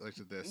this nonsense,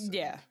 like this.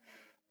 Yeah.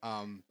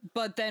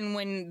 But then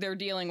when they're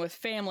dealing with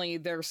family,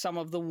 they're some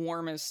of the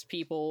warmest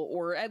people,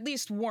 or at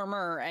least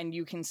warmer, and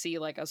you can see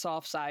like a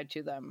soft side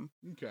to them.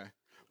 Okay.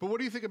 But what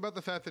do you think about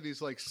the fact that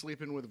he's like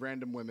sleeping with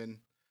random women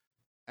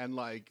and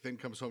like then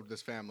comes home to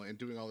this family and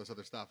doing all this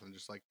other stuff and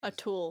just like a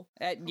tool?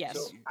 Yes.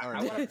 So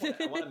I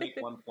want to make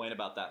one point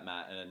about that,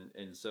 Matt.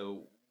 And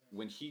so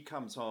when he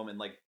comes home and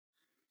like,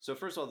 so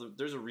first of all,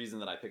 there's a reason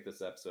that I picked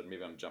this episode.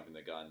 Maybe I'm jumping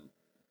the gun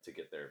to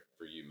get there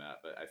for you, Matt,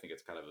 but I think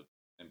it's kind of an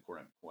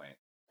important point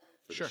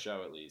for the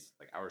show, at least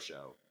like our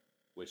show,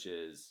 which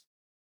is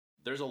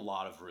there's a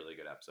lot of really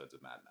good episodes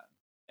of Mad Men,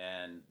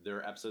 and there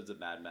are episodes of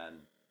Mad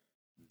Men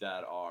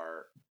that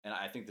are, and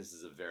I think this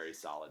is a very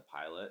solid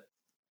pilot,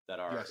 that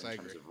are, in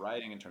terms of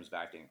writing, in terms of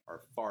acting,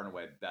 are far and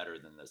away better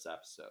than this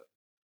episode.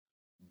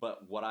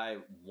 But what I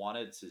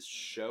wanted to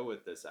show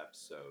with this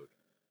episode,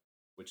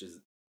 which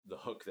is the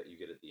hook that you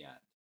get at the end,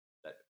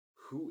 that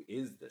who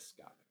is this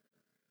guy?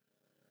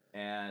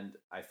 And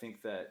I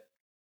think that,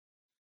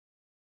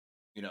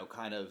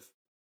 kind of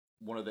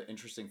one of the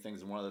interesting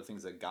things and one of the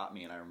things that got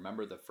me, and I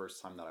remember the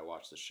first time that I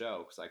watched the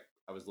show, because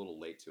I was a little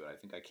late to it. I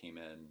think I came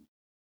in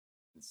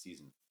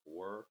season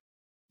 4,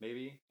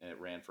 maybe, and it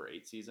ran for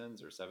 8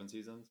 seasons or 7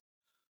 seasons.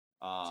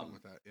 Something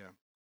like that, yeah.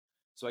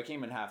 So I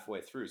came in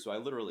halfway through. So I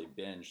literally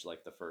binged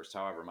like the first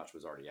however much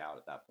was already out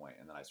at that point,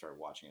 and then I started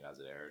watching it as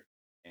it aired.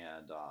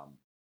 And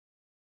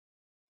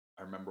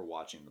I remember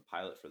watching the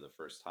pilot for the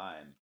first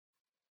time,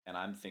 and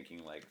I'm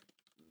thinking like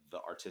the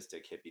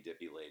artistic hippy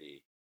dippy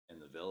lady in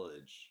the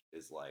village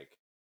is like,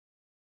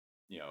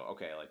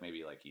 okay, like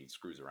maybe like he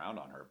screws around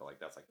on her, but like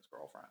that's like his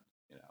girlfriend,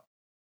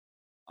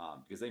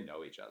 because they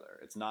know each other.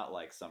 It's not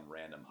like some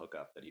random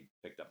hookup that he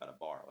picked up at a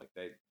bar. Like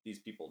these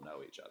people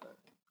know each other.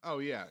 Oh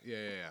yeah.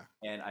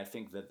 And I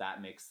think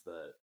that makes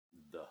the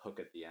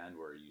hook at the end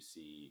where you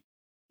see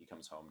he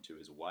comes home to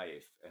his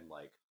wife and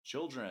like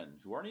children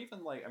who aren't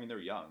even like, I mean, they're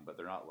young, but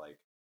they're not like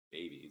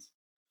babies.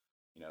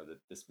 That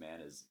this man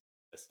is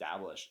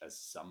established as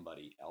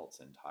somebody else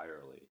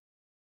entirely.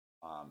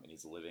 And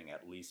he's living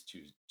at least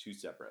two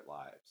separate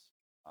lives,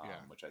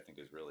 which I think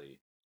is really,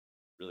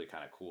 really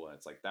kind of cool. And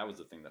it's like, that was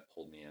the thing that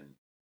pulled me in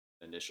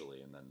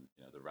initially. And then,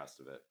 the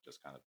rest of it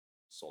just kind of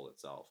sold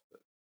itself.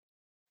 But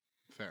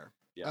fair.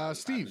 Yeah.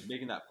 Steve, I was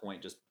making that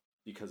point just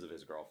because of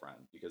his girlfriend,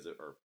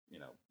 or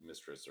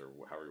mistress, or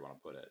however you want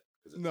to put it.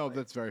 No,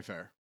 that's very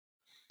fair.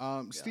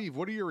 Steve,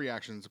 what are your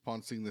reactions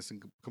upon seeing this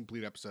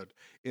complete episode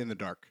in the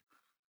dark?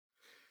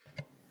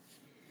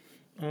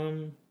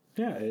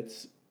 Yeah,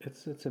 it's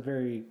a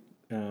very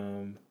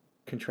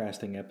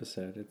contrasting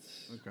episode.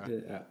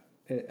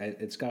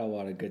 It's got a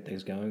lot of good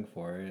things going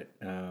for it,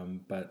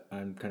 but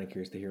I'm kind of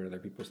curious to hear what other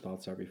people's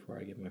thoughts are before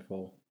I give my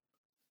full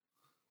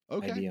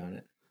idea on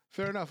it.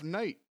 Fair enough.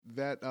 Knight,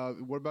 that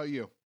what about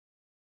you?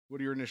 What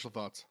are your initial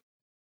thoughts?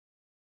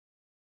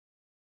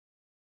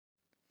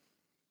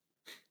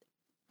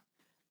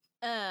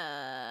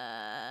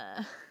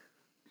 That's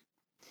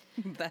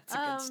a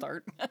good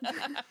start.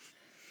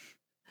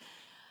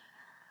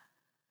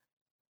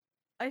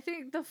 I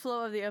think the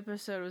flow of the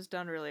episode was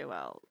done really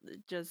well.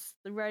 Just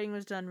the writing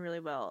was done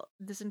really well.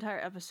 This entire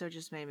episode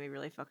just made me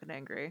really fucking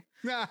angry.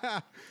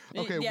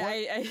 Okay,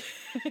 yeah,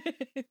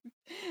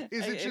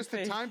 is it just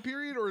the time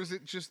period, or is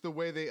it just the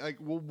way they like?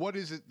 Well, what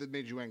is it that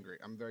made you angry?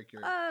 I'm very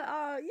curious. Yeah,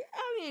 I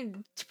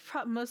mean,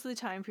 most of the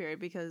time period,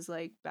 because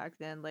like back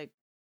then, like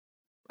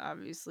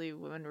obviously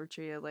women were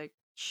treated like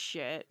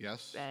shit.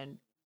 Yes, and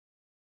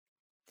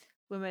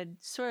women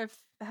sort of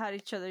had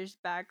each other's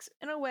backs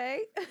in a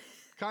way.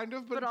 Kind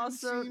of, but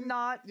also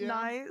not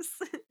nice.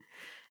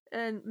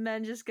 And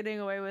men just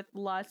getting away with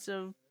lots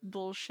of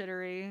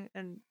bullshittery,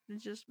 and it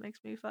just makes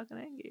me fucking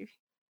angry.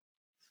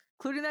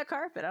 Including that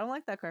carpet. I don't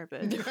like that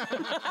carpet.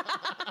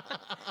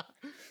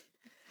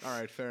 All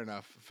right, fair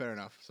enough.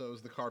 So it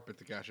was the carpet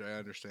to catch. I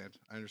understand.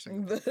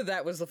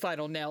 That was the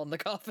final nail in the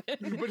coffin.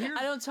 But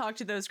I don't talk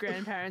to those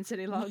grandparents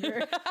any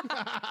longer.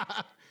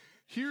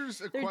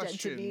 Here's a They're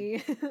question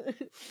dead to me.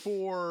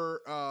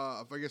 for,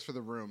 I guess, for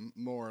the room,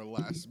 more or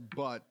less.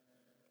 But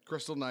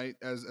Crystal Knight,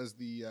 as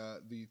the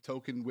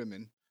token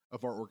women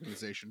of our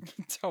organization.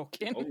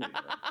 Token. Oh.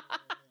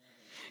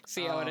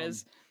 See how it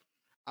is.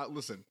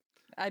 Listen,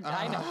 I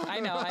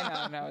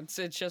know.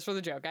 It's just for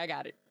the joke. I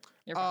got it.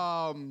 You're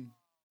fine.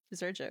 Is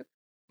there a joke?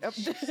 Yep.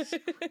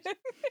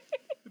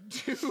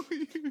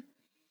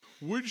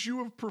 Would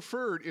you have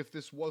preferred if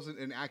this wasn't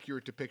an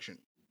accurate depiction?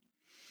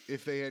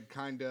 If they had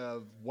kind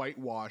of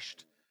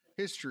whitewashed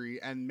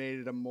history and made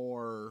it a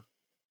more,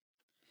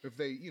 if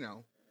they,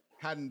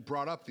 hadn't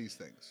brought up these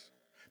things?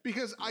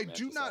 Because I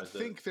do not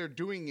think they're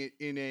doing it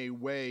in a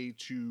way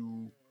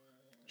to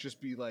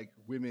just be like,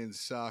 women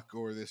suck,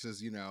 or this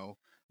is,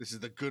 this is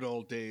the good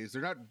old days.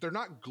 They're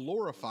not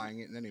glorifying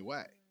it in any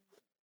way.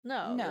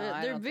 No,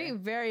 they're being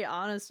very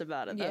honest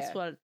about it. That's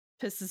what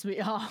pisses me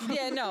off.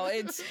 Yeah, no,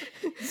 it's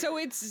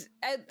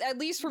at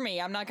least for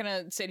me. I'm not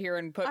gonna sit here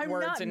and put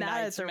words in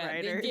Knight's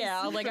mouth.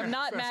 Yeah, like I'm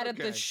not mad at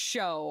the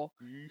show.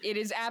 It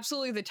is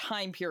absolutely the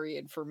time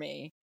period for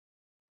me.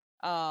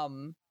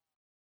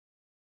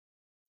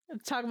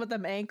 Talk about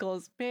them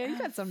ankles, man. You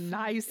got some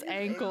nice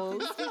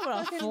ankles. You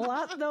want to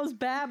flop those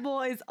bad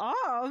boys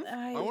off.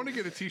 I want to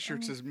get a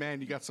T-shirt that says,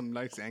 "Man, you got some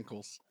nice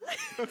ankles."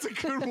 That's a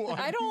good one.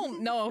 I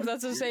don't know if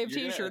that's a safe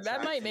T-shirt.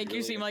 That might make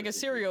you seem like a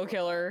serial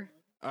killer.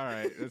 All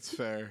right, that's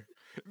fair.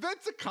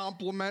 That's a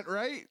compliment,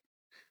 right?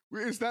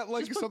 Is that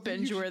like just something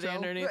binge-worthy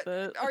underneath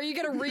it? Are you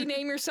gonna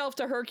rename yourself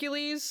to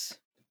Hercules?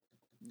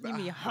 You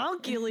mean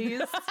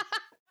Honkules?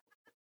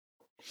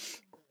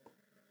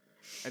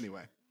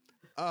 Anyway,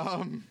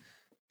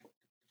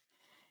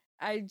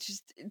 at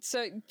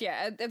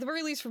the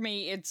very least for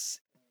me, it's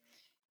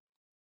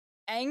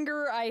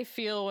anger I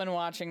feel when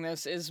watching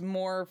this is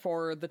more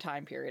for the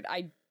time period.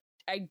 I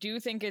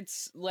do think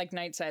it's, like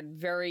Knight said,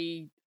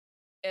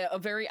 a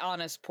very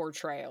honest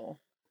portrayal.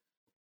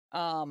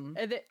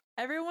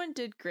 Everyone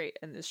did great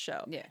in this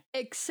show. Yeah.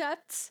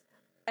 Except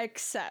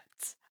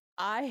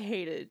I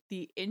hated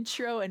the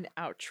intro and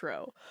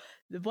outro.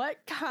 What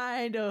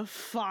kind of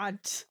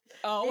font?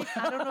 Oh,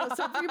 I don't know.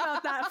 Something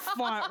about that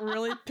font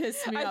really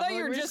pissed me off. I thought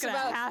you were just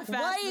about,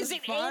 why is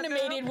it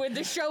animated with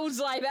the show's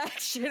live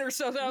action or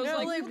something? I was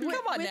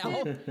come on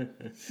now.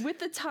 With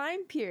the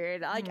time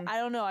period, I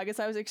don't know. I guess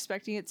I was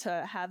expecting it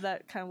to have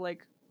that kind of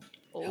like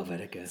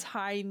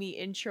old-timey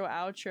intro,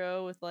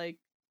 outro with like,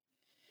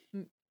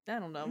 I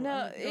don't know.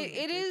 No,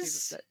 it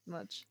is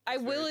much. I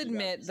will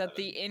admit that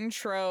the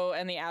intro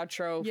and the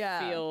outro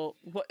feel,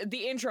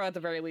 the intro at the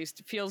very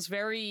least feels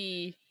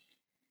very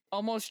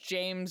almost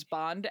James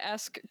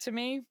Bond-esque to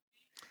me.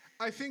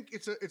 I think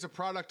it's a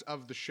product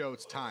of the show.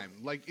 It's time.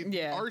 Like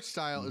the art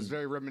style is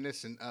very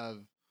reminiscent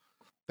of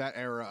that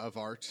era of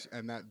art,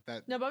 and that.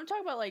 No, but I'm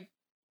talking about like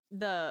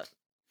the.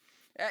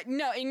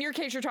 No, in your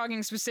case, you're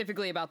talking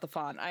specifically about the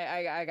font.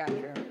 I got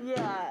you.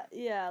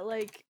 Yeah,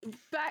 like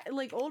back,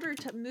 like older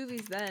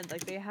movies then,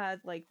 like they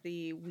had like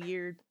the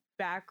weird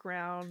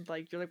background.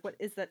 Like you're like, what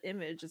is that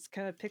image? It's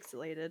kind of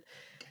pixelated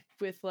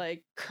with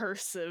like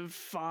cursive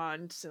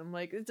font. And I'm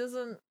like, it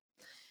doesn't.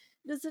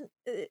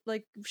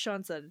 Like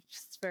Sean said,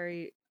 it's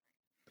very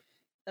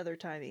other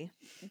timey.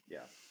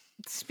 Yeah.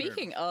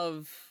 Speaking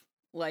of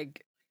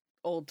like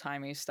old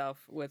timey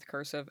stuff with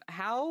cursive,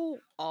 how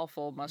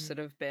awful must it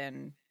have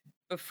been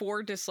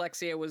before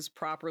dyslexia was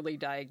properly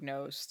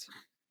diagnosed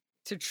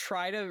to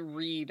try to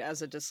read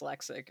as a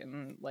dyslexic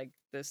in like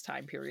this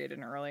time period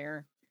and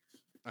earlier?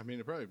 I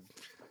mean,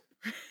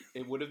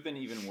 it would have been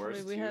even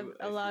worse. We have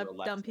a lot of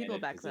dumb people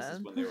back then. This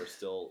is when they were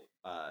still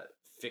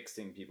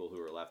fixing people who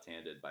were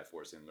left-handed by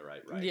forcing them to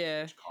write right,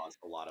 which caused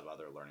a lot of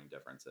other learning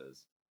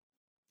differences.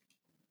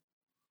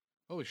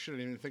 Holy shit! I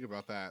didn't even think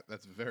about that.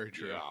 That's very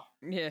true.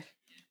 Yeah.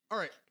 All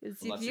right.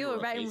 If you were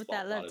writing with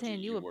that left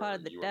hand, you were part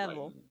of the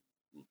devil.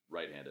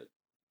 Right-handed.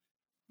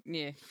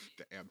 Yeah.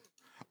 Damn.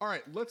 All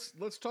right,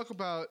 let's talk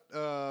about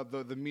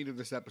the meat of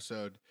this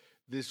episode.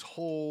 This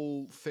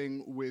whole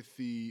thing with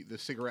the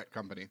cigarette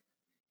company,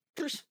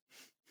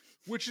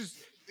 which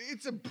is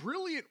it's a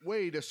brilliant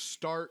way to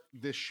start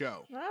this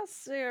show. Well,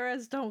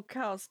 cigarettes don't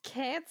cause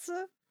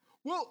cancer.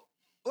 Well,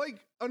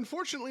 like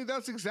unfortunately,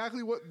 that's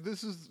exactly what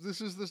this is.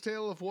 This is the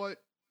tale of what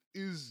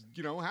is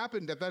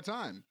happened at that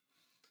time.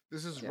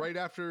 This is right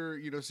after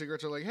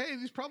cigarettes are like, hey,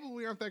 these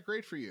probably aren't that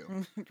great for you.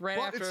 Right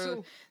but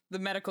after the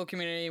medical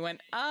community went,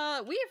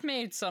 we have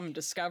made some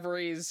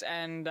discoveries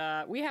and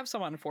we have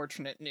some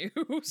unfortunate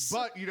news.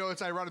 But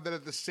it's ironic that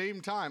at the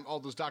same time,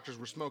 all those doctors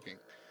were smoking.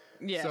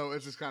 Yeah. So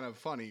it's just kind of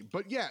funny.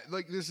 But yeah,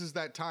 like this is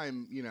that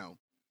time,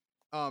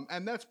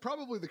 and that's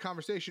probably the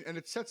conversation, and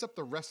it sets up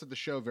the rest of the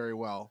show very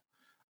well,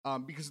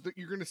 because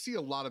you're going to see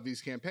a lot of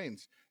these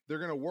campaigns. They're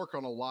going to work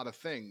on a lot of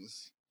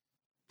things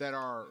that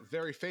are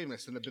very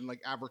famous and have been like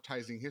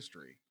advertising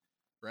history,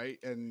 right?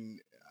 And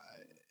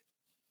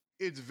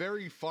it's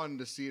very fun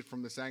to see it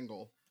from this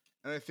angle.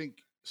 And I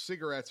think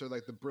cigarettes are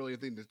like the brilliant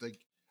thing that's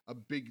like a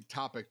big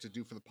topic to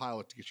do for the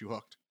pilot to get you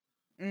hooked.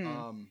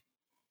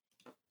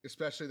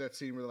 Especially that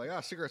scene where they're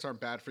like, cigarettes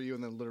aren't bad for you,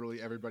 and then literally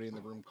everybody in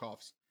the room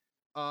coughs.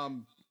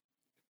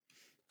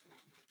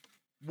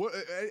 What?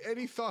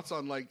 Any thoughts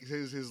on like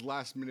his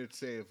last minute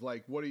save?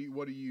 Like, what do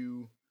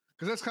you?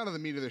 Because that's kind of the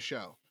meat of the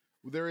show.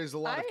 There is a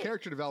lot of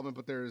character development,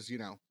 but there's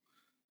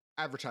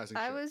advertising.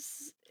 I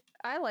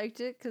liked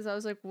it because I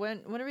was like,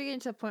 when are we getting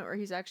to the point where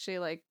he's actually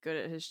like good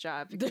at his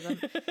job? Because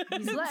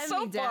he's letting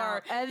so me down.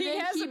 Far, and he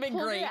then hasn't been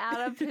pulled great it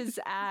out of his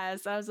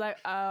ass. I was like,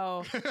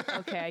 oh,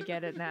 okay, I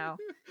get it now.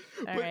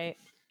 All right,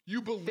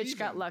 you believe bitch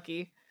got him.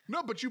 Lucky.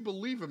 No, but you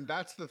believe him.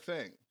 That's the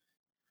thing.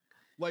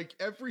 Like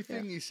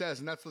everything he says,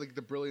 and that's like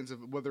the brilliance of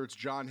whether it's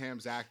John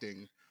Hamm's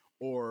acting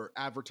or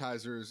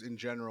advertisers in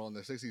general in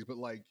the 60s. But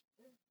like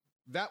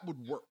that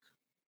would work.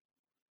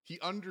 He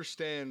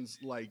understands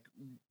like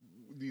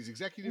these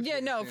executives. Yeah,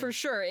 no, for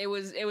sure. It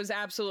was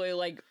absolutely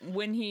like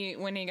when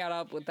he got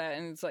up with that,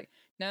 and it's like,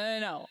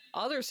 no.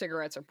 Other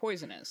cigarettes are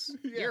poisonous.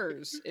 Yeah.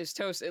 Yours is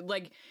toasted.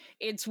 Like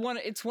it's one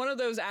of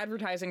those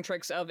advertising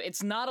tricks of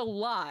it's not a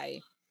lie,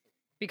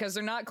 because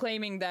they're not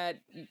claiming that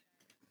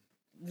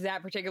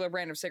particular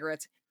brand of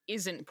cigarettes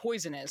isn't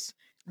poisonous.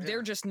 Yeah.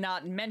 They're just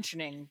not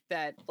mentioning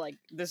that like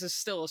this is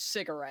still a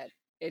cigarette.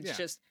 It's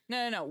just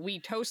no. We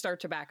toast our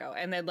tobacco,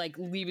 and then like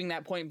leaving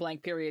that point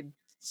blank period,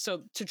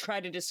 so to try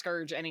to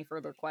discourage any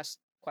further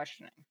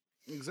questioning.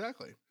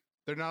 Exactly,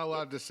 they're not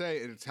allowed to say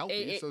it's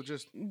healthy. So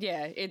just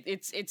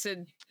it's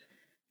an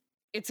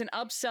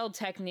upsell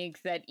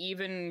technique that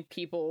even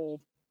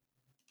people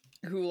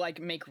who like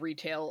make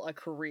retail a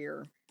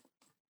career,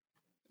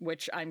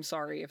 which I'm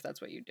sorry if that's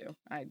what you do.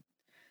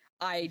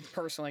 I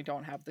personally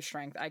don't have the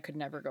strength. I could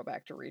never go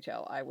back to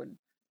retail. I would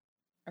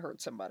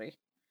hurt somebody.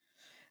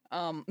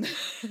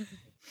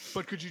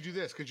 But could you do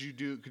this? Could you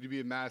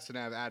be a Madison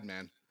Ave ad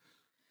man?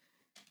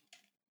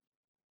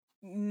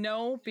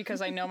 No,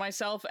 because I know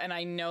myself and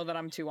I know that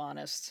I'm too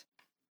honest.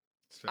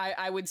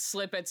 I would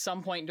slip at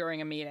some point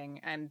during a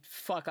meeting and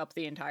fuck up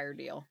the entire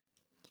deal.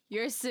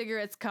 Your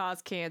cigarettes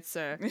cause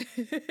cancer.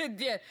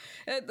 Yeah.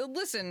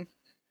 Listen.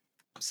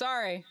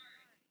 Sorry.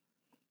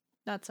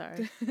 Not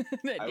sorry.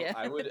 Yeah.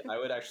 I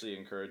would actually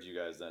encourage you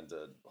guys then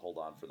to hold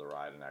on for the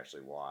ride and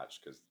actually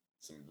watch, because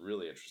some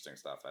really interesting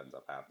stuff ends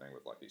up happening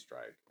with Lucky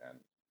Strike, and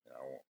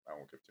I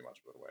won't give too much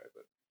of it away.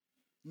 But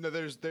no,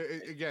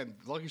 again,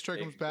 Lucky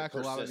Strike comes back. A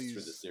lot of these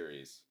through the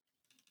series,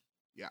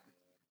 yeah,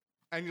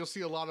 and you'll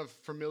see a lot of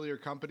familiar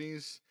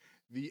companies.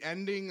 The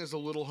ending is a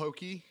little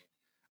hokey.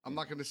 I'm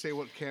not going to say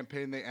what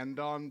campaign they end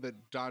on that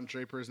Don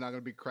Draper is not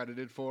going to be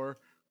credited for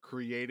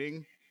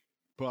creating,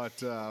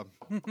 but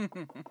it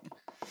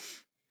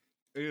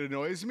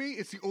annoys me.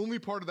 It's the only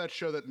part of that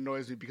show that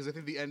annoys me, because I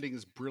think the ending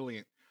is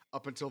brilliant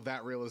up until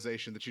that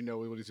realization that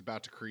what he's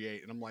about to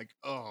create. And I'm like,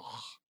 ugh.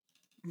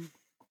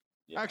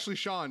 Yeah. Actually,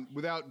 Sean,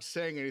 without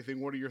saying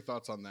anything, what are your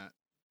thoughts on that?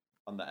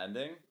 On the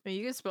ending? I mean,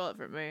 you can spoil it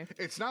for me.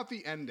 It's not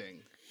the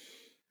ending.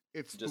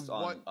 It's just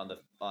on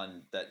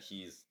that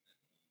he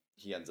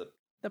ends up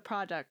the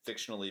product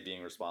fictionally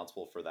being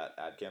responsible for that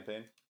ad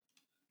campaign.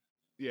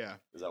 Yeah.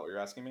 Is that what you're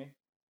asking me?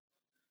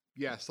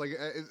 Yes. Like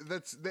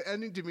that's the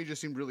ending to me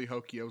just seemed really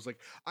hokey. I was like,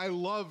 I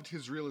loved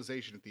his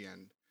realization at the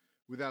end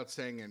without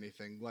saying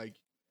anything. Like,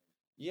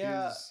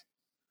 yeah, his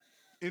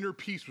inner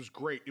peace was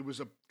great. It was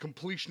a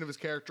completion of his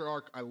character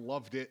arc. I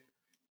loved it.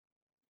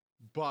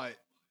 But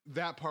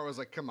that part was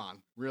like, come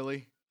on,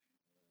 really?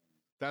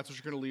 That's what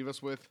you're going to leave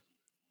us with?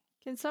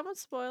 Can someone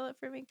spoil it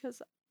for me?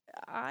 Because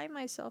I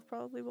myself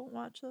probably won't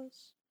watch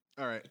those.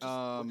 All right.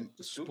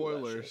 Just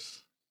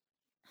spoilers.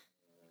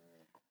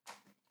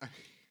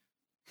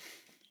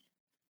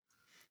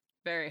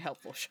 Very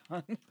helpful,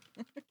 Sean.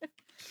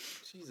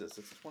 Jesus,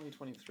 it's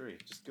 2023.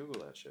 Just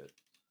Google that shit.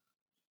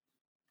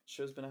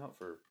 Show's been out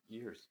for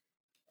years.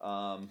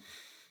 I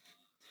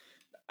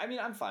mean,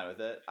 I'm fine with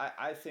it.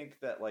 I think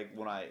that like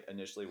when I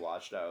initially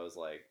watched it, I was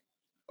like,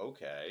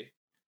 okay.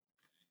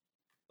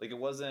 Like I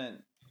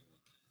wasn't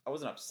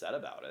upset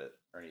about it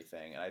or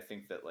anything. And I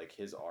think that like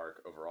his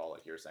arc overall,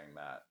 like you were saying,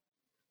 Matt,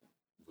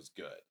 was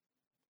good.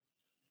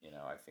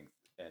 I think,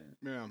 and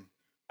yeah,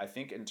 I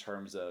think in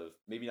terms of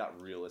maybe not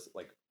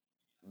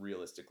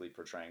realistically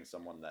portraying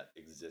someone that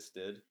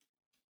existed,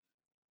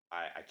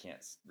 I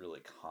can't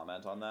really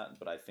comment on that,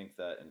 but I think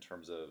that in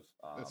terms of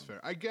that's fair.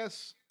 I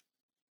guess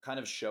kind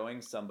of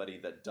showing somebody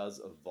that does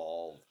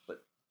evolve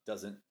but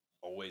doesn't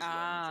always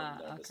learn from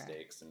their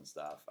mistakes and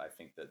stuff. I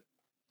think that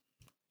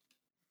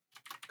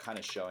kind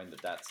of showing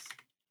that that's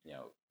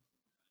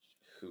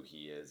who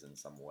he is in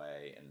some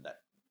way, and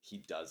that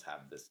he does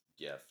have this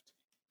gift,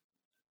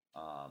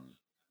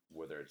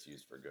 whether it's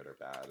used for good or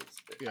bad.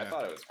 I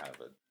thought it was kind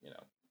of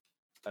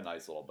a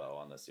nice little bow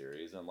on the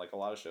series, and like a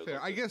lot of shows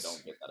I guess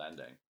don't get that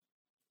ending.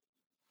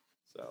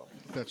 So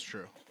that's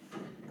true.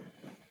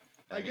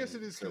 I guess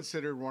it is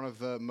considered one of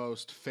the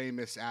most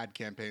famous ad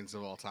campaigns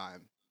of all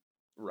time.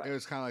 Right. It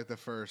was kind of like the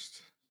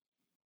first,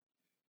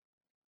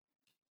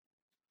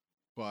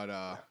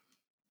 but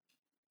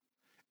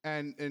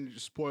and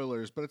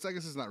spoilers, but I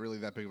guess it's not really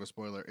that big of a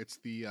spoiler. It's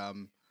the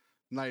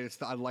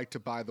I'd like to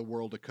buy the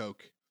world a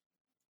Coke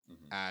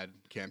ad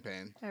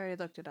campaign. I already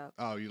looked it up.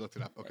 Oh, you looked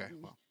it up. Okay,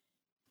 well.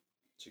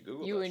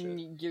 You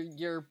and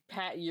your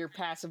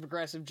passive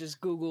aggressive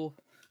just Google.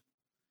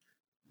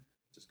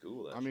 Just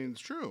Google that. I mean, it's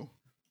true.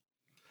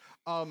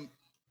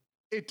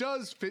 It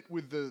does fit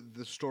with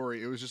the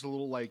story. It was just a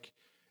little like,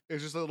 it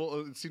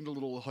seemed a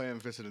little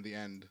ham-fisted at the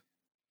end.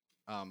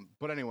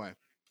 But anyway.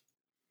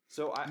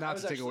 So not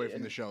to take away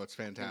from the show, it's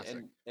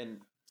fantastic. And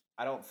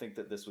I don't think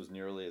that this was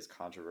nearly as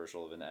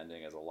controversial of an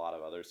ending as a lot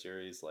of other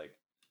series. Like,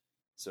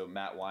 so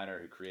Matt Weiner,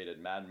 who created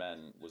Mad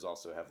Men, was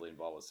also heavily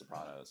involved with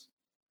Sopranos.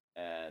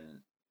 And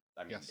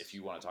I mean, if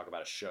you want to talk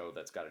about a show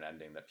that's got an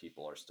ending that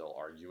people are still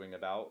arguing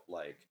about,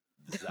 like,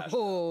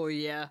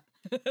 yeah.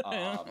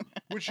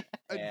 Which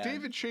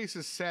David Chase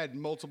has said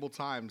multiple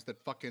times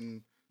that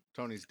fucking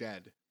Tony's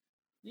dead.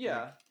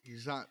 Yeah, like,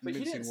 he's not. But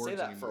he didn't say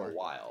that anymore. for a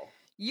while.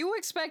 You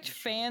expect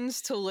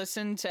fans to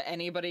listen to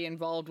anybody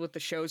involved with the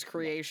show's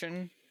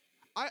creation?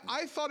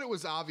 I thought it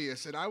was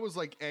obvious, and I was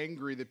like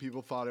angry that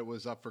people thought it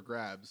was up for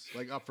grabs,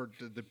 like up for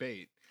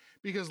debate,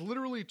 because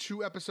literally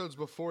 2 episodes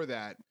before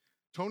that,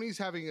 Tony's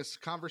having a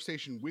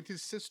conversation with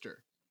his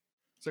sister.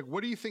 It's like,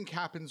 what do you think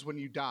happens when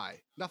you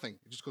die? Nothing.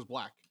 It just goes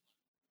black.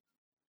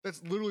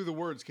 That's literally the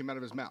words came out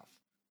of his mouth.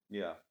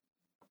 Yeah.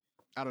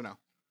 I don't know.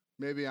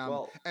 Maybe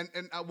I'm... And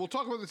we'll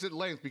talk about this at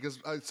length because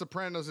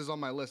Sopranos is on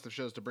my list of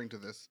shows to bring to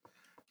this.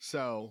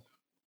 So...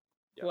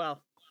 Yeah.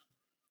 Well,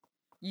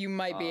 you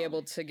might be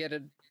able to get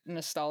a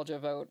nostalgia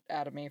vote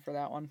out of me for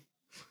that one.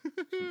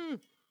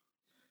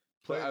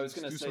 But I was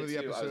going to say,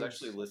 too, I was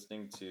actually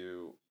listening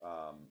to...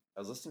 I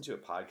was listening to a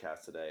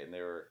podcast today, and they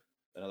were...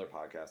 Another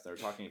podcast, they were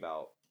talking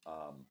about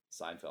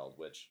Seinfeld,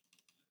 which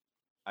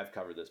I've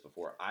covered this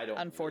before. I've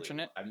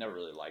never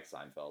really liked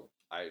Seinfeld.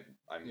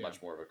 I'm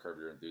much more of a Curb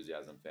Your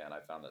Enthusiasm fan. I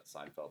found that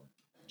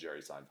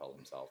Jerry Seinfeld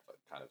himself,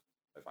 I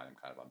find him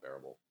kind of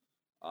unbearable.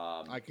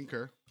 I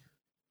concur.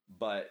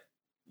 But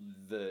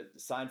the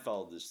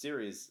Seinfeld, the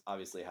series,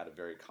 obviously had a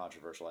very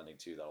controversial ending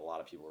too that a lot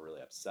of people were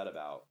really upset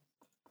about.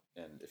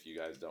 And if you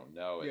guys don't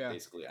know, it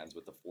basically ends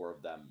with the 4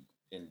 of them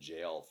in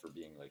jail for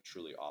being like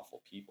truly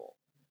awful people.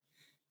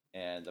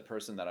 And the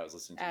person that I was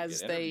listening to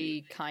as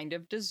they kind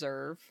of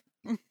deserve.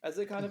 As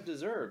they kind of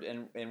deserved.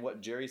 And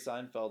what Jerry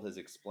Seinfeld has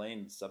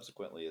explained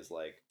subsequently is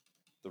like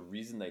the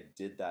reason they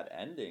did that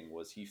ending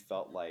was he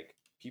felt like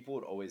people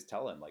would always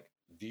tell him like,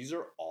 these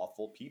are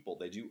awful people.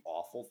 They do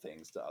awful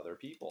things to other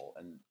people.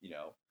 And,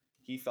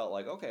 he felt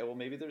like, okay, well,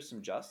 maybe there's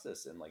some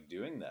justice in like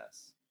doing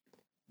this.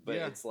 But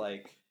it's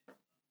like,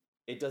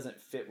 it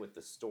doesn't fit with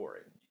the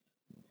story.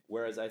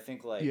 Whereas I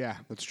think like... Yeah,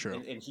 that's true.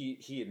 And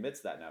he admits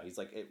that now. He's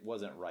like, it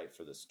wasn't right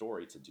for the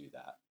story to do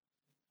that.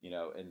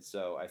 And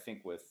so I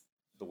think with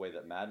the way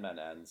that Mad Men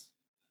ends,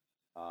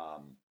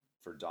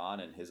 for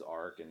Don and his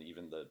arc and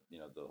even the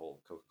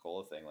whole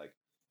Coca-Cola thing, like,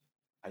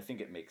 I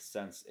think it makes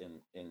sense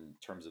in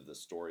terms of the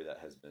story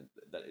that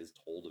is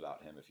told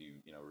about him if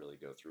you, really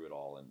go through it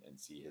all and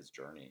see his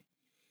journey.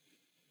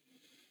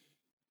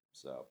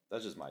 So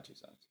that's just my 2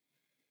 cents.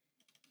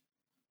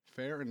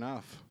 Fair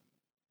enough.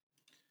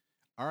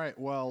 All right.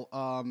 Well,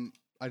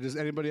 does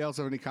anybody else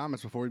have any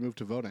comments before we move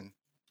to voting?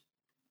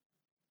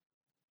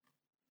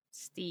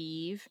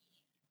 Steve?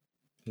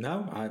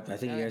 No, I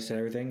think you guys said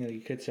everything that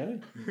you could say.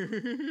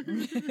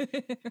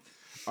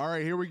 All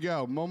right, here we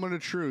go. Moment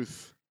of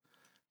truth.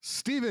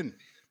 Steven,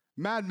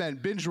 Mad Men,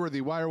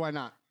 binge-worthy. Why or why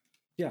not?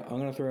 Yeah, I'm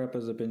going to throw it up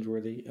as a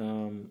binge-worthy.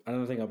 I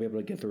don't think I'll be able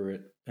to get through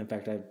it. In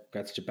fact, I've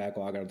got such a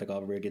backlog, I don't think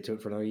I'll ever get to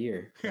it for another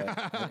year. But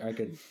I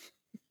could...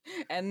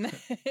 And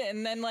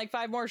then like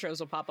 5 more shows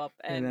will pop up,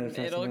 and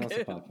it'll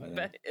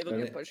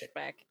get pushed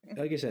back.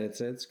 Like I said,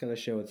 it's got a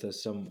show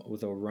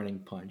with a running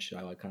punch.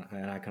 I kind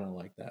of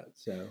like that.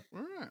 So,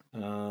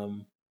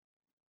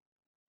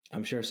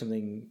 I'm sure if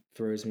something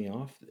throws me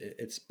off,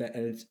 it's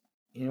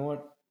you know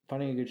what,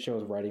 finding a good show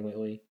with writing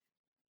lately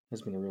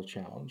has been a real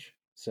challenge.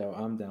 So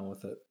I'm down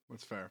with it.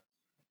 That's fair.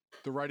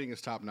 The writing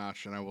is top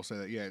notch, and I will say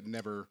that. Yeah,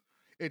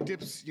 it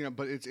dips,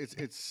 but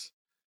it's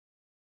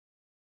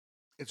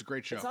a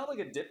great show. It's not like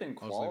a dip in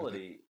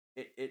quality.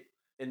 It's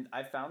and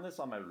I found this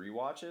on my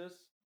rewatches,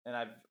 and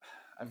I've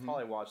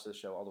probably watched this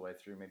show all the way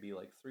through maybe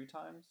like 3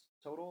 times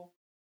total,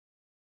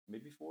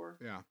 maybe 4.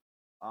 Yeah.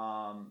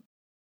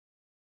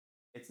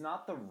 It's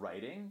not the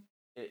writing.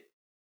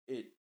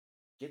 It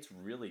gets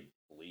really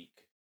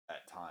bleak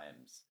at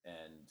times,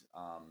 and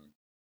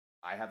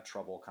I have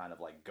trouble kind of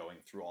like going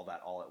through all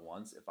that all at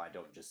once if I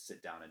don't just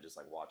sit down and just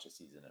like watch a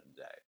season in a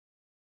day.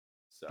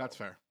 So that's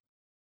fair.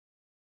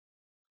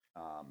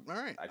 All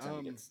right. I tend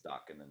to get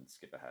stuck and then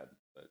skip ahead,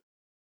 but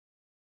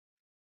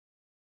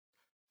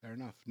fair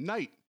enough.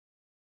 Night.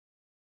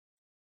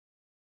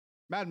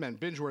 Mad Men,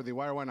 binge-worthy.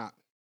 Why or why not?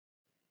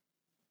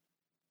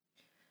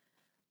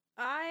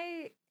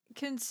 I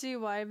can see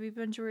why it'd be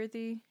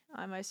binge-worthy.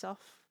 I myself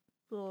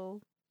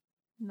will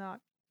not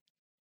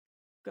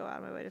go out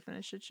of my way to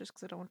finish it just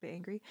because I don't want to be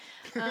angry.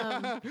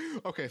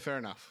 Okay, fair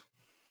enough.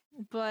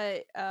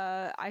 But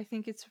I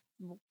think it's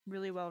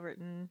really well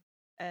written,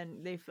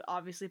 and they've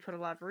obviously put a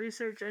lot of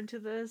research into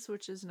this,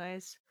 which is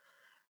nice.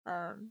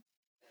 And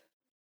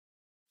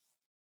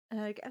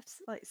I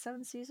guess like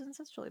 7 seasons,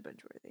 that's really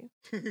binge-worthy.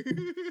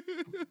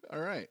 All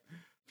right,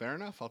 fair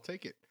enough. I'll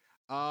take it.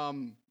 All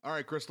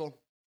right, Crystal,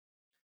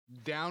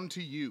 down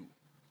to you.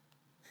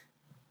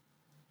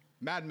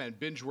 Mad Men,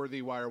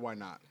 binge-worthy. Why or why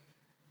not?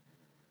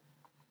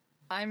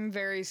 I'm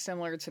very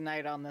similar to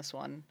Night on this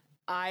one.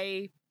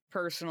 I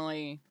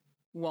personally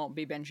won't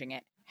be binging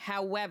it.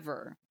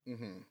 However,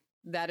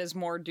 that is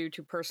more due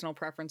to personal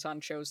preference on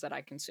shows that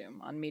I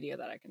consume, on media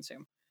that I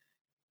consume.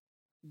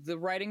 The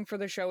writing for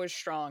the show is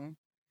strong.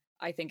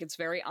 I think it's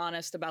very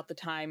honest about the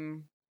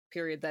time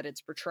period that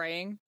it's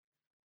portraying.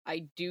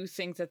 I do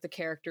think that the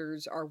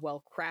characters are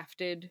well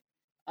crafted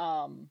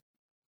and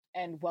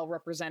well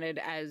represented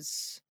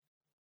as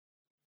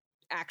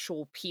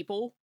actual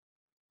people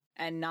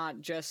and not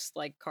just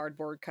like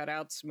cardboard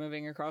cutouts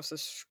moving across the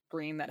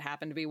screen that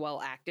happen to be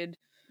well acted.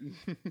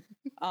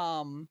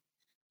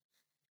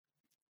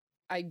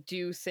 I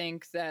do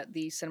think that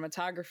the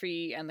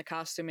cinematography and the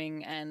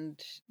costuming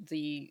and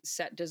the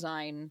set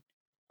design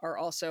are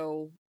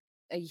also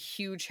a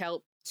huge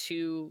help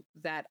to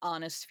that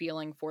honest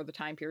feeling for the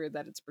time period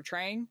that it's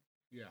portraying.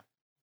 Yeah.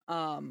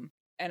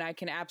 And I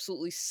can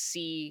absolutely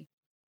see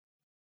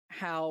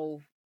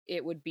how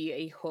it would be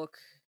a hook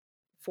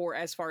for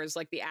as far as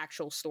like the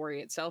actual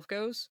story itself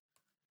goes.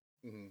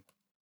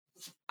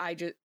 I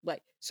just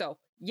like, so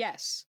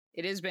yes,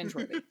 it is binge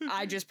worthy.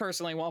 I just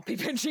personally won't be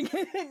binging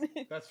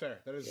it. That's fair.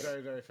 That is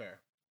very, very fair.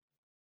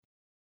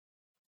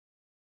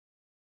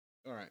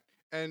 All right.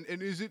 And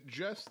is it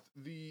just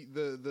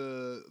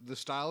the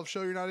style of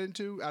show you're not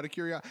into, out of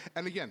curiosity?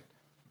 And again,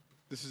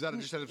 this is out of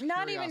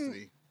curiosity.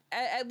 Even,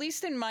 at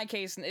least in my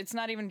case, it's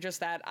not even just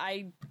that.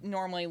 I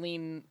normally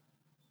lean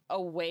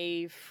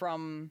away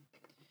from.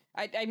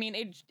 I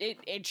mean,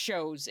 it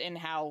shows in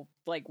how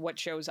like what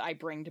shows I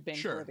bring to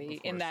binge worthy.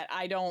 In that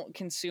I don't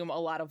consume a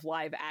lot of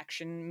live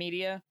action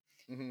media.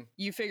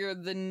 You figure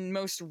the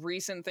most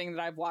recent thing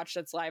that I've watched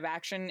that's live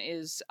action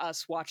is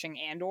us watching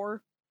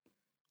Andor.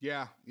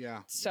 Yeah.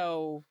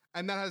 So,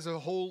 and that has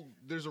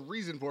there's a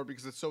reason for it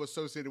because it's so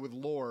associated with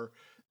lore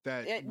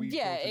that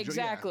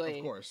exactly. Yeah,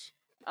 of course.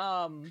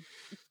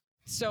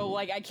 So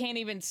like I can't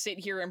even sit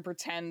here and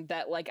pretend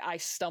that like I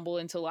stumble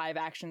into live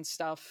action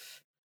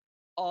stuff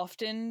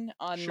often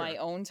on my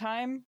own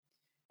time.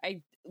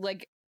 I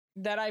like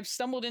that I've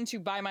stumbled into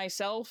by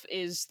myself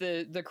is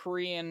the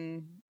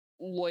Korean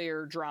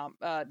judge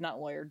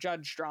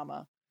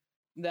drama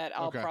that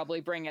I'll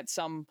probably bring at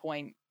some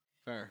point.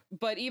 Fair.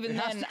 But even it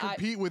then, has to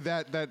compete with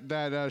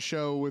that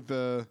show with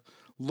the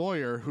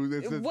lawyer who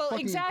is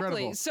fucking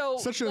incredible. So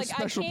such a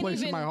special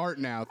place in my heart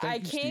now. I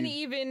can't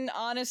even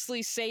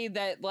honestly say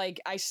that like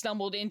I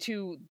stumbled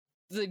into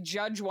the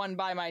judge one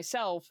by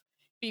myself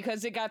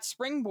because it got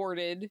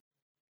springboarded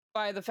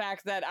by the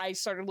fact that I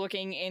started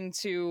looking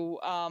into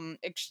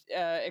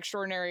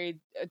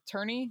Extraordinary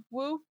Attorney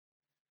Woo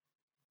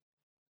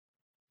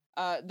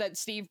that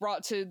Steve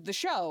brought to the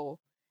show.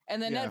 And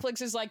then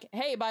Netflix is like,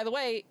 hey, by the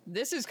way,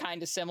 this is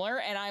kind of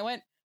similar. And I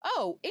went,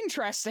 oh,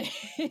 interesting.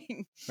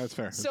 That's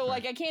fair. So,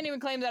 like, I can't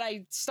even claim that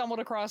I stumbled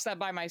across that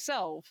by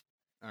myself.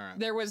 All right.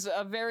 There was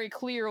a very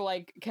clear,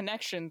 like,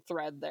 connection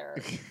thread there.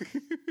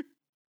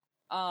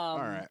 All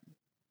right.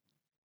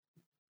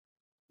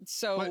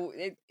 So,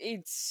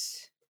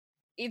 it's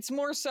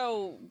more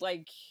so,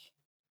 like,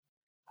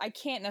 I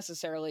can't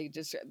necessarily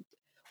just...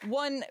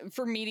 One,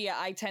 for media,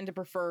 I tend to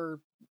prefer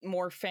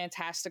more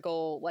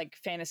fantastical, like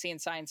fantasy and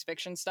science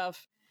fiction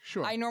stuff.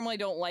 Sure. I normally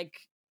don't like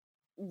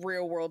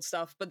real world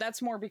stuff, but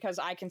that's more because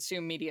I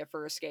consume media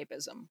for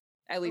escapism,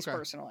 at least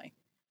personally.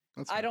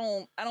 I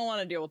don't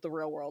want to deal with the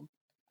real world.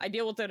 I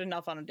deal with it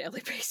enough on a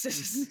daily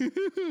basis.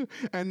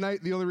 And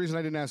the only reason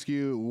I didn't ask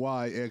you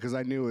why, because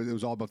I knew it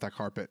was all about that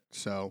carpet.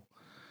 So,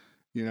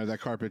 you know, that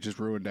carpet just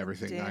ruined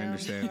everything. I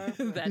understand.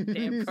 That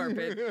damn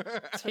carpet.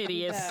 It's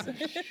hideous.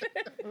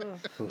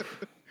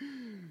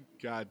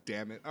 God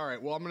damn it. All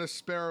right. Well, I'm going to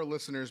spare our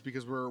listeners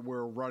because we're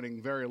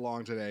running very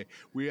long today.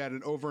 We had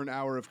over an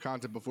hour of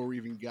content before we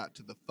even got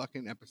to the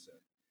fucking episode.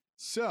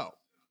 So,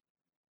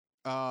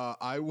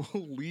 I will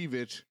leave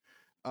it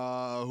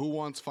Who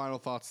wants final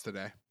thoughts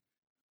today?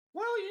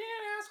 Well, you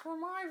didn't ask for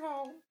my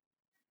vote.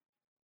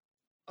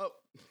 Oh,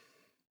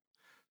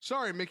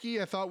 sorry,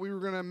 Mickey. I thought we were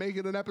gonna make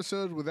it an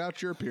episode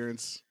without your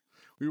appearance.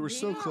 We were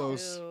so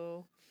close.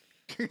 Ew.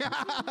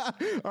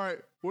 All right,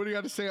 what do you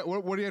have to say?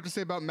 What do you have to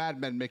say about Mad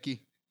Men,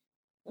 Mickey?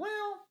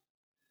 Well,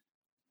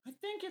 I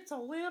think it's a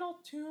little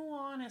too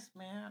honest,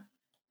 man.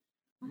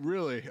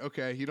 Really?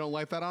 Okay, you don't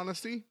like that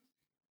honesty?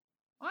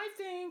 I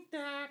think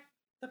that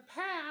the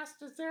past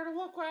is there to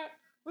look at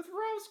with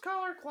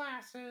rose-colored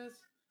glasses,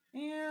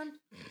 and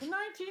the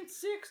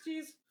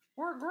 1960s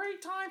were a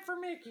great time for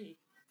Mickey.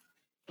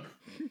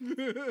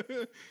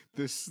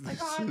 this I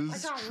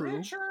got true.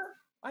 richer.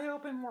 I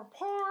opened more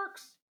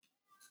parks.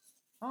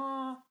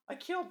 I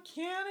killed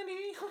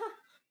Kennedy,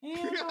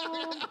 and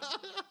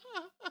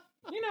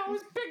you know, it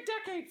was a big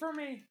decade for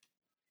me.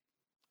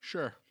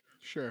 Sure.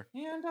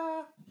 And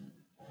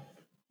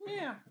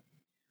yeah,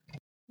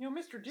 you know,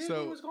 Mr.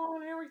 Disney was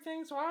gone and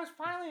everything, so I was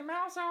finally a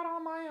mouse out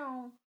on my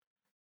own.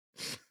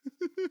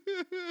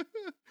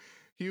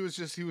 He was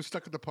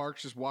stuck at the park,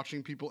 just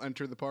watching people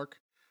enter the park.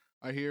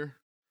 I hear,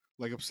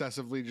 like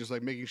obsessively, just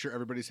like making sure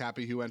everybody's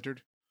happy who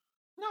entered.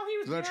 No, he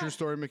was. Is that dead. a true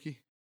story, Mickey?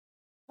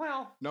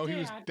 Well, no, he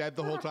was dead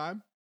the whole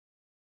time.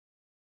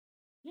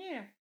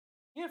 Yeah,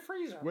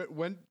 freezer.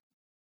 When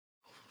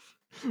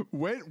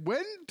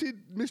did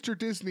Mr.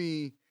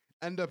 Disney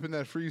end up in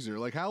that freezer?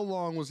 Like, how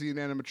long was he an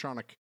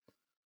animatronic?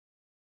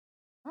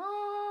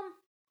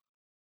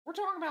 We're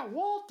talking about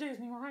Walt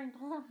Disney, right?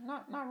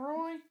 Not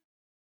Roy.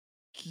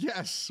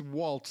 Yes,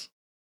 Walt.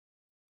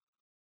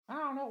 I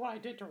don't know what I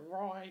did to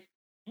Roy.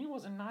 He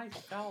was a nice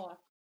fella.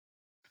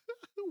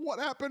 What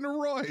happened to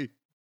Roy?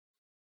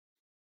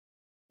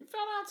 He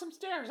fell down some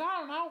stairs. I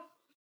don't know.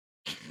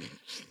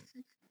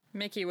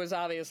 Mickey was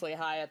obviously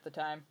high at the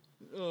time.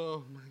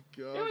 Oh my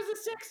god. It was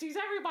the 60s.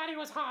 Everybody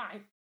was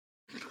high.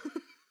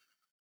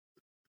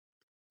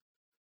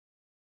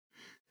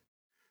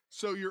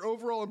 So your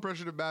overall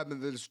impression of Mad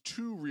Men is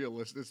too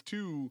realistic. It's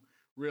too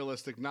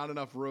realistic. Not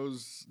enough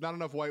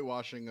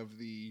whitewashing of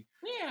the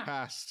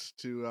past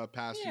to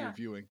pass your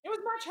viewing. It was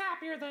much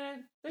happier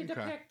than they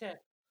depicted.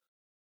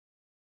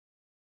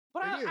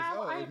 But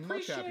I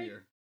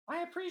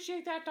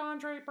appreciate that Don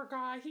Draper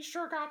guy. He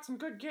sure got some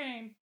good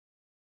game.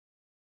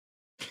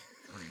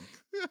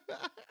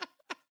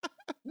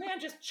 Man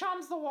just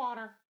chums the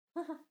water.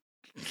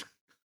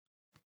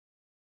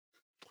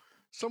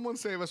 Someone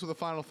save us with a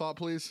final thought,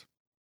 please.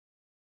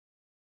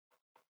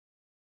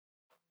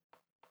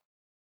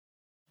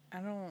 I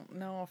don't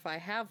know if I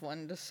have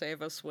one to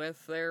save us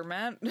with there,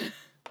 Matt.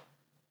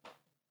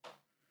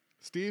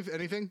 Steve,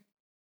 anything?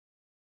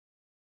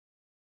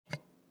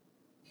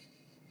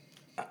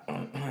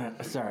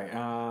 Sorry.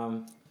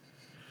 I'm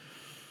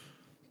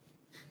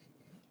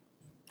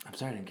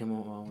sorry I didn't come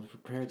on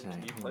prepared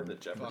tonight. You play the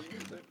Jeopardy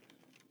music?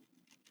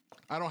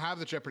 I don't have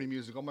the Jeopardy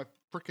music. On my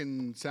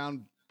freaking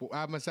I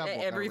have my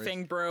soundboard.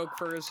 Everything broke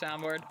for his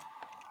soundboard.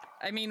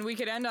 I mean, we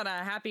could end on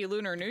a happy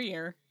Lunar New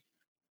Year.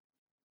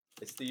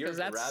 It's the year of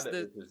the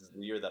rabbit, which is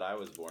the year that I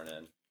was born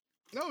in.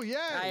 Oh,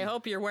 yeah. I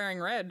hope you're wearing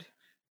red.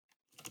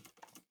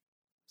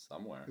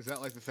 Somewhere. Is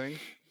that like the thing?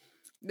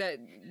 That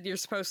you're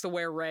supposed to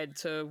wear red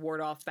to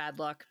ward off bad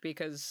luck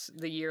because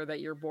the year that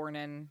you're born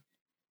in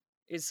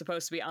is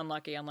supposed to be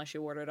unlucky unless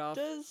you ward it off.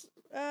 Does,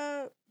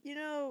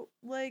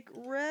 like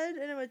red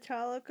in a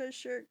Metallica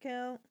shirt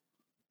count?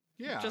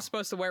 Yeah. Just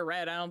supposed to wear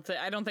red.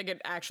 I don't think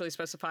it actually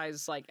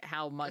specifies like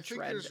how much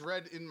red. There's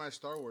red in my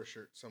Star Wars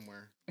shirt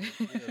somewhere.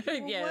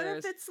 Yeah, what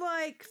if it's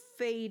like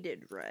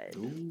faded red?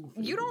 Ooh,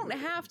 you don't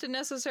have to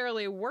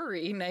necessarily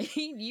worry, Nate.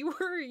 You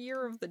were a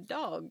year of the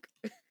dog.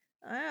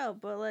 I know,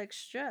 but like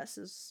stress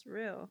is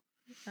real.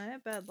 I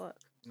have bad luck.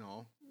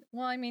 No.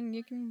 Well, I mean,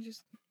 you can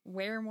just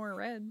wear more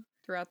red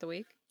throughout the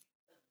week.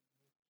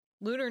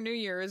 Lunar New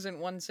Year isn't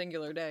one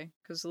singular day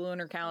because the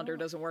lunar calendar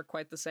doesn't work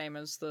quite the same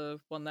as the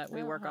one that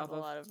we work off of. I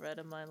have a lot of red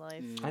in my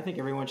life. I think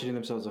everyone should do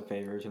themselves a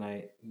favor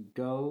tonight.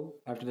 Go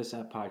after this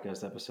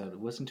podcast episode,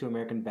 listen to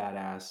American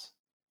Badass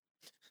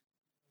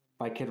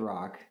by Kid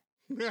Rock,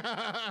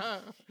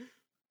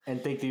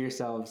 and think to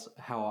yourselves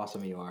how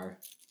awesome you are.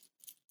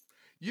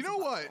 You know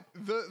what?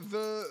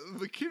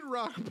 The Kid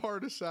Rock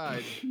part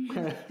aside,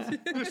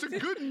 there's a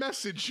good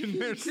message in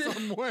there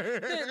somewhere.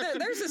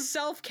 There's a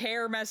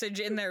self-care message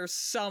in there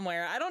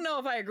somewhere. I don't know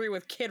if I agree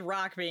with Kid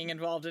Rock being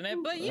involved in it,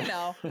 but you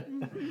know.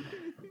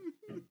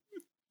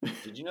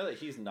 Did you know that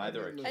he's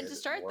neither a kid And to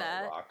start nor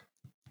that, a rock?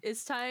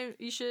 it's time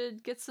you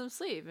should get some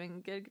sleep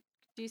and get a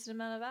decent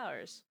amount of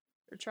hours.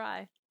 Or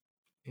try.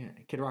 Yeah,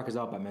 Kid Rock is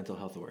all about mental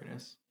health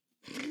awareness.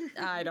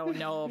 I don't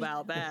know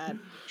about that.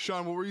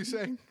 Sean, what were you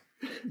saying?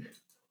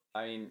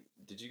 I mean,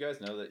 did you guys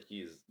know that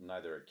he's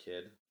neither a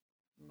kid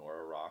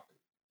nor a rock?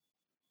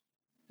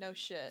 No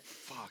shit.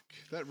 Fuck,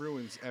 that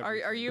ruins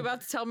everything. Are you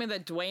about to tell me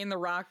that Dwayne the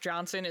Rock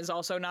Johnson is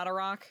also not a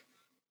rock?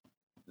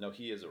 No,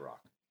 he is a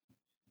rock.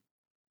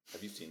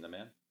 Have you seen the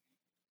man?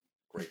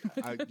 Great.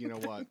 You know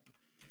what?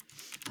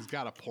 He's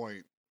got a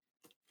point.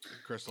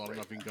 Crystal, I don't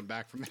know if you can come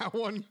back from that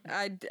one.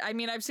 I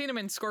mean, I've seen him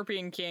in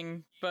Scorpion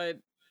King, but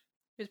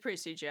He was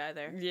pretty CGI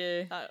there.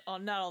 Yeah.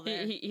 Not all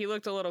there. He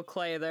looked a little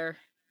clay there.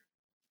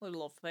 Looked a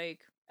little fake.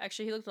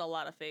 Actually, he looked a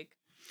lot of fake.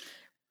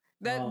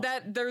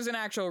 That there's an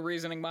actual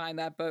reasoning behind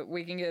that, but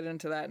we can get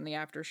into that in the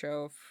after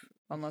show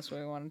unless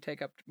we want to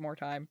take up more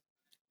time.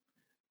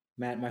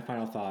 Matt, my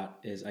final thought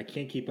is I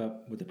can't keep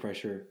up with the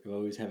pressure of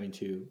always having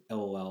to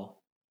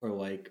LOL or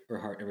like or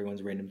heart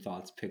everyone's random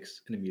thoughts,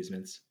 picks, and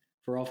amusements.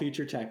 For all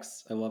future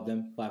texts, I love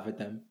them, laugh at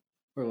them,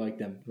 or like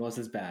them, unless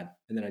it's bad,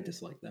 and then I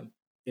dislike them.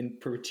 In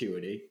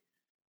perpetuity.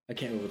 I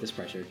can't live with this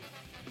pressure.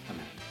 I'm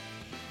out.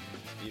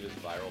 Steve is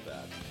viral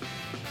bad.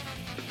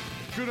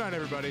 Good night,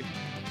 everybody.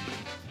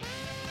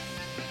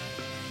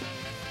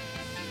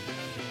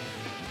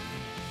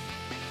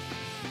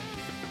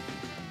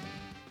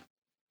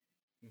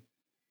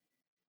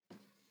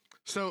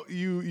 So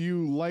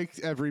you liked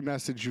every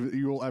message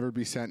you will ever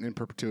be sent in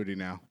perpetuity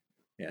now.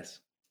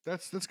 Yes.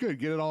 That's good.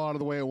 Get it all out of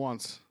the way at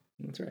once.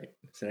 That's right.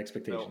 Set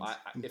expectations. So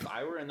if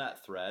I were in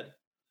that thread,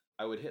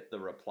 I would hit the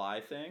reply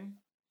thing,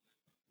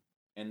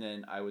 and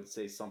then I would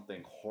say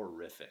something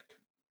horrific.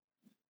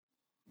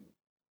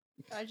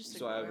 I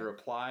would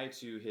reply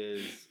to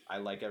his "I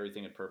like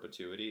everything in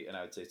perpetuity," and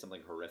I would say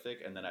something horrific,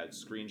 and then I would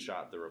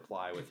screenshot the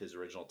reply with his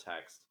original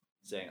text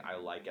saying "I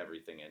like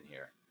everything in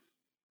here,"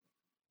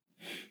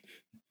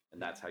 and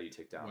that's how you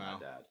take down my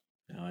dad.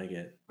 I like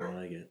it. I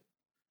like it.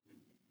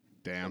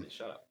 Damn.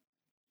 Shut up.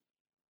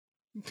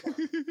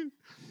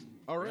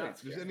 All right.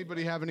 Does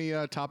anybody have any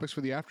topics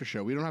for the after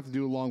show? We don't have to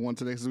do a long one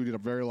today because we did a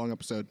very long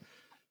episode.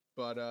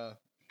 But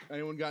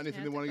anyone got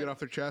anything they want to get off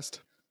their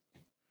chest?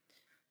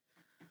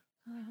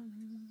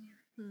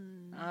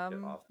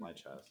 Get off my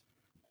chest.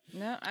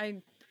 No,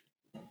 I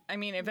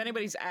mean, if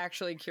anybody's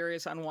actually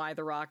curious on why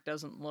The Rock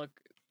doesn't look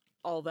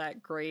all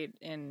that great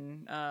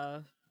in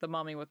The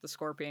Mummy with the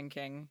Scorpion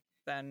King,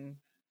 then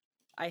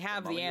I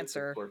have the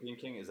answer. The Scorpion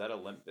King, is that a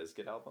Limp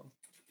Bizkit album?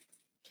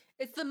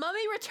 It's The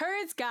Mummy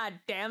Returns, god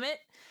damn it.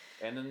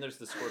 And then there's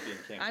the Scorpion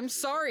King. I'm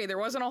sorry, there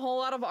wasn't a whole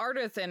lot of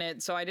Ardith in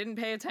it, so I didn't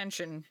pay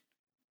attention.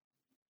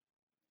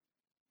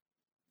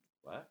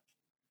 What?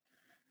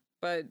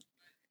 But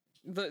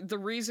the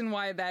reason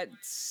why that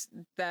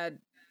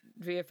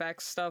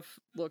VFX stuff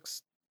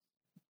looks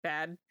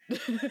bad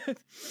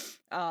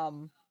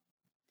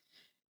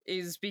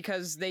is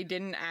because they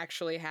didn't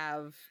actually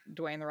have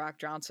Dwayne "The Rock"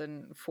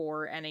 Johnson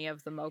for any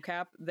of the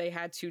mocap. They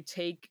had to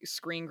take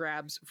screen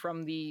grabs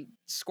from the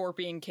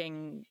Scorpion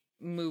King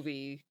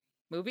movies.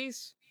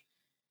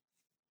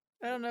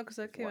 I don't know because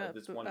that came out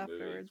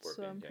afterwards,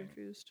 so I'm King.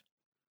 confused.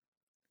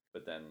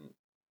 But then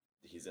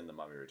he's in The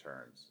Mummy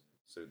Returns,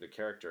 so the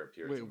character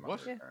appears in Mummy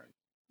Returns.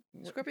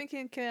 Scorpion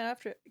King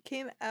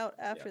came out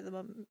after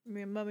the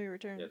Mummy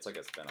Returns. Yeah, it's like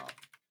a spinoff.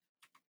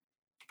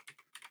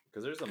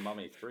 Because there's a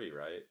Mummy 3,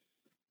 right?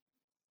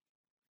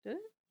 Did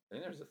it? I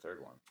think there's a third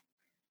one.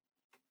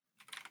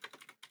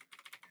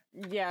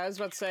 Yeah, I was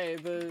about to say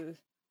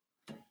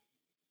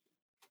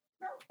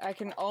I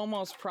can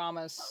almost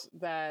promise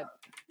that.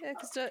 Yeah,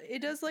 because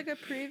it does like a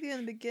preview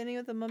in the beginning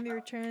of The Mummy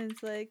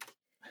Returns, like,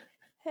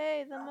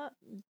 hey,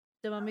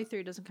 the Mummy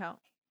 3 doesn't count.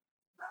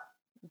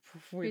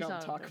 We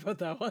don't talk about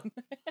that one.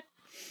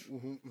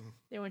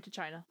 They went to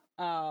China.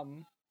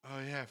 Oh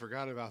yeah, I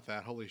forgot about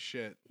that. Holy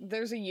shit.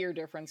 There's a year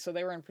difference, so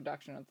they were in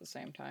production at the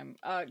same time.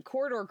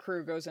 Corridor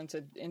Crew goes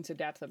into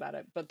depth about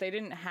it, but they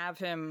didn't have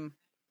him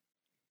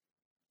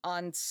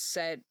on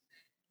set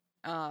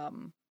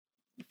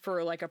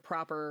for like a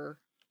proper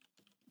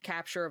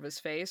capture of his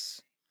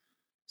face.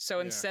 So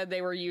instead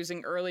they were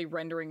using early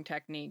rendering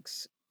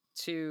techniques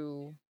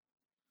to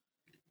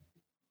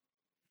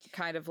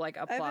kind of like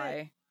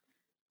apply.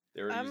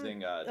 They were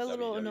using a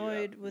little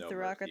annoyed with The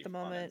Rock at the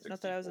moment.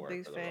 Not that I was a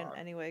big fan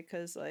anyway,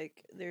 because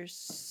like there's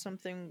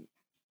something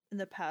in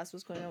the past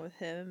was going on with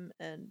him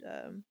and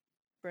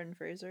Brendan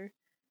Fraser.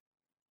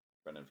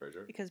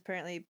 Because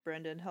apparently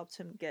Brendan helped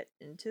him get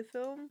into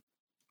film.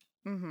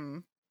 Mm-hmm.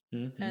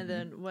 And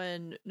then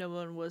when no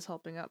one was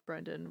helping out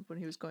Brendan when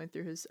he was going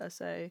through his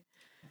essay,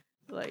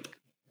 like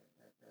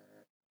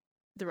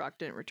The Rock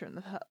didn't return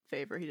the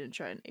favor. He didn't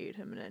try and aid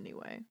him in any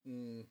way.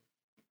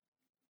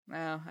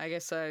 Well, I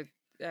guess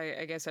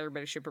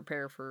everybody should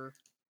prepare for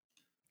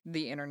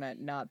the internet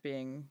not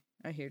being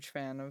a huge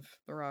fan of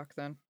The Rock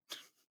then.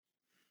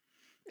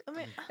 I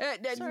mean,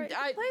 sorry,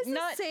 he plays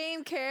the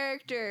same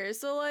character,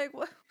 so like,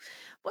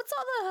 what's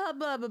all the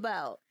hubbub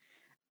about?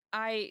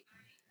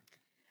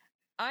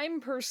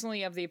 I'm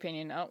personally of the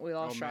opinion. Oh, we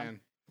lost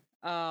Sean.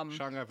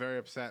 Sean got very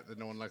upset that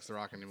no one likes The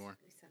Rock anymore.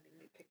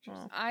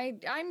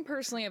 I'm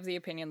personally of the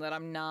opinion that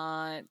I'm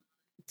not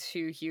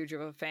too huge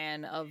of a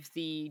fan of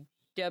the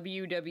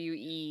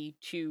WWE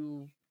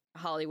to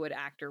Hollywood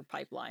actor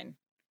pipeline.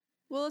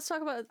 Well, let's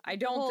talk about. I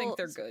don't think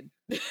they're good.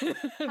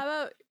 How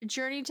about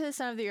Journey to the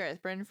Center of the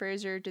Earth? Brendan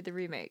Fraser did the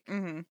remake.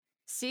 Mm-hmm.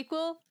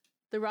 Sequel,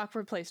 The Rock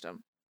replaced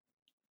him.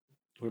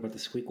 What about the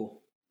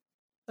squeakle?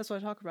 That's what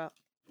I talk about.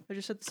 I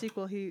just said the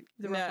sequel. The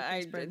Rock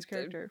replaced Brendan's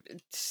character.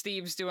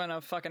 Steve's doing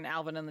a fucking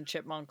Alvin and the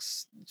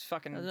Chipmunks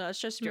fucking. No, it's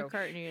just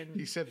McCartney and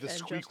he said the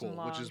and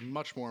squeakle, which is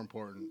much more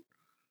important.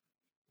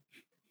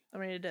 I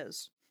mean, it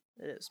is.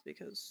 It is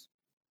because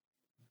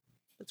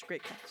That's a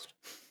great cast.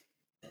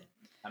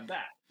 I'm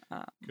back.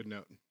 Good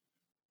note.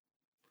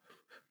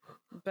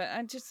 But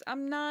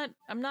I'm not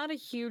a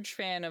huge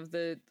fan of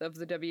the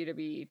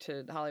WWE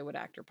to Hollywood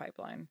actor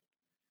pipeline.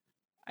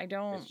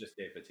 It's just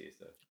Dave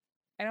Bautista.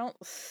 I don't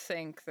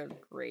think they're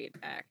great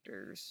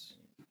actors.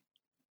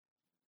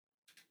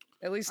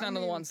 At least none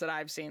of the ones that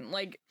I've seen.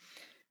 Like,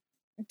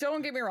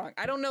 don't get me wrong.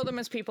 I don't know them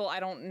as people. I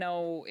don't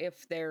know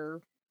if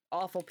they're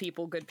awful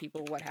people, good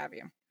people, what have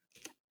you.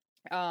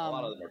 A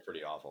lot of them are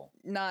pretty awful.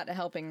 Not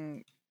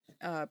helping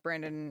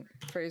Brendan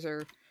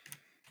Fraser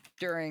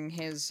during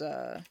his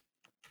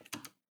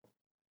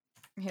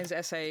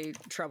essay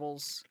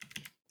troubles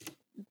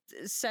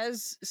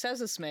says a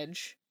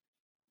smidge,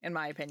 in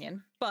my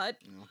opinion, but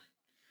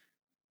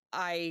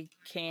I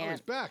can't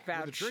he's back with a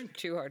vouch drink.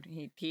 too hard.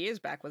 He is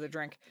back with a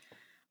drink.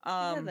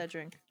 I had that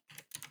drink.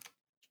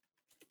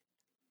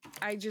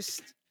 I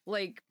just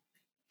like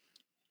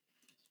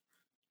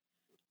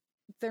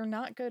they're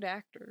not good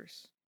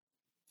actors.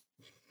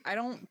 I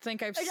don't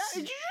think I've Did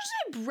you just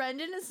say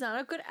Brendan is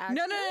not a good actor?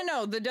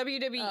 No. The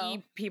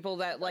WWE people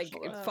that like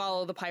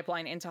follow the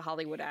pipeline into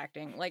Hollywood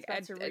acting, like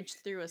to reach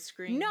through a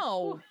screen.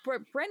 No,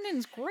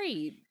 Brendan's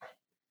great.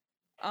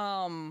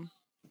 I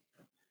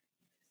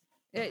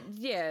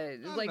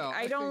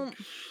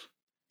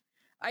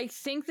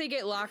think they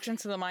get locked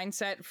into the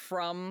mindset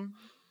from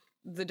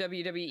the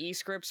WWE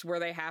scripts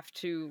where they have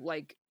to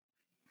like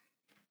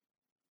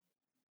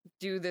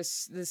do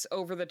this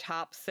over the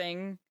top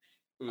thing.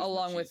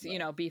 Along with,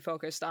 be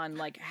focused on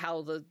like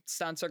how the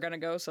stunts are going to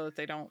go so that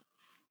they don't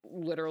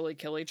literally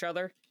kill each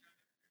other.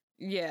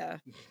 Yeah.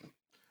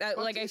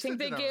 I think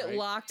they get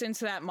locked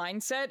into that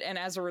mindset, and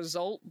as a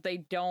result, they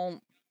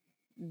don't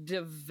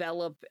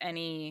develop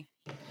any...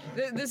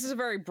 This is a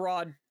very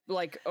broad,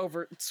 like,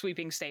 over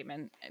sweeping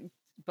statement,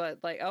 but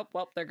like, oh,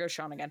 well, there goes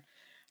Sean again.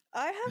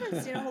 I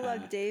haven't seen a whole lot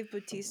of Dave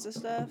Bautista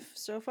stuff.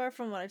 So far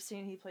from what I've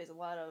seen, he plays a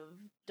lot of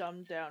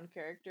dumbed down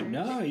characters.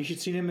 No, you should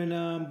see him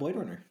in Blade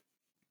Runner.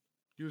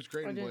 He was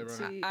great in Blade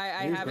Runner.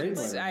 I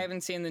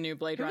haven't seen the new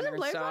Blade Runner,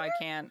 so I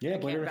can't. Yeah,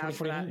 Blade Runner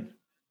 2049.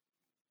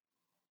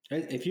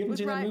 If you haven't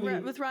seen that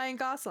movie, with Ryan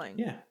Gosling.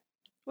 Yeah.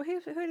 Well, who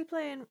did he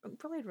play in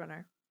Blade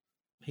Runner?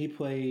 He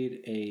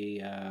played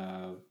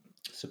a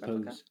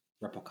supposed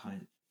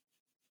replicant.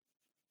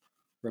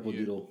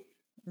 Replidoodle.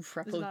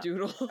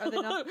 Replidoodle.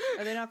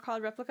 Are they not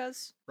called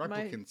replicas?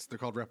 Replicants. They're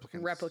called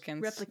replicants.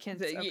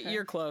 Replicants. Okay.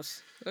 You're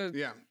close.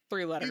 Yeah.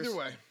 3 letters. Either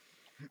way.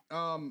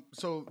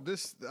 So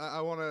I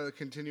want to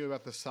continue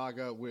about the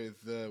saga with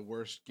the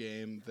worst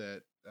game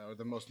or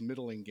the most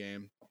middling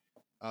game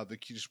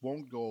that just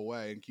won't go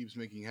away and keeps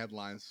making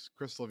headlines.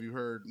 Crystal, have you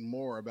heard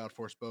more about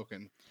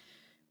Forspoken?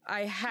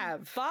 I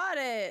have bought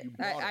it.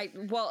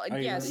 You bought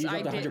it. Yes, you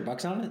I got did.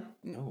 $100 on it?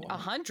 Oh, wow.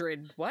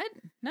 100? What?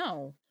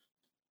 No.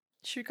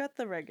 She got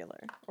the regular.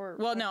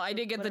 No, I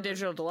did get the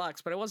digital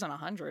deluxe, but it wasn't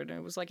 100.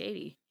 It was like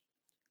 80.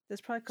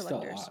 There's probably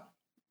collectors.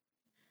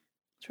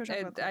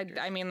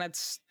 I mean,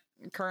 that's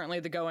currently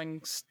the going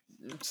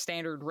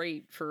standard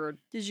rate for a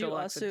Did you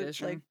deluxe also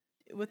edition. like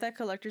with that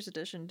collector's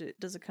edition?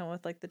 Does it come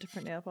with like the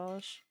different nail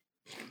polish?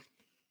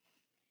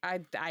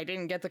 I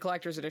didn't get the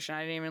collector's edition.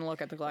 I didn't even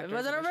look at the collector's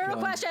edition. It wasn't a real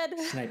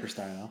question. Sniper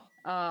style.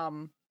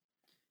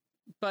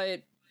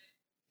 But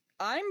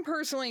I'm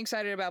personally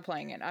excited about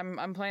playing it.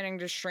 I'm planning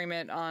to stream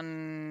it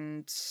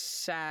on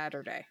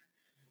Saturday.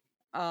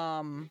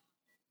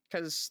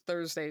 Because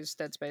Thursday's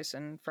Dead Space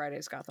and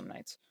Friday's Gotham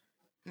Knights.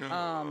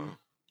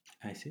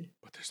 I see.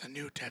 But there's a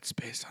new Dead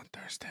Space on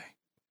Thursday.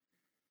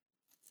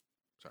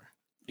 Sorry.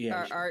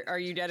 Yeah. Are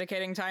you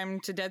dedicating time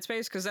to Dead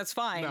Space? Because that's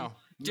fine. No.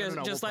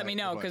 Just let me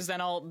know, because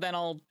then I'll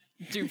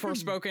do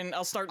Forspoken.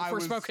 I'll start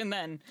Forspoken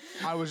then.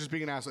 I was just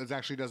being an asshole. It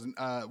actually doesn't,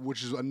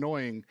 which is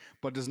annoying,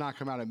 but does not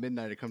come out at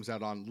midnight. It comes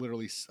out on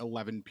literally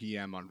 11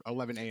 a.m.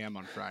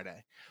 on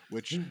Friday,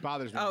 which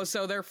bothers me. Oh,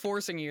 so they're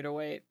forcing you to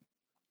wait.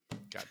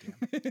 Goddamn.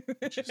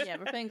 Yeah,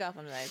 we're playing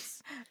Gotham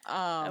Knights.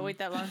 I wait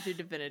that long through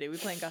Divinity. We're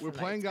playing Gotham Knights.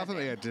 We're playing Gotham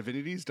Knights. Yeah,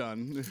 Divinity's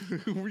done.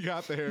 We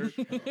got there.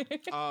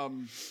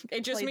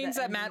 It just means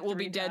that Matt will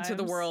be dead to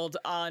the world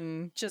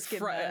on just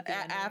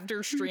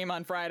after stream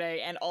on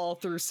Friday and all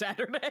through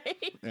Saturday.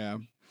 Yeah.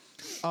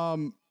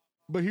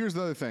 But here's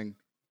the other thing.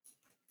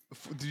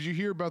 Did you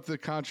hear about the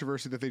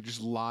controversy that they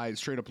just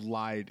straight up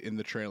lied in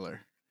the trailer?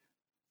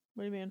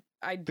 What do you mean?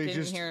 I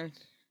didn't hear.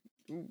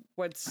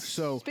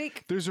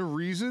 There's a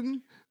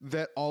reason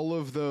that all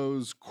of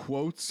those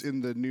quotes in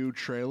the new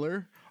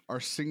trailer are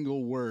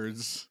single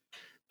words,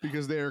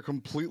 because they are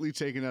completely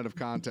taken out of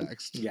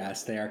context.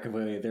 Yes, they are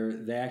completely.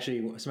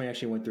 Somebody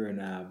actually went through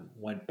and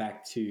went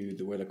back to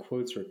where the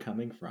quotes were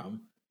coming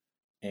from,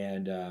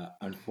 and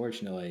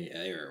unfortunately,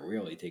 they were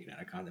really taken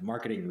out of context.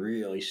 Marketing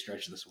really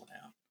stretched this one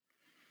out.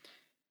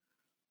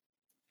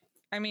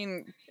 I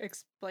mean,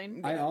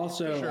 explain. I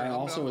also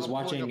was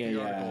watching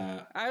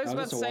I was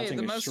about to say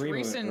the most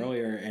recent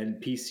earlier,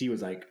 and PC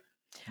was like.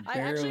 I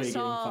actually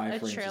saw a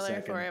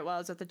trailer for it while I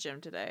was at the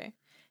gym today,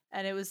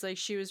 and it was like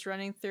she was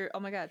running through. Oh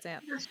my God,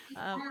 Sam!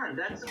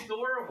 That's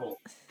adorable.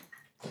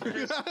 I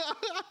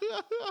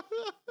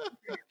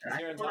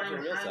thought I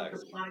would have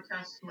the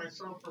podcast to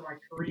myself for my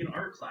Korean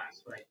art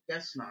class, but I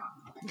guess not.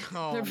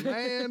 Oh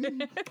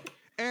man!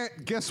 And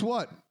guess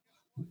what?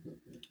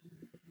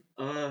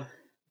 I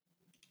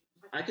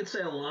could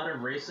say a lot of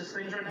racist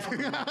things right now.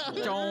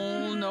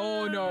 No.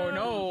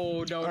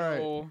 All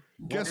right.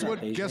 Guess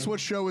what? Guess what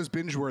show is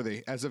binge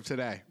worthy as of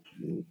today?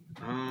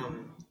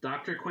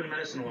 Dr. Quinn,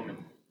 Medicine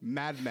Woman.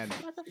 Mad Men.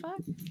 What the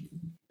fuck?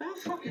 About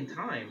fucking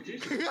time,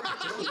 Jesus.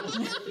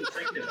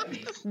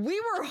 We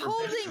were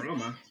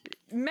holding.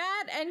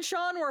 Matt and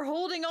Sean were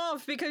holding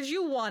off because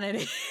you wanted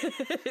it.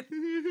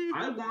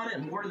 I want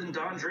it more than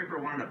Don Draper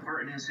wanted a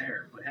part in his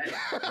hair, but hey.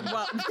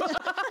 Well.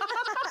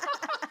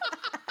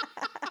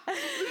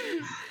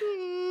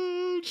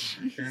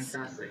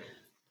 Fantastic.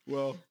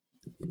 Well,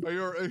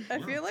 I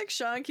feel like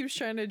Sean keeps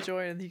trying to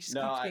join and he just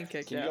keeps getting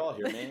kicked can out. you all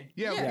hear me?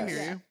 Yeah, we can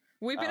hear you.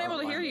 We've been able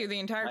to hear you the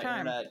entire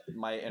time.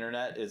 My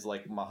internet is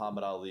like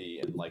Muhammad Ali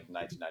in like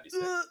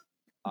 1996.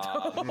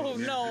 Oh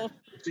no!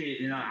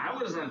 See, I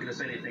was not going to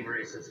say anything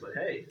racist, but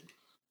hey,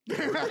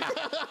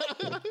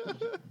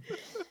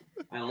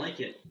 I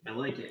like it.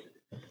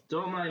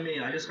 Don't mind me.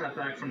 I just got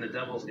back from the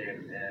Devils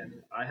game,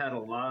 and I had a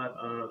lot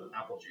of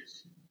apple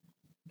juice.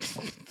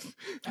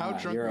 How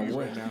drunk are you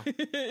right now?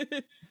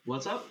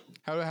 What's up?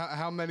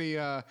 How many?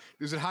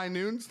 Is it high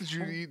noons? Did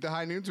you eat the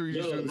high noons, or were you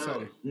just doing the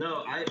cider?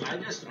 No, I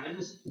just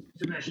finished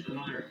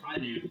another high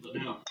noon, but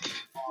no.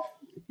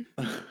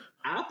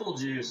 Apple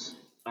juice.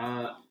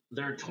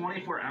 They're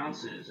 24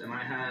 ounces, and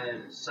I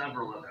had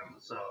several of them.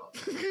 So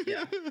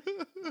yeah.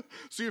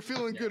 So you're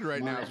feeling good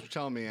right now, is what you're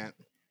telling me, Ant.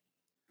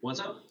 What's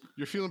up?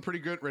 You're feeling pretty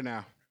good right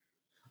now.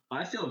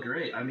 I feel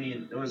great. I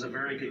mean, it was a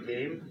very good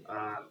game.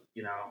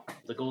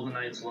 The Golden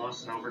Knights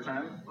lost in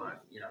overtime,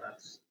 but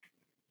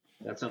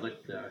that's how the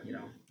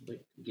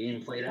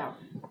game played out.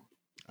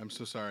 I'm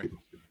so sorry.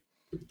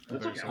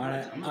 That's okay.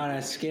 On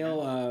a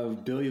scale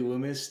of Billy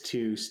Loomis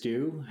to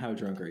Stu, how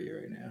drunk are you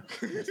right now?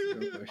 That's the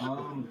real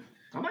question.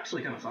 I'm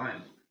actually kind of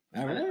fine.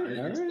 All right.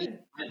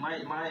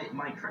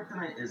 My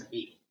kryptonite is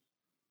 8.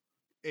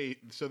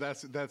 8. So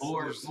that's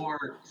or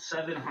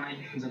 7 high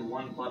noons and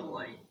 1 Bud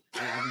Light. I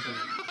haven't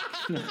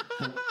done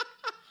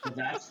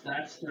that's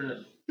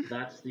the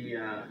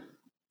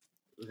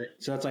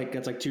So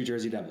that's like 2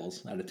 Jersey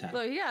Devils out of 10.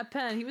 Look, he got a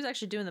pen. He was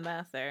actually doing the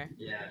math there.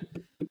 Yeah.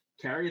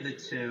 Carry the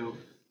 2.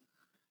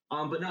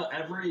 But no,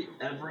 every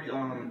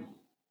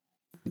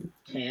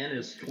can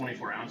is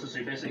 24 ounces, so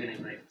you're basically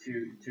getting like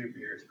two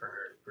beers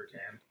per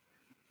can.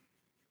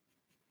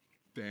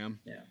 Damn.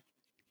 Yeah.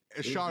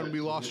 Sean,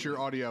 we lost your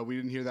audio. We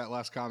didn't hear that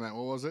last comment.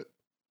 What was it?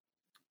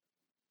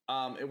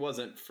 It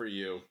wasn't for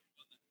you.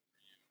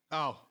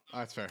 Oh,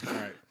 that's fair. All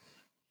right.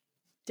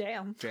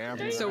 Damn.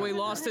 So we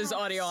lost his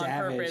audio on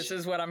purpose,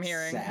 is what I'm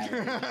hearing.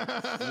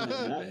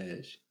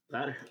 Savage.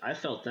 I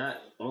felt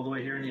that all the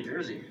way here in New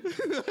Jersey.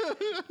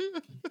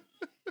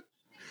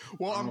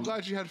 Well, I'm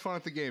glad you had fun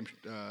at the game.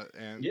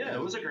 And yeah,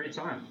 it was a great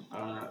time.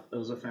 It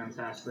was a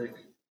fantastic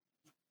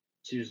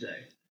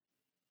Tuesday.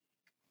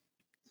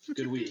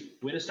 Good week.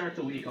 Way to start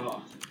the week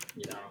off.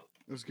 It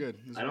was good.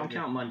 I don't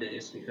count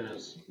Mondays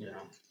because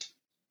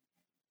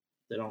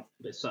they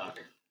suck.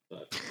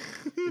 But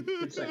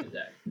good second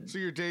day. So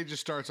your day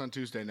just starts on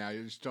Tuesday now.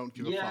 You just don't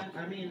give a fuck. Yeah,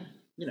 I mean,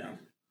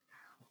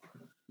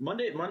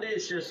 Monday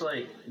is just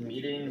like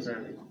meetings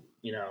and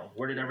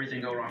where did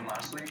everything go wrong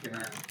last week, and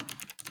then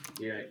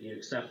you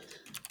accept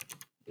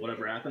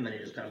whatever happened, then you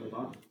just kind of move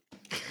on.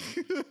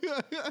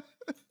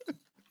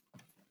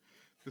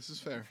 This is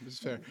fair.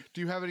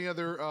 Do you have any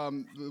other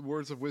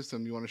words of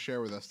wisdom you want to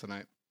share with us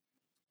tonight?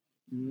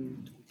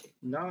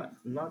 Not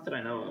that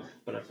I know of,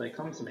 but if they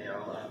come to me,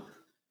 I'll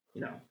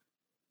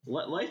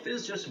life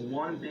is just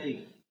one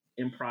big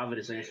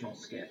improvisational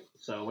skit.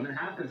 So when it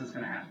happens, it's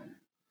going to happen.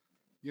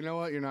 You know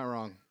what? You're not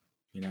wrong.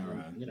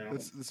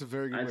 That's a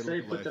very good way I'd to say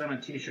look at put life. that on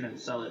a t-shirt and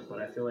sell it,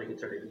 but I feel like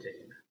it's already been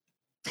taken.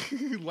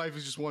 Life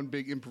is just one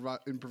big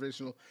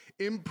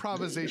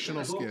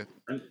improvisational skit.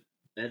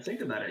 And think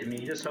about it. I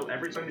mean, you just hope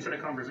every time you start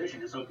a conversation,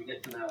 you just hope you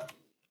get to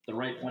the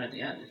right point at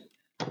the end.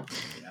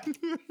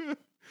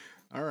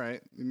 All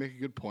right, you make a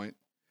good point.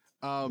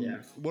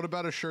 What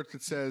about a shirt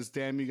that says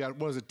 "Damn you got"?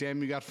 What is it?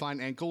 "Damn you got fine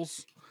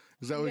ankles"?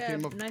 Is that what it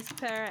came up? Nice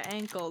pair of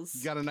ankles.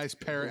 You got a nice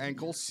pair of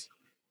ankles.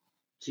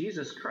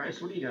 Jesus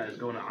Christ! What are you guys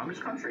going to Amish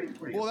country?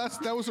 Well,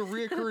 that was a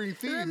reoccurring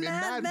theme in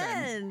Mad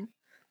Men.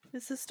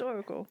 It's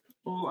historical.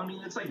 Well, I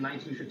mean, it's like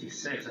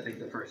 1956, I think,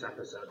 the first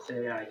episode. So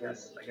yeah, I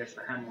guess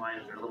the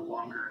hemlines are a little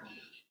longer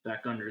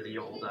back under the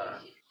old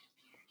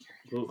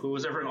who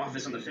was ever in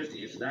office in the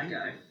 50s? That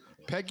guy.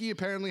 Peggy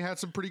apparently had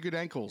some pretty good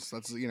ankles.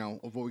 That's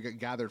of what we got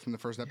gathered from the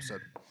first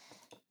episode.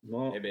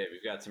 Well, hey babe,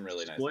 we've got some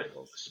really nice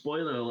ankles.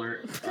 Spoiler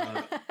alert.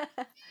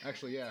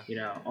 Actually, yeah.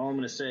 All I'm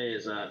gonna say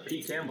is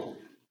Pete Campbell.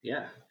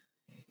 Yeah.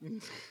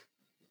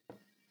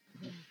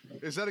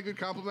 Is that a good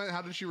compliment?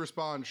 How did she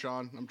respond,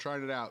 Sean? I'm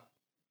trying it out.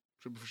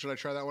 Should I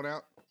try that one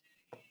out?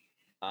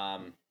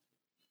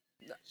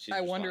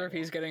 I wonder if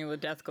he's getting the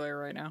death glare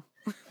right now.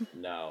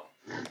 No,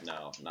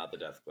 not the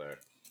death glare.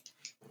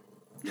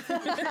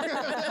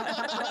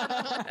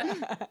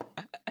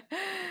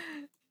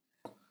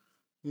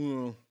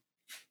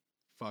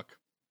 Fuck.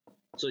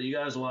 So you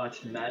guys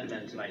watched Mad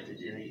Men tonight, did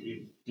you?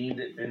 You deemed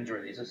it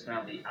binge-worthy. Is this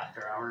now the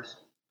after hours?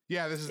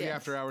 Yeah, this is the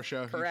after hour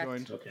show. Correct. You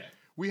joined. Okay.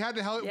 We had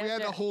to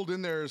hold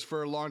in theirs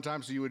for a long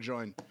time so you would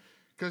join.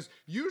 Because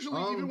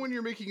usually, even when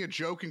you're making a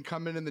joke and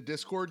come in the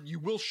Discord, you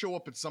will show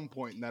up at some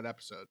point in that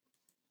episode.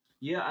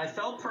 Yeah, I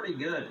felt pretty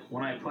good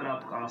when I put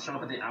up. I'll show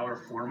up at the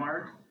hour 4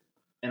 mark,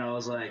 and I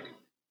was like,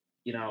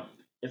 you know,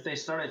 if they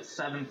start at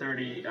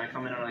 7:30, I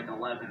come in at like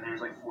 11.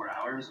 There's like 4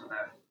 hours. But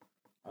then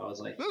I was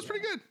like, that was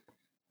pretty good.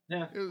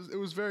 Yeah, it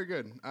was very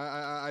good.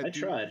 I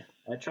tried.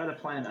 I try to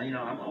plan. You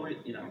know, I'm always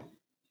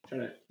try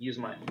to use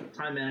my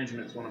time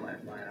management. Is one of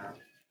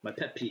my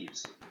pet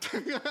peeves.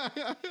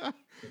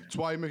 That's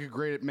why you make a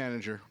great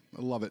manager.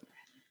 I love it.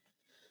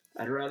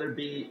 I'd rather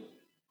be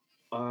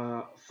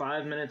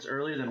 5 minutes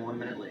early than 1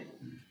 minute late.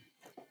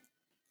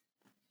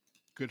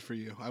 Good for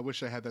you. I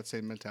wish I had that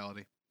same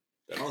mentality.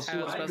 I was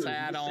supposed to say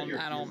I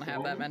don't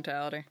have that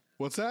mentality.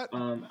 What's that?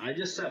 I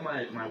just set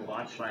my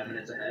watch 5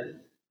 minutes ahead.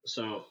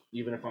 So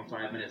even if I'm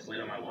 5 minutes late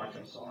on my watch,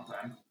 I'm still on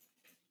time.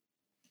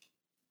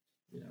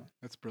 Yeah.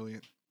 That's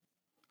brilliant.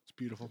 It's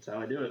beautiful. That's how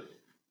I do it.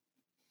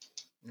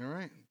 All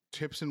right.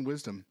 Tips and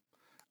wisdom.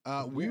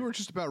 We were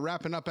just about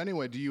wrapping up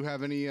anyway. Do you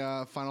have any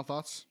final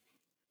thoughts?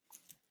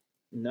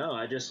 No,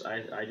 I just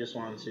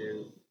wanted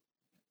to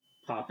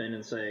pop in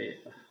and say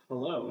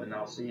hello, and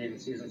I'll see you in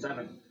season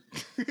 7.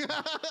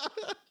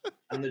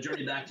 On the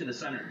journey back to the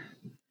center.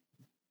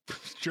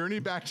 Journey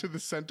back to the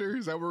center?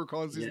 Is that what we're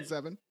calling season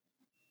 7?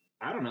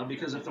 I don't know,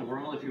 because if you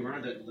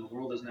learn that the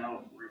world is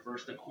now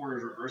reversed, the quarter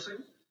is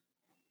reversing.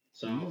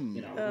 So,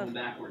 going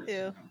backwards.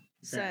 Ew.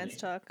 Science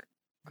talk.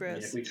 Gross. I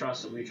mean, if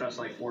we trust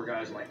like 4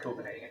 guys in like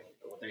Copenhagen,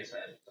 what they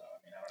said. So,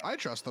 I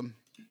trust them.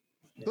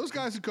 Yeah. Those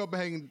guys in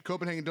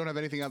Copenhagen don't have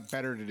anything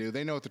better to do.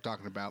 They know what they're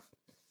talking about.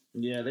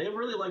 Yeah, they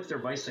really like their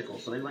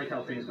bicycles, so they like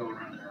how things go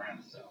around and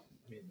around. So,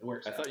 I mean, it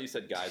works. I thought you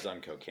said guys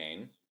on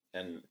cocaine,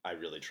 and I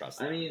really trust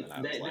them. I mean,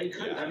 they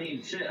could. Yeah, I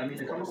mean, shit. I mean,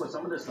 to come up with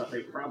some of this stuff,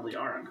 they probably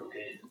are on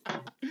cocaine.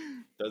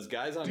 Those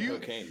guys on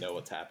cocaine know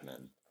what's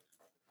happening.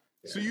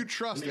 So you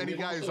trust any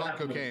guy who's on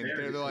cocaine?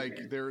 They're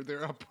like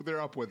they're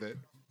up with it.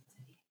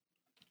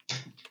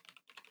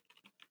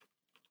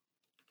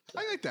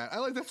 I like that.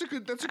 That's a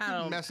good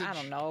message. I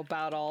don't know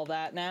about all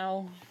that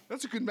now.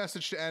 That's a good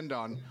message to end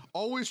on.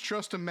 Always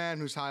trust a man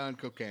who's high on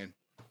cocaine.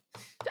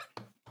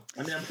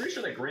 I mean, I'm pretty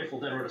sure that Grateful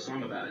Dead wrote a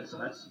song about it, so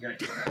that's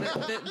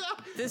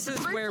This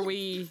is where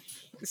we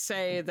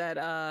say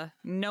that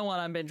no one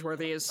on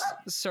Bingeworthy is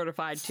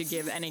certified to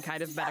give any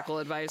kind of medical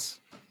advice.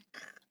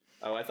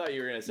 Oh, I thought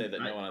you were going to say that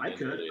no one on I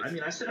could. I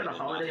mean, I sit at a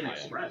Holiday Inn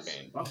Express.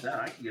 Fuck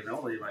that. I can give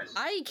all the advice.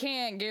 I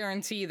can't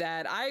guarantee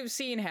that. I've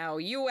seen how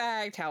you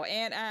act, how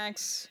Ant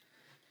acts.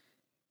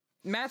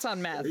 Matt's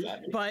on meth,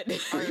 but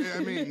I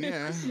mean,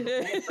 yeah.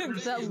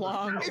 That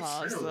long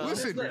pause.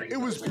 Listen, it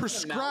was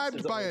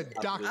prescribed by a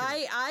doctor.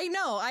 I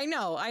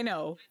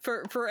know.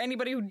 For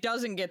anybody who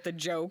doesn't get the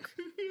joke,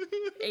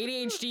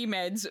 ADHD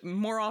meds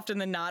more often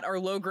than not are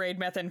low-grade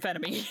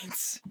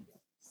methamphetamines.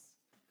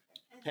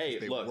 Hey,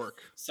 look.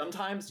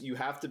 Sometimes you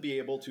have to be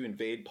able to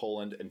invade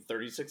Poland in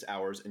 36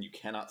 hours, and you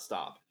cannot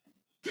stop.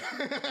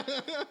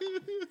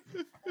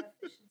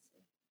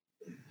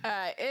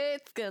 Alright,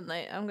 it's good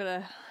night. I'm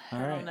gonna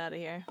head on out of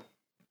here.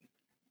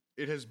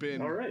 It has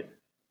been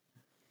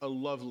a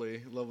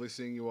lovely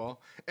seeing you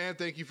all, and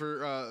thank you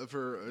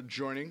for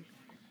joining.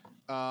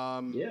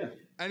 Yeah.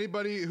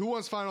 Anybody who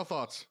wants final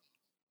thoughts?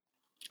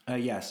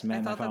 Yes,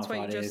 Matt. My final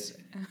thought is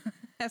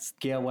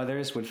Gale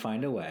Weathers would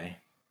find a way.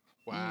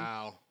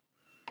 Wow,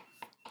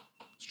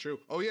 it's true.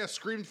 Oh yeah,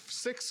 Scream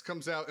 6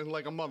 comes out in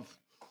like a month.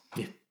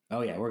 Yeah.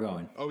 Oh yeah, we're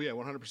going. Oh yeah,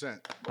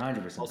 100%.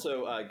 100%.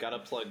 Also, gotta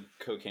plug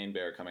Cocaine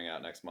Bear coming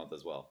out next month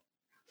as well.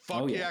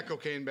 Fuck yeah,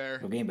 Cocaine Bear.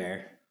 Cocaine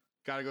Bear.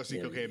 Gotta go see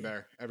Cocaine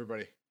Bear,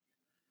 everybody.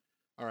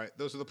 All right,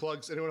 those are the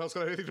plugs. Anyone else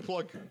got anything to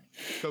plug?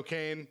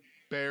 Cocaine,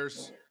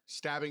 bears,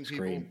 stabbing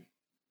people.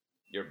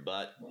 Your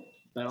butt.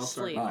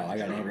 Sleep. Oh, I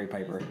got an Angry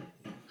Piper.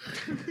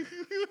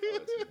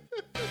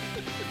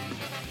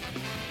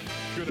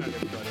 Good night,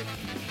 everybody.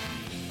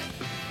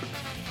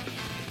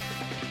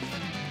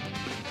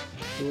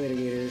 Later,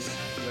 Gators.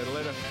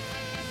 Later.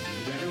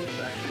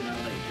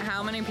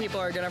 How many people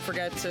are gonna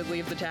forget to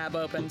leave the tab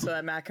open so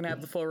that Matt can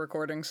have the full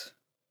recordings?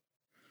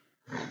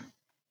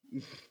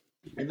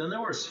 And then there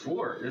was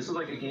 4. This is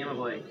like a game of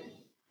like,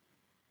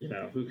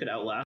 who could outlast